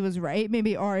Jesse was right.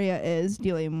 Maybe Aria is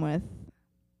dealing with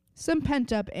some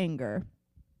pent up anger.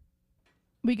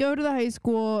 We go to the high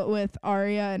school with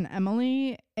Aria and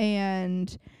Emily,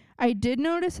 and I did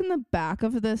notice in the back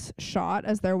of this shot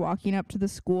as they're walking up to the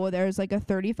school, there's like a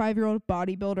 35-year-old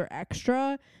bodybuilder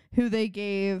extra who they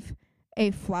gave a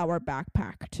flower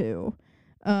backpack to.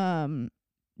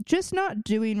 Just not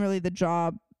doing really the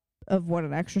job of what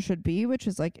an extra should be, which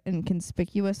is like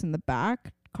inconspicuous in the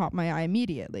back, caught my eye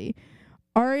immediately.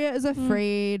 Aria is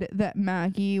afraid that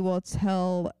Maggie will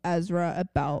tell Ezra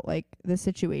about like the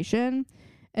situation.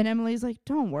 And Emily's like,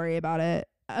 don't worry about it.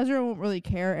 Ezra won't really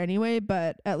care anyway,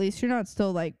 but at least you're not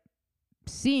still like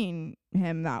seeing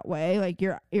him that way. Like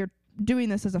you're doing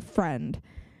this as a friend.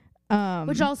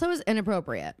 Which also is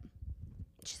inappropriate.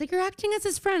 She's like, you're acting as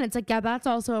his friend. It's like, yeah, that's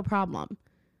also a problem.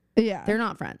 Yeah. They're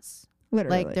not friends.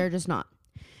 Literally. Like, they're just not.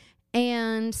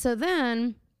 And so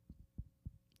then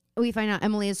we find out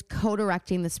Emily is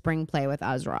co-directing the spring play with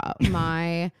Ezra.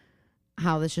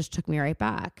 How this just took me right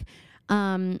back.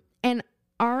 And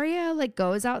Aria like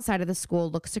goes outside of the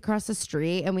school, looks across the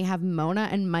street, and we have Mona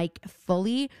and Mike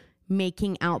fully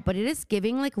making out, but it is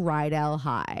giving like Rydell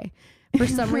High. For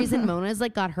some reason, Mona's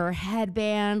like got her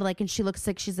headband, like, and she looks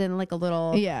like she's in like a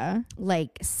little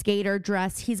like skater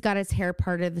dress. He's got his hair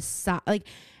parted the side. Like,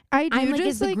 I'm like,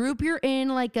 is the group you're in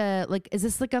like is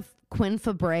this like a Quinn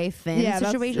Fabray Finn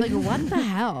situation? Like, what the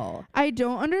hell? I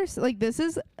don't understand. Like, this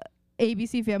is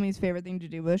ABC Family's favorite thing to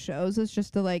do with shows is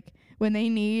just to like, when they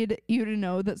need you to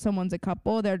know that someone's a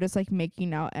couple, they're just like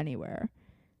making out anywhere.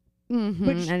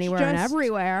 Anywhere and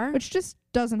everywhere. Which just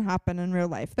doesn't happen in real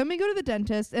life. Then we go to the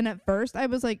dentist, and at first I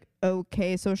was like,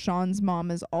 okay, so Sean's mom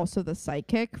is also the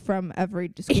psychic from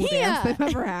every school dance they've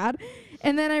ever had.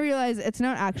 And then I realized it's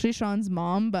not actually Sean's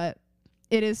mom, but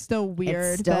it is still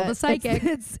weird. It's still the psychic.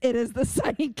 It is the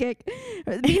psychic.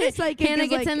 The psychic Hannah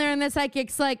gets in there, and the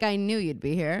psychic's like, I knew you'd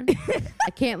be here. I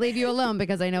can't leave you alone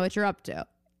because I know what you're up to.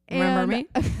 Remember me?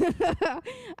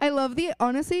 I love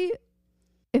honestly,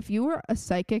 if you were a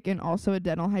psychic and also a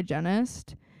dental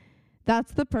hygienist,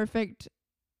 that's the perfect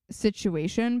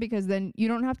situation, because then you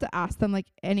don't have to ask them like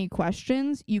any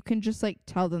questions. You can just like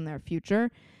tell them their future,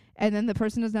 and then the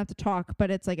person doesn't have to talk, but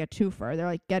it's like a twofer. They're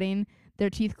like getting their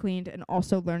teeth cleaned and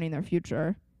also learning their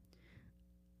future.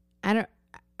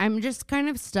 I'm just kind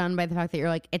of stunned by the fact that you're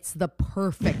like, it's the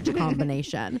perfect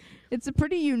combination. It's a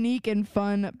pretty unique and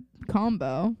fun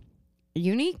combo.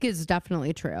 Unique is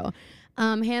definitely true.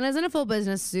 Hannah's in a full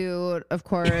business suit, of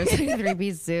course, like a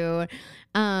 3-piece suit.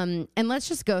 And let's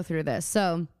just go through this.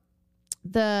 So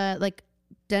the like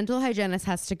dental hygienist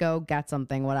has to go get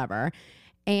something, whatever.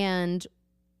 And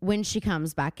when she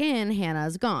comes back in,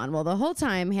 Hannah's gone. Well, the whole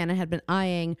time Hannah had been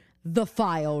eyeing the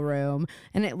file room.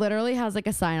 And it literally has like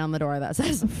a sign on the door that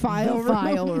says file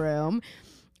room.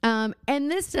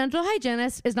 And this dental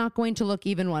hygienist is not going to look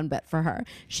even one bit for her.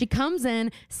 She comes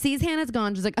in, sees Hannah's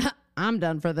gone. She's like, I'm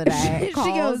done for the day. She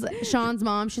Calls goes, Sean's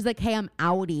mom. She's like, hey, I'm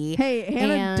outie. Hey,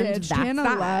 Hannah And ditched. that's Hannah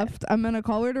that. left. I'm going to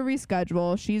call her to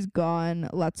reschedule. She's gone.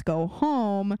 Let's go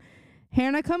home.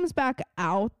 Hannah comes back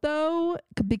out, though,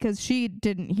 because she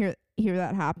didn't hear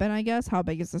that happen, I guess. How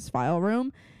big is this file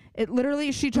room? It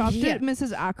literally, she chopped it,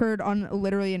 Mrs. Ackard, on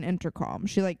literally an intercom.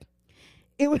 She like,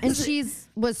 it was. And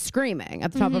was screaming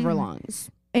at the top of her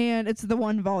lungs. And it's the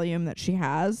one volume that she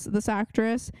has, this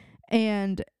actress.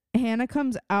 And Hannah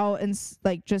comes out and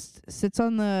like just sits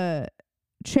on the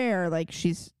chair like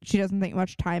she doesn't think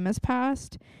much time has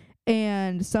passed.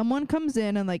 And someone comes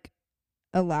in like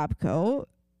a lab coat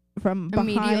from behind.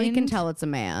 Immediately can tell it's a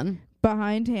man.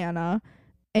 Behind Hannah.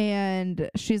 And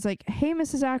she's like, hey,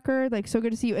 Mrs. Ackard, like, so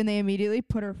good to see you. And they immediately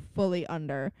put her fully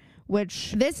under,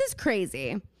 which... This is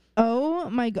crazy. Oh,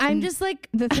 my God. I'm just like...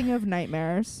 The thing of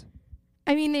nightmares.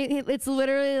 I mean, it's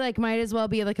literally like might as well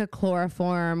be like a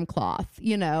chloroform cloth,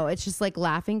 you know? It's just like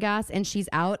laughing gas and she's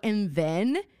out. And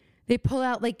then they pull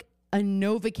out like a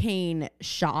Novocaine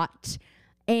shot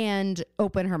and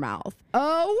open her mouth.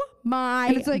 Oh, my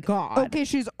and it's like, God. Okay,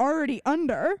 she's already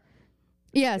under.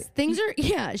 Yes, things are,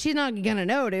 yeah, she's not gonna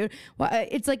know, dude. Well,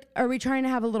 it's like, are we trying to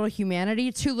have a little humanity?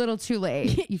 Too little, too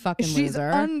late, you fucking she's loser.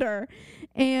 Under.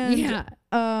 And, yeah.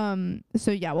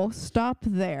 So yeah, we'll stop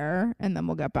there and then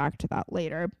we'll get back to that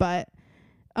later. But,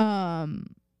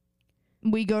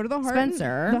 we go to the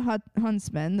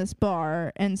Huntsman, this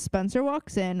bar, and Spencer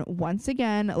walks in once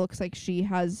again. It looks like she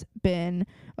has been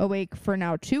awake for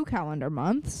now 2 calendar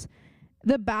months.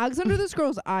 The bags under this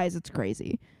girl's eyes, it's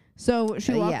crazy. So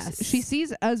she walks, she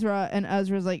sees Ezra, and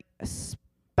Ezra's like,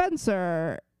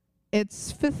 Spencer,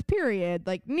 it's 5th period.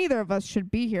 Like, neither of us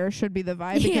should be here, should be the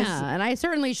vibe. Yeah, and I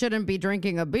certainly shouldn't be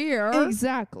drinking a beer.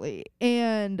 Exactly.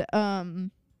 And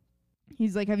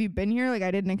he's like, have you been here? Like,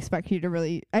 I didn't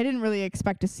really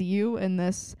expect to see you in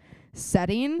this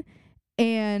setting.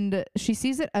 And she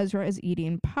sees that Ezra is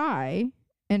eating pie,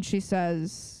 and she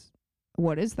says,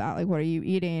 what is that? Like, what are you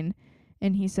eating?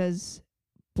 And he says,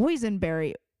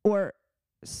 boysenberry or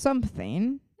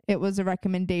something. It was a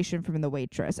recommendation from the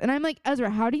waitress. And I'm like,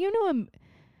 Ezra, how do you know him?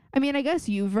 I mean, I guess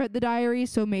you've read the diary,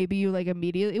 so maybe you like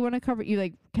immediately want to you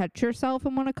like catch yourself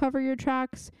and want to cover your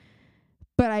tracks.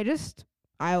 But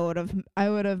I would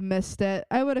have missed it.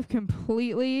 I would have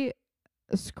completely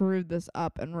screwed this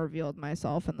up and revealed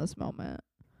myself in this moment.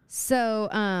 So,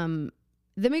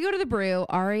 then we go to the brew.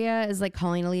 Arya is like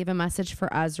calling to leave a message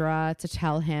for Ezra to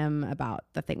tell him about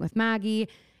the thing with Maggie.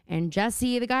 And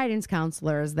Jesse, the guidance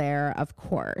counselor, is there, of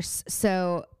course.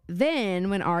 So then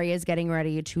when Arya is getting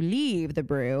ready to leave the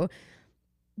brew,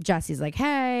 Jesse's like,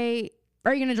 hey,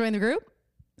 are you going to join the group?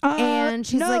 And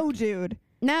she's like, no, dude.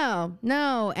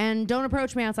 No. And don't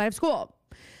approach me outside of school.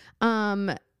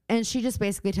 And she just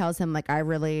basically tells him, like, I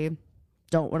really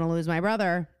don't want to lose my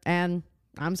brother. And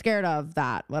I'm scared of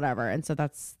that, whatever. And so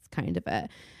that's kind of it.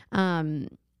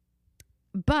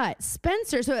 But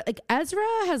Spencer, so like Ezra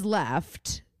has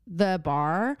left the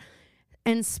bar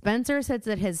and Spencer sits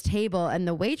at his table and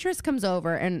the waitress comes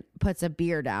over and puts a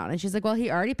beer down. And she's like, well, he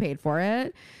already paid for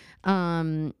it.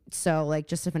 So like,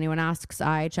 just if anyone asks,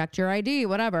 I checked your ID,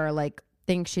 whatever, like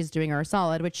thinks she's doing her a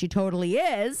solid, which she totally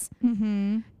is.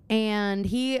 Mm-hmm. And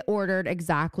he ordered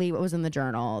exactly what was in the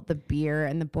journal, the beer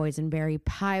and the boysenberry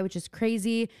pie, which is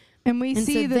crazy. And we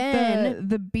see so that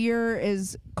the beer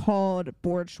is called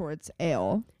Board Shorts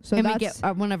Ale. So and we get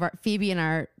one of Phoebe and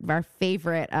our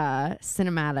favorite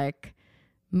cinematic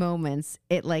moments.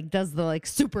 It like does the like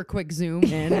super quick zoom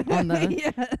in on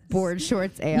the Board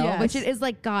Shorts Ale, which it is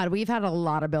like, God, we've had a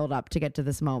lot of build up to get to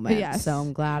this moment. Yes. So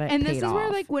I'm glad it and paid this is off.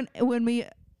 where like when we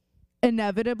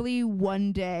inevitably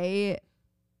one day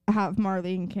have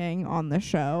Marlene King on the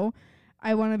show,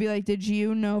 I want to be like, did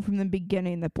you know from the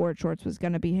beginning that Board Shorts was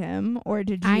going to be him? Or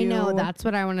did you... I know, that's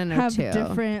what I want to know have too.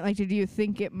 Different, like, did you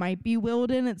think it might be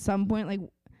Wilden at some point? Like,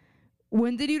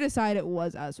 when did you decide it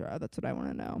was Ezra? That's what I want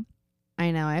to know.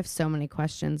 I know. I have so many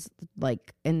questions,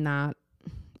 like, in that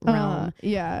realm.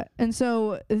 Yeah. And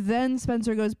so then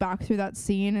Spencer goes back through that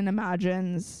scene and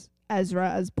imagines Ezra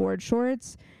as Board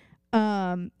Shorts.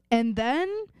 And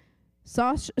then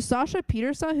Sasha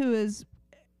Peterson, who is...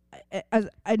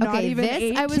 not even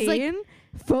 18, I was like,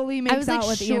 fully makes out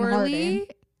with Ian Harding.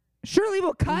 Surely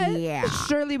we'll cut. Yeah.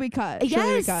 Surely we cut.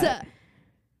 Yes.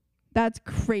 That's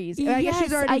crazy. Yes, I guess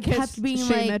she's already kissed kept being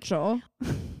Shay like, Mitchell.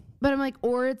 But I'm like,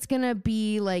 or it's going to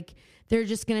be like, they're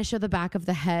just going to show the back of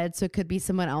the head. So it could be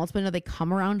someone else. But no, they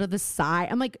come around to the side.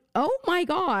 I'm like, oh my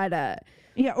God.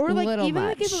 Yeah, or like Little even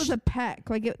like if it much. was a peck,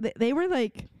 like they were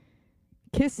like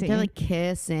kissing. They're like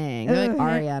kissing. They're like Ugh.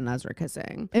 Arya and Ezra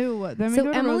kissing. Ew. Let me So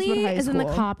go to Emily Rosewood High is in the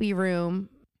School. copy room.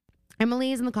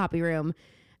 Emily is in the copy room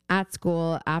at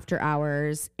school after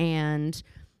hours, and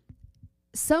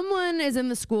someone is in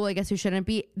the school, I guess, who shouldn't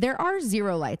be. There are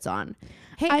 0 lights on.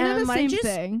 Hey, I know Em, the why don't same you just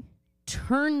thing.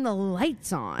 turn the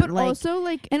lights on? But Like, also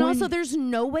like and when- also, there's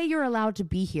no way you're allowed to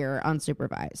be here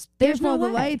unsupervised. there's There's no the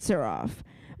way. lights are off.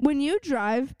 When you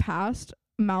drive past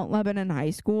Mount Lebanon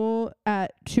High School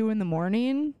at 2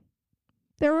 a.m,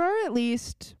 there are at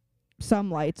least some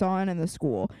lights on in the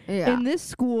school. Yeah. In this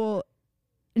school,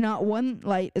 not one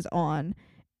light is on.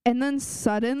 And then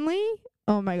suddenly,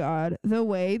 oh my God, the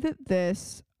way that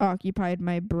this occupied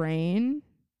my brain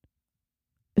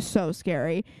is so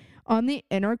scary. On the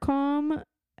intercom,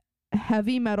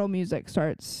 heavy metal music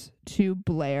starts to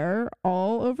blare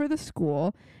all over the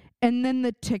school. And then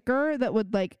the ticker that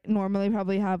would like normally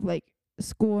probably have like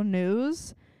school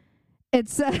news,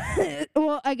 it's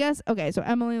well, I guess, okay, so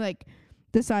Emily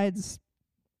decides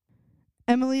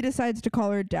to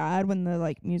call her dad when the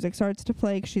like music starts to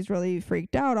play 'cause she's really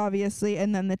freaked out, obviously.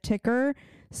 And then the ticker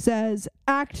says,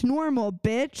 "Act normal,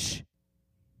 bitch."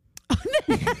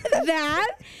 That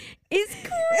is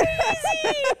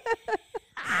crazy.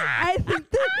 I think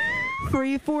that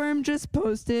Freeform just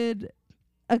posted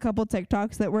a couple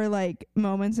TikToks that were like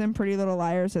moments in Pretty Little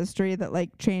Liars history that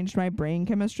like changed my brain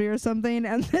chemistry or something,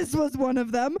 and this was one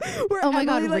of them. Where Oh my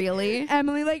God, Emily, really?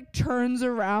 Emily like turns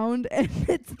around and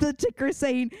it's the ticker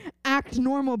saying "Act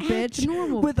normal, bitch,"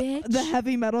 normal, with bitch. the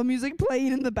heavy metal music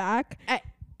playing in the back.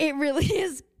 It really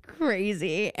is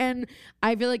crazy, and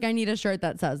I feel like I need a shirt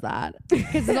that says that,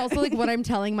 because it's also like what I'm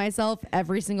telling myself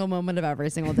every single moment of every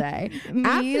single day. Act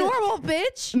normal,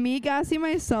 bitch. Me gassing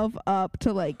myself up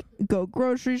to like go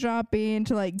grocery shopping,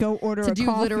 to like go order To a do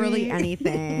coffee. literally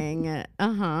anything.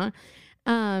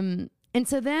 And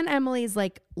so then Emily's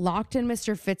like locked in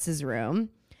Mr. Fitz's room,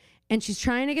 and she's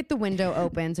trying to get the window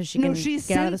open so she can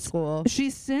get out of the school.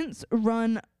 She's since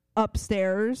run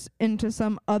upstairs into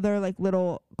some other like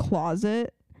little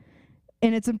closet,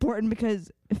 and it's important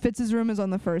because Fitz's room is on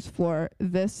the first floor.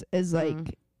 This is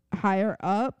like higher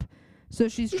up, so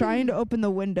she's trying to open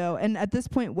the window, and at this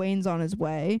point Wayne's on his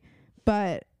way,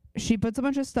 but she puts a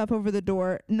bunch of stuff over the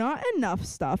door. Not enough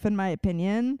stuff, in my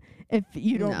opinion. If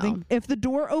you don't No. think, if the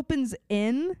door opens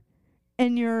in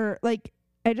and you're like,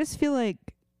 I just feel like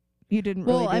you didn't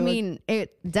really Well, do I it. mean,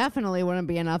 it definitely wouldn't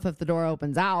be enough if the door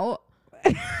opens out.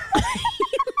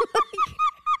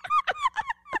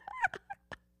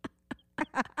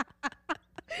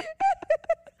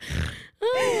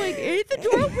 I'm like, if the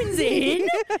door opens in,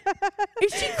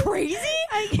 is she crazy?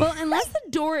 Well, unless the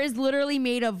door is literally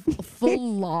made of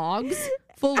full logs,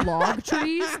 full log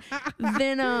trees,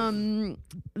 then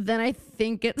I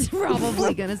think it's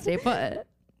probably gonna stay put,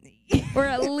 or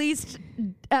at least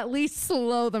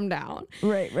slow them down.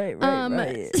 right.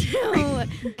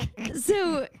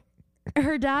 So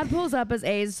her dad pulls up as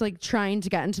A's like trying to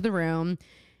get into the room,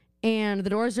 and the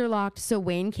doors are locked, so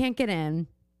Wayne can't get in.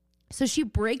 So she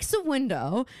breaks a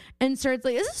window and starts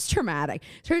like, this is traumatic.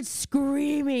 Starts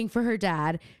screaming for her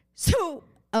dad. So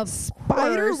of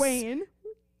Spider course, Wayne.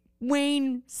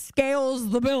 Wayne scales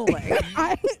the building.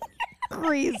 I'm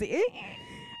crazy.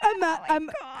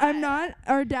 I'm not.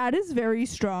 Our dad is very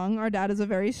strong. Our dad is a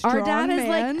very strong Our dad is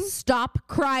man. like, stop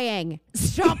crying,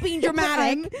 stop being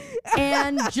dramatic,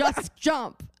 and just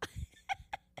jump.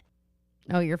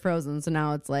 Oh, you're frozen. So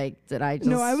now it's like, did I just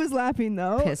No, I was laughing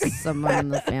though. piss someone in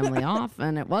the family off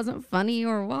and it wasn't funny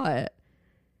or what?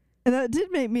 And that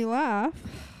did make me laugh.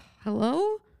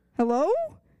 Hello? Hello?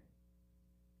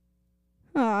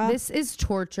 This is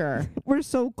torture. We're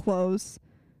so close.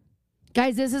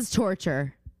 Guys, this is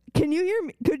torture. Can you hear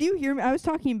me? Could you hear me? I was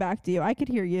talking back to you. I could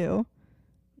hear you.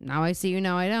 Now I see you,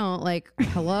 now I don't. Like,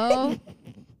 hello?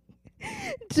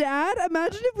 Dad,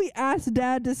 imagine if we asked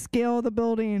Dad to scale the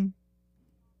building.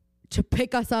 To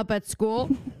pick us up at school?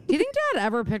 Do you think Dad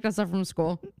ever picked us up from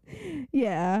school?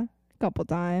 Yeah, a couple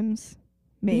times.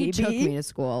 Maybe. He took me to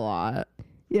school a lot.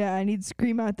 Yeah, and he'd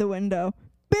scream out the window,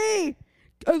 "B!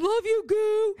 I love you,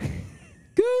 Goo!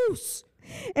 Goose!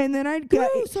 And then I'd go.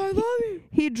 Goose, I love you!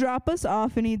 He'd drop us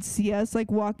off and he'd see us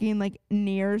like walking like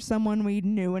near someone we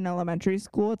knew in elementary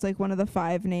school. It's like one of the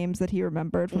 5 names that he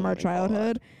remembered from our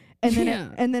childhood. And then Yeah.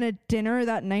 and then at dinner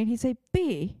that night he'd say,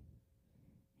 "B,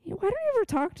 why don't you ever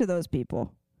talk to those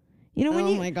people?" You know, when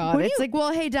Oh my God. when It's you- like,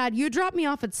 well, hey, Dad, you dropped me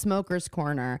off at Smoker's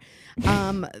Corner.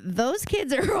 Those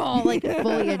kids are all like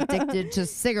fully addicted to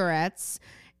cigarettes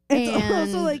it's and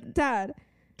also like, Dad,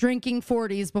 drinking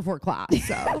 40s before class.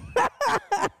 So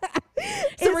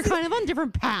So we're kind of on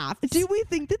different paths. Do we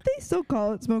think that they still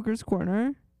call it Smoker's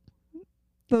Corner?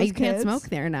 Those You can't kids? smoke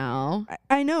there now.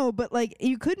 I know, but like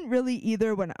you couldn't really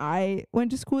either when I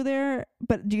went to school there.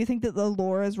 But do you think that the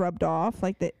lore is rubbed off?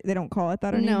 Like they don't call it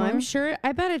that anymore? No, I'm sure.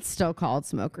 I bet it's still called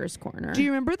Smoker's Corner. Do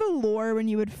you remember the lore when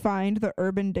you would find the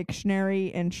Urban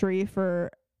Dictionary entry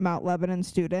for Mount Lebanon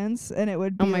students, and it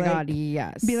would be Oh my like, God,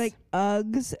 yes. be like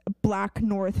Uggs, black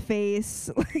North Face.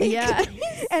 Like, Yeah.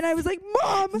 And I was like,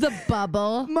 Mom, the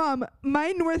bubble. Mom,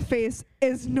 my North Face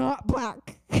is not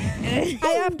black.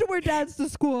 I have to wear Dad's to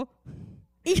school.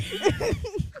 You're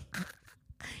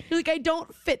like, I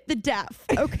don't fit the def.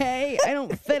 Okay, I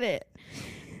don't fit it.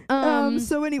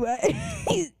 So anyway,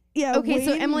 yeah. Okay,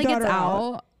 so Wayne Emily got gets her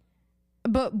out.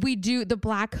 But we do, the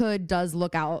black hood does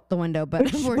look out the window, but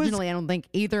Which was unfortunately I don't think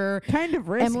either Kind of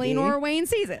risky. Emily nor Wayne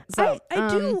sees it. So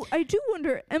I do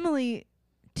wonder, Emily,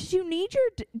 did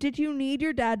you need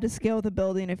your dad to scale the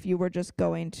building if you were just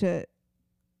going to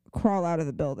crawl out of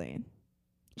the building?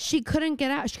 she couldn't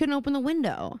get out. She couldn't open the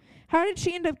window. How did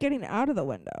she end up getting out of the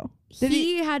window?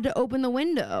 He had to open the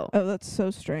window. Oh, that's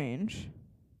so strange.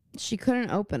 She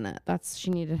couldn't open it. She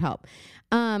needed help.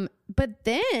 But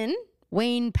then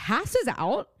Wayne passes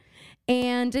out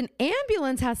and an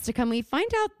ambulance has to come. We find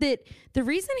out that the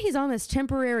reason he's on this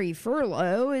temporary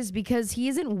furlough is because he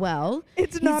isn't well.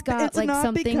 It's not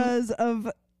because of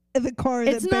the car.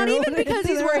 It's not even because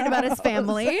he's worried about his house.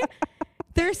 family.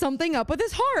 There's something up with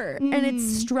his heart and it's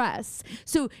stress.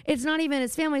 So it's not even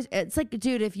his family. It's like,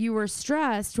 dude, if you were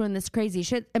stressed when this crazy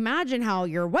shit, imagine how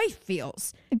your wife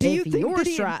feels. Do you if think you're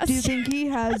stressed. Do you think he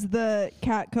has the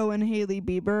Kat Cohen, Hailey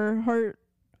Bieber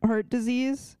heart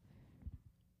disease?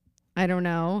 I don't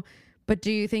know. But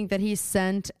do you think that he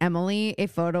sent Emily a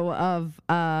photo of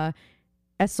a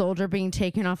soldier being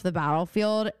taken off the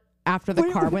battlefield after the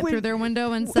car went through their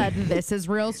window and said, this is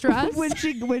real stress?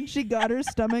 when she got her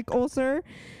stomach ulcer,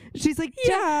 she's like,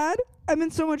 Dad, I'm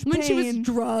in so much pain. When she was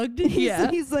drugged.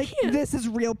 He's like, this is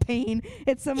real pain.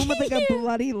 It's someone with like a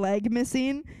bloody leg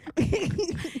missing.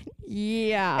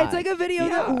 Yeah. It's like a video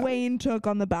that Wayne took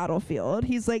on the battlefield.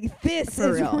 He's like, this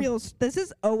For is real. real. This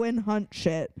is Owen Hunt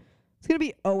shit. It's gonna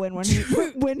be Owen when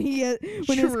his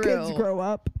kids grow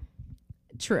up.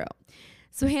 True.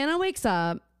 So Hannah wakes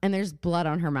up and there's blood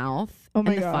on her mouth. Oh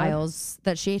my and the God. files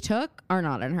that she took are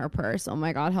not in her purse. Oh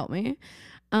my God, help me.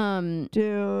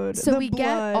 Dude. So we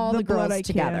get all the blood, girls I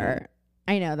together.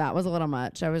 I know that was a little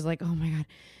much. I was like, oh my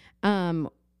God.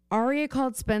 Aria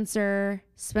called Spencer.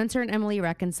 Spencer and Emily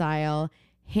reconcile.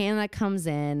 Hannah comes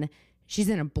in. She's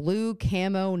in a blue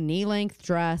camo knee-length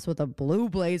dress with a blue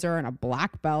blazer and a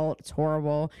black belt. It's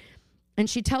horrible. And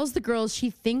she tells the girls she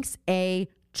thinks A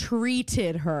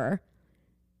treated her.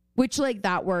 Which, like,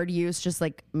 that word used just,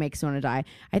 like, makes me want to die.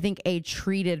 I think A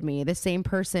treated me, the same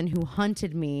person who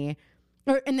hunted me.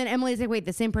 And then Emily's like, wait,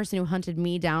 the same person who hunted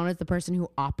me down is the person who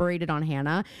operated on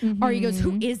Hannah. Aria goes,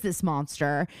 who is this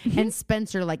monster? And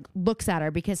Spencer, like, looks at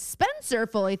her because Spencer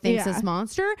fully thinks this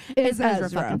monster is Ezra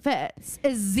fucking Fitz.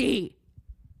 Is Z.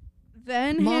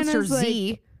 Then Monster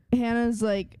Z. Hannah's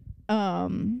like, I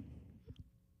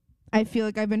feel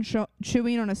like I've been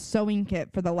chewing on a sewing kit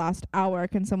for the last hour.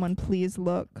 Can someone please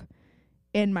look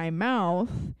in my mouth?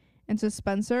 And so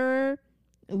Spencer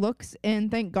looks in.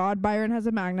 Thank God Byron has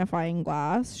a magnifying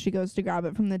glass. She goes to grab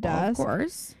it from the desk. Of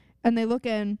course. And they look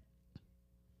in.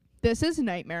 This is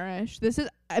nightmarish.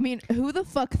 Who the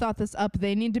fuck thought this up?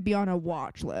 They need to be on a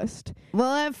watch list.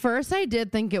 Well, at first I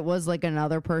did think it was like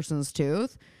another person's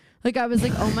tooth. Like, I was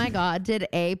like, oh my God, did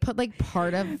A put like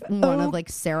part of one of like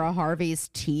Sarah Harvey's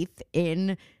teeth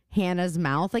in Hannah's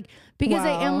mouth? Like, because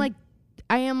I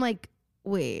am like,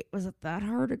 wait, was it that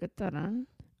hard to get that on?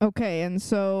 Okay, and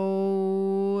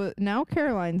so now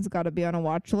Caroline's got to be on a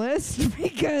watch list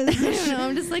because I don't know.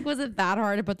 I'm just like, was it that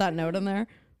hard to put that note in there?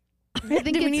 I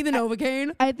think Did we need the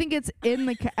Novocaine? I think it's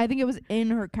in I think it was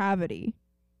in her cavity.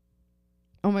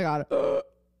 Oh my God.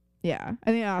 Yeah, I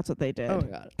think that's what they did. Oh my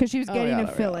God. Because she was getting God,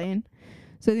 a filling,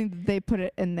 so I think they put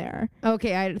it in there.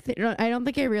 Okay, I don't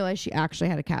think I realized she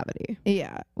actually had a cavity.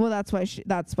 Yeah, well, that's why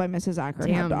Mrs. Ackard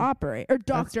had Damn. to operate, or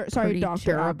Doctor. Sorry, pretty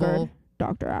Doctor terrible. Ackard.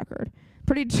 Dr. Ackard.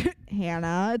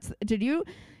 Hannah.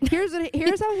 Here's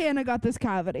how Hannah got this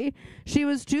cavity. She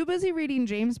was too busy reading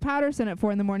James Patterson at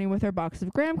 4 a.m. with her box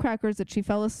of graham crackers that she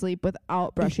fell asleep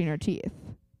without brushing her teeth.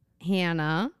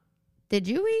 Hannah, did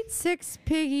you eat 6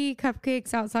 piggy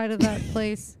cupcakes outside of that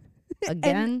place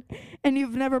again? And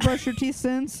you've never brushed your teeth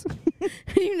since?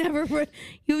 You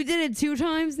did it 2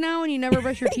 times now and you never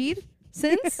brush your teeth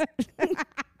since?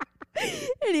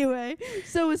 Anyway,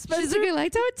 so with Spencer, She's like, I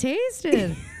liked how it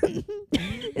tasted.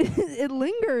 it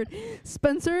lingered.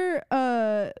 Spencer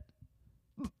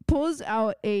pulls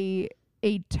out a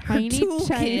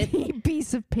tiny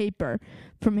piece of paper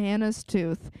from Hannah's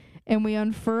tooth, and we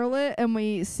unfurl it and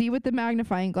we see with the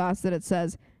magnifying glass that it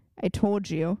says, "I told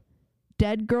you,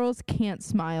 dead girls can't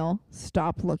smile.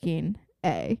 Stop looking,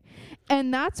 A."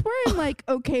 And that's where I'm like,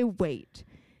 okay, wait.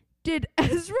 Did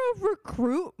Ezra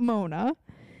recruit Mona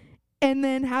and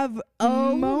then have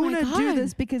Mona do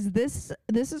this? Because this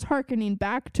is hearkening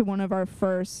back to one of our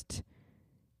first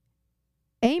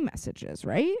A messages,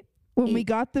 right? When we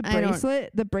got the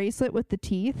bracelet with the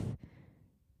teeth.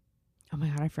 Oh my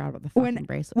God, I forgot about the fucking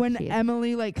bracelet. When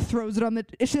Emily like throws it on the,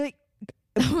 she like,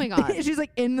 oh my God, she's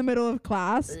like in the middle of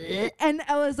class, and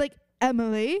Ella's like,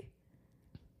 Emily,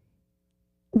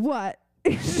 what?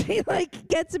 She like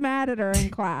gets mad at her in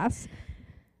class.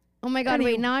 Oh my God,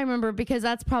 wait, now I remember, because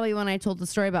that's probably when I told the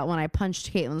story about when I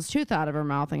punched Caitlin's tooth out of her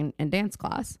mouth in dance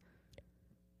class.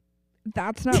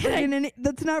 That's not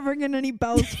ringing any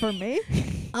bells for me.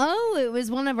 Oh, it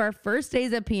was one of our first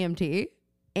days at PMT,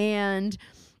 and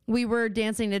we were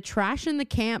dancing to Trash in the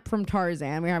Camp from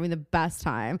Tarzan. We were having the best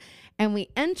time, and we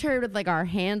entered with like our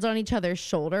hands on each other's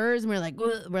shoulders, and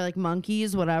we're like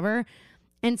monkeys, whatever.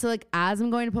 And so like as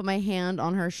I'm going to put my hand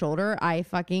on her shoulder, I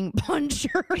fucking punch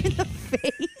her in the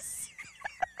face.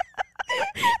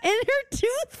 And her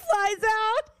tooth flies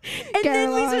out. And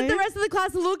then we spent the rest of the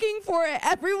class looking for it.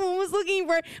 Everyone was looking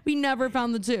for it. We never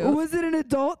found the tooth. Was it an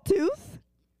adult tooth?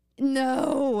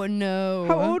 No.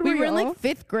 How old were you? We were in like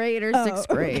 5th grade or 6th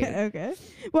grade. Okay.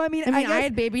 Well, I mean, I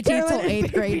had baby teeth till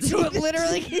 8th grade. So it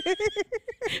literally,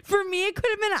 for me, it could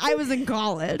have been I was in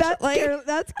college.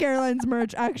 That's Caroline's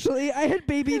merch, actually. I had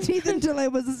baby teeth until I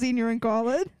was a senior in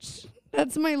college.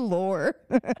 That's my lore.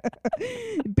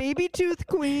 Baby tooth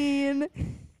queen.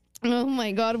 Oh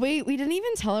my God! Wait, we didn't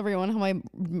even tell everyone how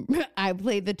I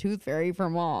played the Tooth Fairy for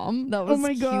Mom. That was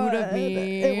cute of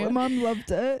me. Mom loved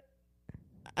it.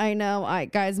 I know.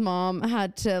 Guys, Mom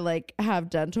had to like have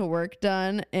dental work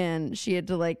done, and she had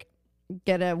to like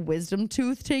get a wisdom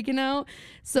tooth taken out.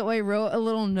 So I wrote a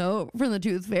little note from the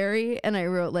Tooth Fairy, and I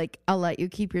wrote like, "I'll let you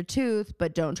keep your tooth,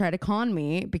 but don't try to con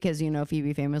me," because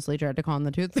Phoebe famously tried to con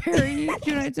the Tooth Fairy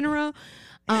 2 nights in a row.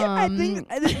 I think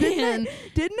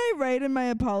didn't I write in my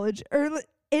apology or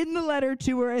in the letter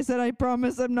too, where I said, "I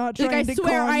promise I'm not trying to con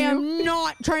you." I am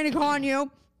not trying to con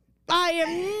you. I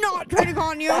am not trying to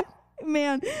con you.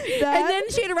 Man, and then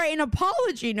she had to write an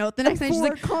apology note the next night. She's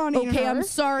like, "Okay, I'm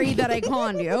sorry that I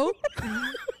conned you."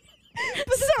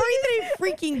 Sorry that I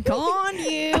freaking conned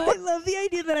you. I love the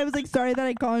idea that I was like, sorry that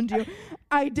I conned you.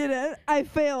 I didn't. I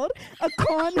failed. A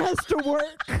con has to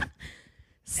work.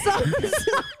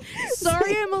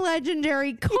 Sorry, I'm a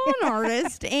legendary con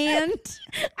artist, and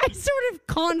I sort of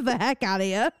conned the heck out of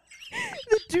you.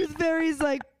 The Tooth Fairy's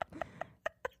like,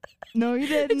 no, you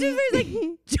didn't. The Tooth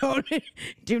Fairy's like,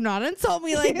 do not insult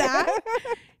me like that.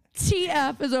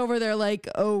 TF is over there like,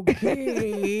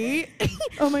 okay.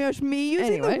 Oh my gosh, me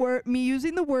using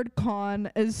the word con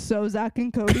is so Zach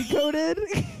and Cody coded.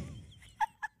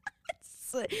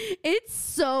 It's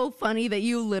so funny that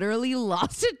you literally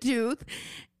lost a tooth,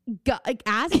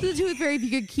 asked the Tooth Fairy if you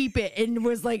could keep it, and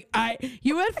was like,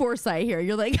 you had foresight here.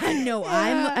 You're like, no,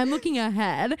 I'm looking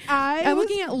ahead. I'm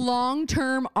looking at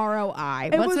long-term ROI.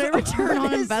 What's the return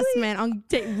on investment on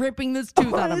ripping this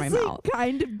tooth out of my mouth?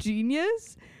 Kind of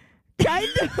genius. Kind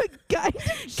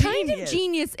of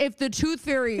genius if the Tooth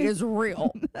Fairy is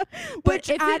real. But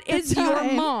if it is your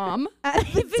mom,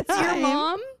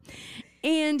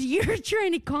 and you're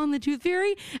trying to con the Tooth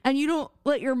Fairy and you don't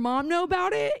let your mom know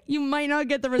about it, you might not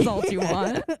get the results you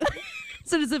want.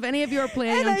 So as if any of you are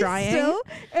planning on trying.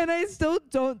 I still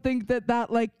don't think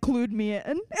that like clued me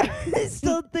in. I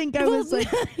still think I was like,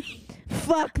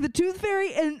 fuck, the Tooth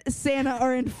Fairy and Santa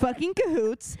are in fucking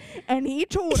cahoots, and he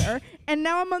told her, and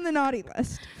now I'm on the naughty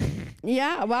list.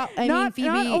 Yeah, well, I mean, Phoebe,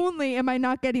 not only am I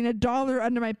not getting $1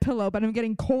 under my pillow, but I'm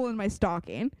getting coal in my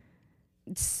stocking.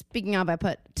 Speaking of, I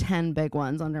put 10 big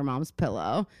ones under Mom's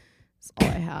pillow. That's all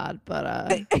I had.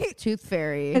 But Tooth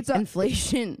Fairy, it's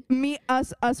inflation.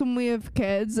 Us when we have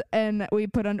kids and we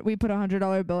put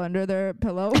 $100 bill under their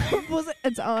pillow.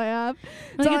 It's all I have.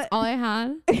 It's all I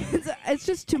had. It's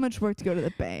just too much work to go to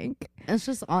the bank. It's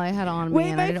just all I had on me,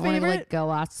 and I didn't want to like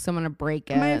go ask someone to break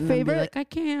it. My and favorite, then be like, I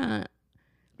can't.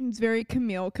 It's very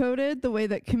Camille coded. The way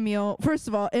that Camille, first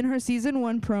of all, in her season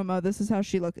 1 promo, this is how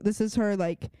she looked. This is her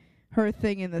like. Her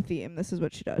thing in the theme. This is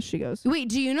what she does. She goes, wait,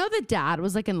 do you know that Dad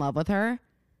was like in love with her?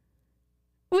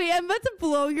 Wait, I'm about to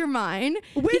blow your mind.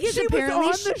 When she was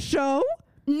on the show?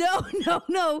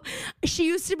 No. She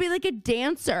used to be like a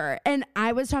dancer. And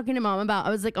I was talking to mom about, I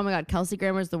was like, oh my God, Kelsey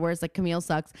Grammer's the worst. Like Camille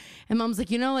sucks. And mom's like,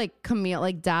 like Camille,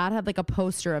 like dad had like a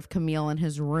poster of Camille in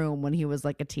his room when he was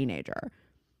like a teenager.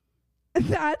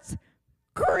 That's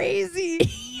crazy.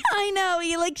 I know.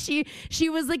 She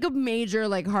was like a major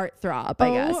like heartthrob,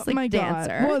 I guess. Like my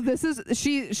dancer. God. Well, this is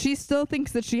she still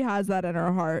thinks that she has that in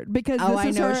her heart because Oh, this I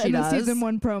is know her she in the does. season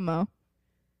 1 promo.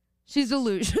 She's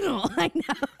delusional. I know.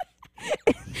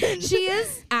 She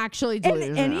is actually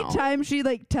delusional. And anytime she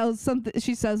like tells something,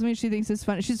 she says something she thinks is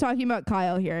funny. She's talking about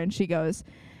Kyle here, and she goes,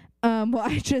 "Well,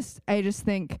 I just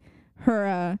think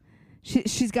her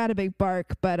she's got a big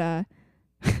bark, but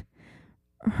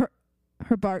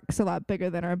her bark's a lot bigger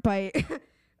than her bite."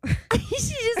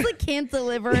 She just like can't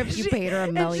deliver if you paid her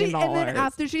 $1 million. And then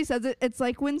after she says it, it's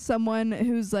like when someone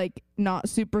who's like not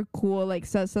super cool like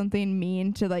says something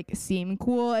mean to like seem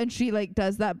cool, and she like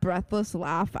does that breathless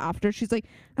laugh after. She's like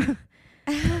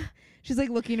she's like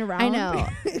looking around. I know.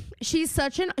 She's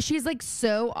like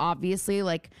so obviously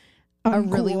like a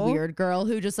really weird girl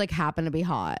who just like happened to be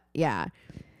hot. Yeah.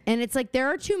 And it's like there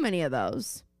are too many of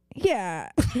those. Yeah.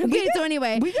 Okay, so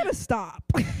anyway, we gotta stop.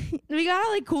 we gotta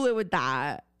like cool it with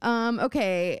that.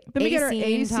 Okay. Then we get our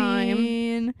A time.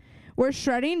 scene. We're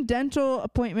shredding dental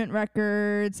appointment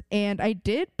records, and I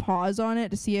did pause on it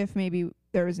to see if maybe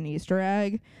there was an Easter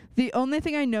egg. The only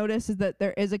thing I noticed is that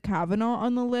there is a Kavanaugh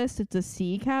on the list. It's a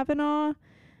C Kavanaugh,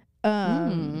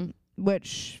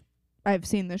 which I've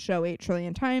seen the show 8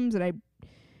 trillion times, and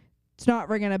it's not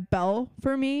ringing a bell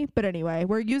for me. But anyway,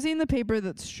 we're using the paper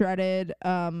that's shredded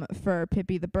for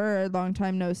Pippi the bird. Long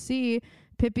time no see.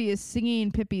 Pippi is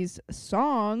singing Pippi's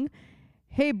song.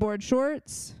 Hey, board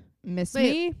shorts. Miss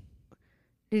me?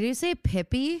 Did you say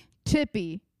Pippi?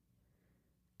 Tippy.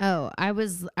 Oh, I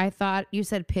thought you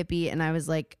said Pippi, and I was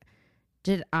like,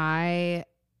 have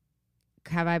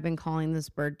I been calling this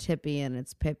bird Tippy and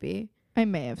it's Pippi? I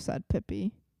may have said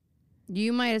Pippi.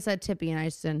 You might have said Tippy and I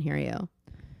just didn't hear you.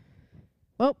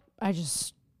 Well,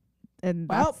 guess we'll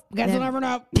never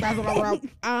know.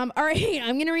 All right,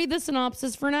 I'm gonna read the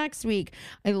synopsis for next week.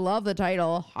 I love the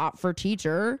title, Hot for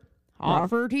Teacher. Hot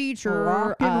for Teacher.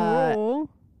 Rock and roll.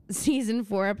 Season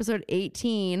 4, episode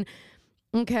 18.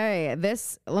 Okay,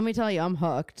 let me tell you, I'm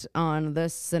hooked on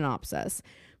this synopsis.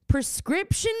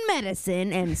 Prescription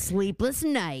medicine and sleepless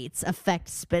nights affect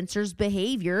Spencer's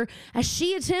behavior as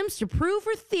she attempts to prove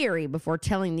her theory before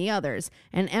telling the others.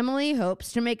 And Emily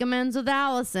hopes to make amends with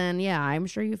Allison. Yeah, I'm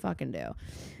sure you fucking do.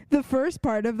 The first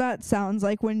part of that sounds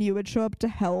like when you would show up to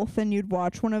Health and you'd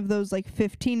watch one of those like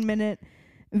 15-minute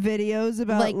videos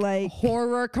about like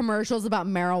horror commercials about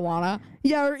marijuana.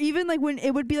 Yeah, or even like when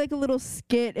it would be like a little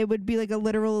skit. It would be like a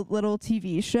literal little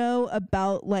TV show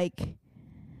about like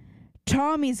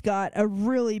Tommy's got a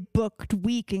really booked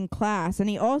week in class and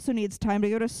he also needs time to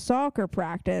go to soccer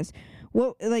practice.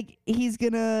 Well, like he's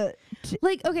gonna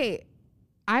okay,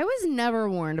 I was never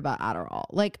warned about Adderall.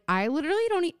 Like I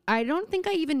literally I don't think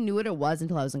I even knew what it was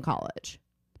until I was in college.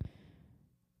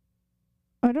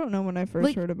 I don't know when I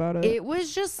first heard about it. It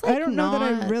was just like I don't know that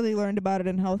I really learned about it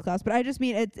in health class, but I just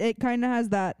mean it kind of has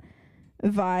that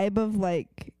vibe of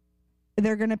like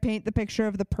they're going to paint the picture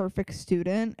of the perfect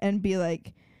student and be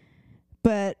like,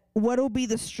 but what'll be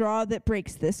the straw that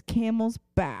breaks this camel's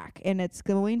back? And it's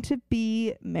going to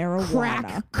be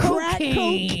marijuana. Crack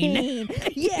cocaine.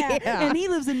 Yeah. And he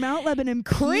lives in Mount Lebanon,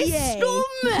 crystal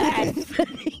PA. meth.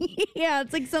 Yeah,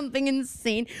 it's like something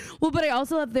insane. Well, but I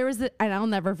also love and I'll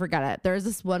never forget it. There was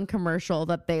this one commercial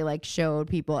that they like showed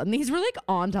people, and these were like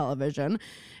on television,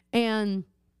 and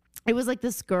it was like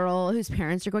this girl whose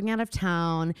parents are going out of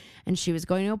town, and she was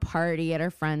going to a party at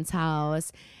her friend's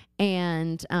house.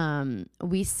 And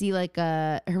we see like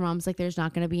her mom's like, there's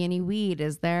not going to be any weed,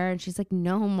 is there? And she's like,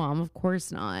 no, Mom, of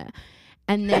course not.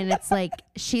 And then it's like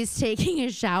she's taking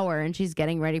a shower and she's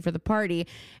getting ready for the party.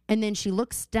 And then she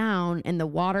looks down and the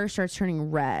water starts turning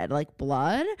red, like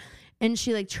blood. And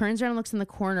she like turns around and looks in the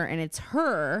corner, and it's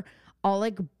her all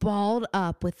like balled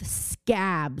up with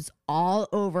scabs all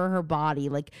over her body,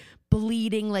 like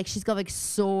bleeding, like she's got like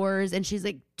sores. And she's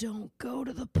like, don't go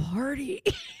to the party.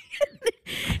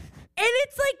 And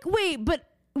it's like, wait, but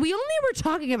we only were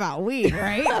talking about weed,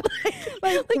 right?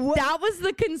 like that was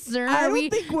the concern. I don't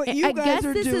think what you guys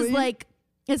are doing.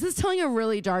 This is telling a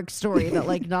really dark story that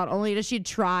like not only does she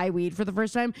try weed for the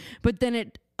first time, but then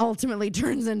it ultimately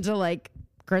turns into like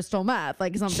crystal meth,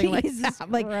 like something Jesus like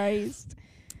that. Like Christ.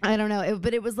 I don't know,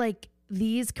 but it was like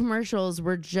these commercials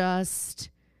were just.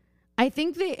 I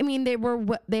think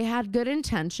they had good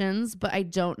intentions, but I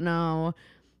don't know,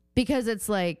 because it's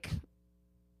like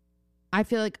I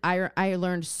feel like I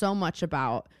learned so much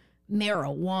about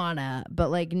marijuana, but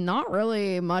like not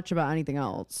really much about anything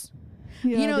else.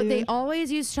 Yeah, You know, dude. they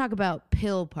always used to talk about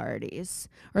pill parties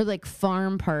or like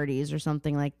farm parties or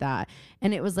something like that.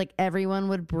 And it was like everyone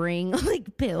would bring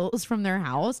like pills from their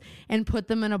house and put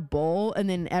them in a bowl, and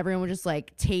then everyone would just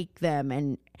like take them.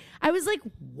 And I was like,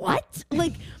 what?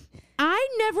 Like, I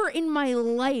never in my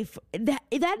life, that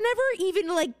never even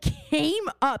like came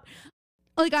up.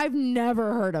 Like, I've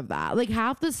never heard of that. Like,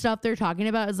 half the stuff they're talking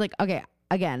about is like, okay,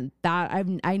 again, that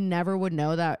I never would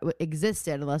know that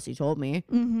existed unless you told me.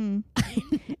 Mm-hmm.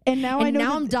 And now And I know. now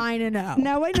that I'm dying to know.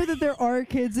 Now I know that there are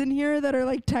kids in here that are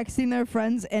like texting their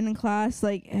friends in class,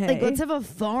 like, "Hey, Like, let's have a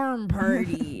farm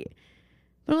party.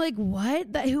 But like,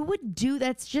 what? Who would do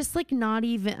that's just like not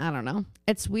even, I don't know.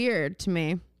 It's weird to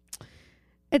me.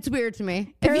 It's weird to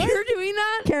me. Caroline- If you're doing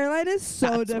that, Caroline is so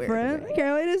That's weird to different. me.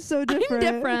 Caroline is so I'm different.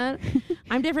 different.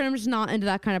 I'm different. I'm just not into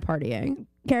that kind of partying.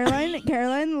 Caroline,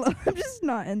 I'm just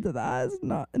not into that. It's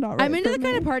not right. I'm into for the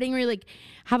kind of me. partying where you like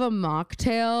have a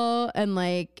mocktail and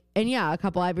like, and yeah, a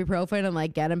couple ibuprofen and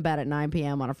like get in bed at 9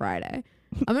 p.m. on a Friday.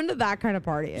 I'm into that kind of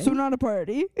partying. So not a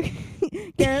party.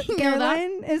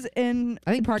 Caroline is in.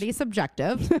 I think party is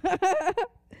subjective.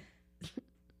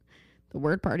 The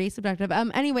word party is subjective.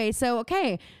 Anyway, so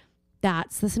okay,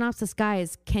 that's the synopsis,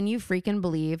 guys. Can you freaking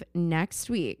believe next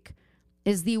week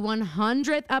is the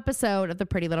 100th episode of the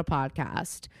Pretty Little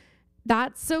Podcast?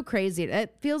 That's so crazy.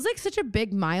 It feels like such a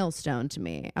big milestone to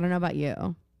me. I don't know about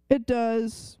you. It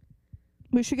does.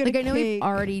 We should get Like, a I know cake. we've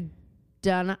already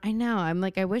done. I know. I'm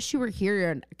like, I wish you were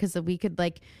here because we could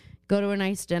like go to a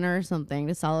nice dinner or something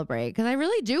to celebrate. Because I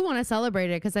really do want to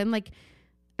celebrate it. Because I'm like,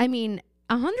 I mean,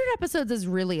 100 episodes is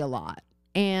really a lot.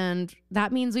 And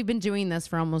that means we've been doing this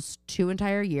for almost 2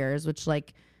 entire years, which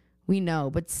like we know,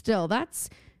 but still that's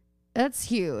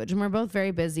huge. And we're both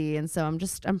very busy. And so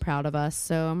I'm proud of us.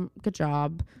 So good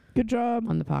job Good job.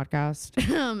 on the podcast.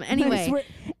 Anyway,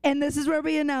 And this is where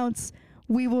we announce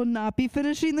we will not be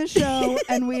finishing the show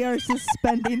and we are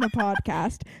suspending the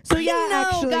podcast. So yeah, no,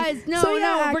 actually, guys, no, so,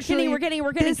 yeah, we're kidding,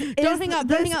 this Don't is hang the- up,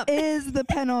 don't This hang up. is the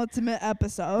penultimate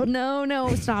episode.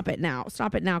 No, stop it now.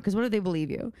 Stop it now. Because what if they believe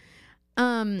you?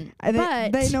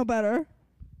 They know better.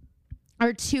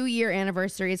 Our 2-year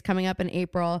anniversary is coming up in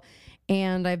April,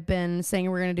 and I've been saying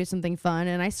we're going to do something fun,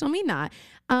 and I still mean that.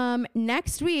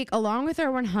 Next week, along with our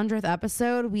 100th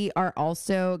episode, we are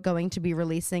also going to be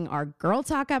releasing our Girl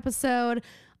Talk episode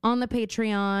on the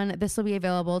Patreon. This will be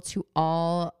available to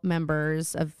all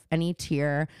members of any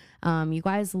tier. You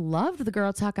guys loved the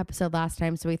Girl Talk episode last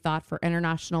time, so we thought for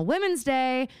International Women's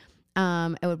Day,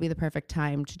 it would be the perfect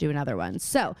time to do another one.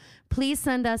 So please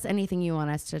send us anything you want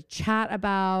us to chat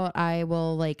about. I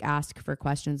will like ask for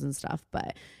questions and stuff,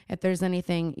 but if there's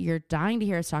anything you're dying to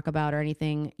hear us talk about or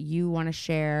anything you want to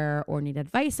share or need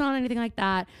advice on, anything like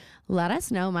that, let us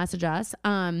know, message us.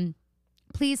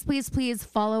 Please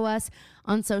follow us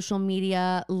on social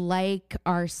media, like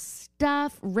our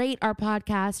stuff, rate our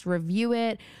podcast, review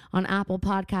it on Apple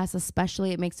Podcasts,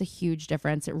 especially. It makes a huge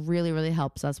difference. It really, really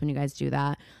helps us when you guys do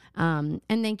that. And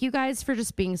thank you guys for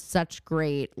just being such a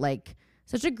great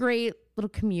little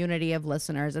community of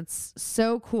listeners. It's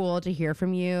so cool to hear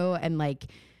from you and like,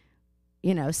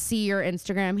 you know, see your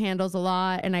Instagram handles a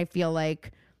lot. And I feel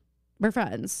like we're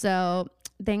friends. So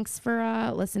thanks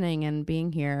for listening and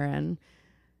being here and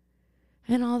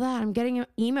all that. I'm getting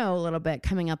emo a little bit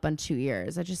coming up on 2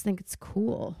 years. I just think it's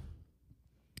cool.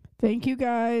 Thank you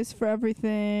guys for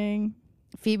everything.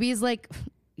 Phoebe's like,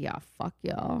 yeah, fuck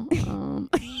y'all.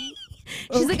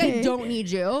 She's like, I Okay. don't need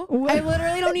you. What? I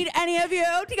literally don't need any of you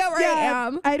to go where I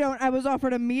am. I don't. I was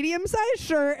offered a medium-sized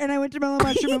shirt, and I went to Mellow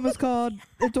Mushroom and was told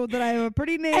that I have a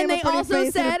pretty name, And they a pretty also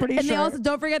face, and a said, pretty and they shirt. also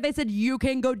don't forget, they said you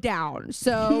can go down.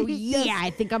 So Yes. yeah,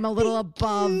 I think I'm a little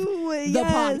above Ooh, the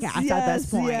podcast at this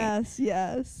point.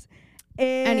 Yes.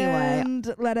 Anyway.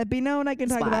 And let it be known I can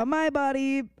talk Splat. about my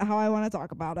body how I want to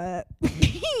talk about it.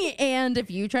 And if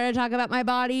you try to talk about my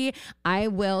body, I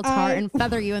will tar and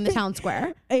feather you in the town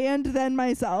square. And then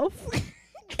myself.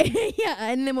 Yeah,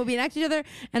 and then we'll be next to each other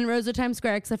and Rosa Times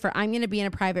Square, except for I'm going to be in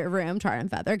a private room, tar and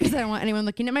feather, because I don't want anyone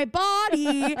looking at my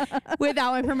body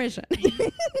without my permission.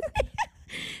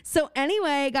 So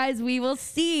anyway, guys, we will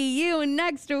see you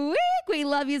next week. We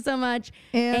love you so much.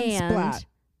 And splat.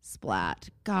 Splat.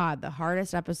 God, the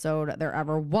hardest episode there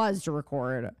ever was to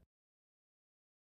record.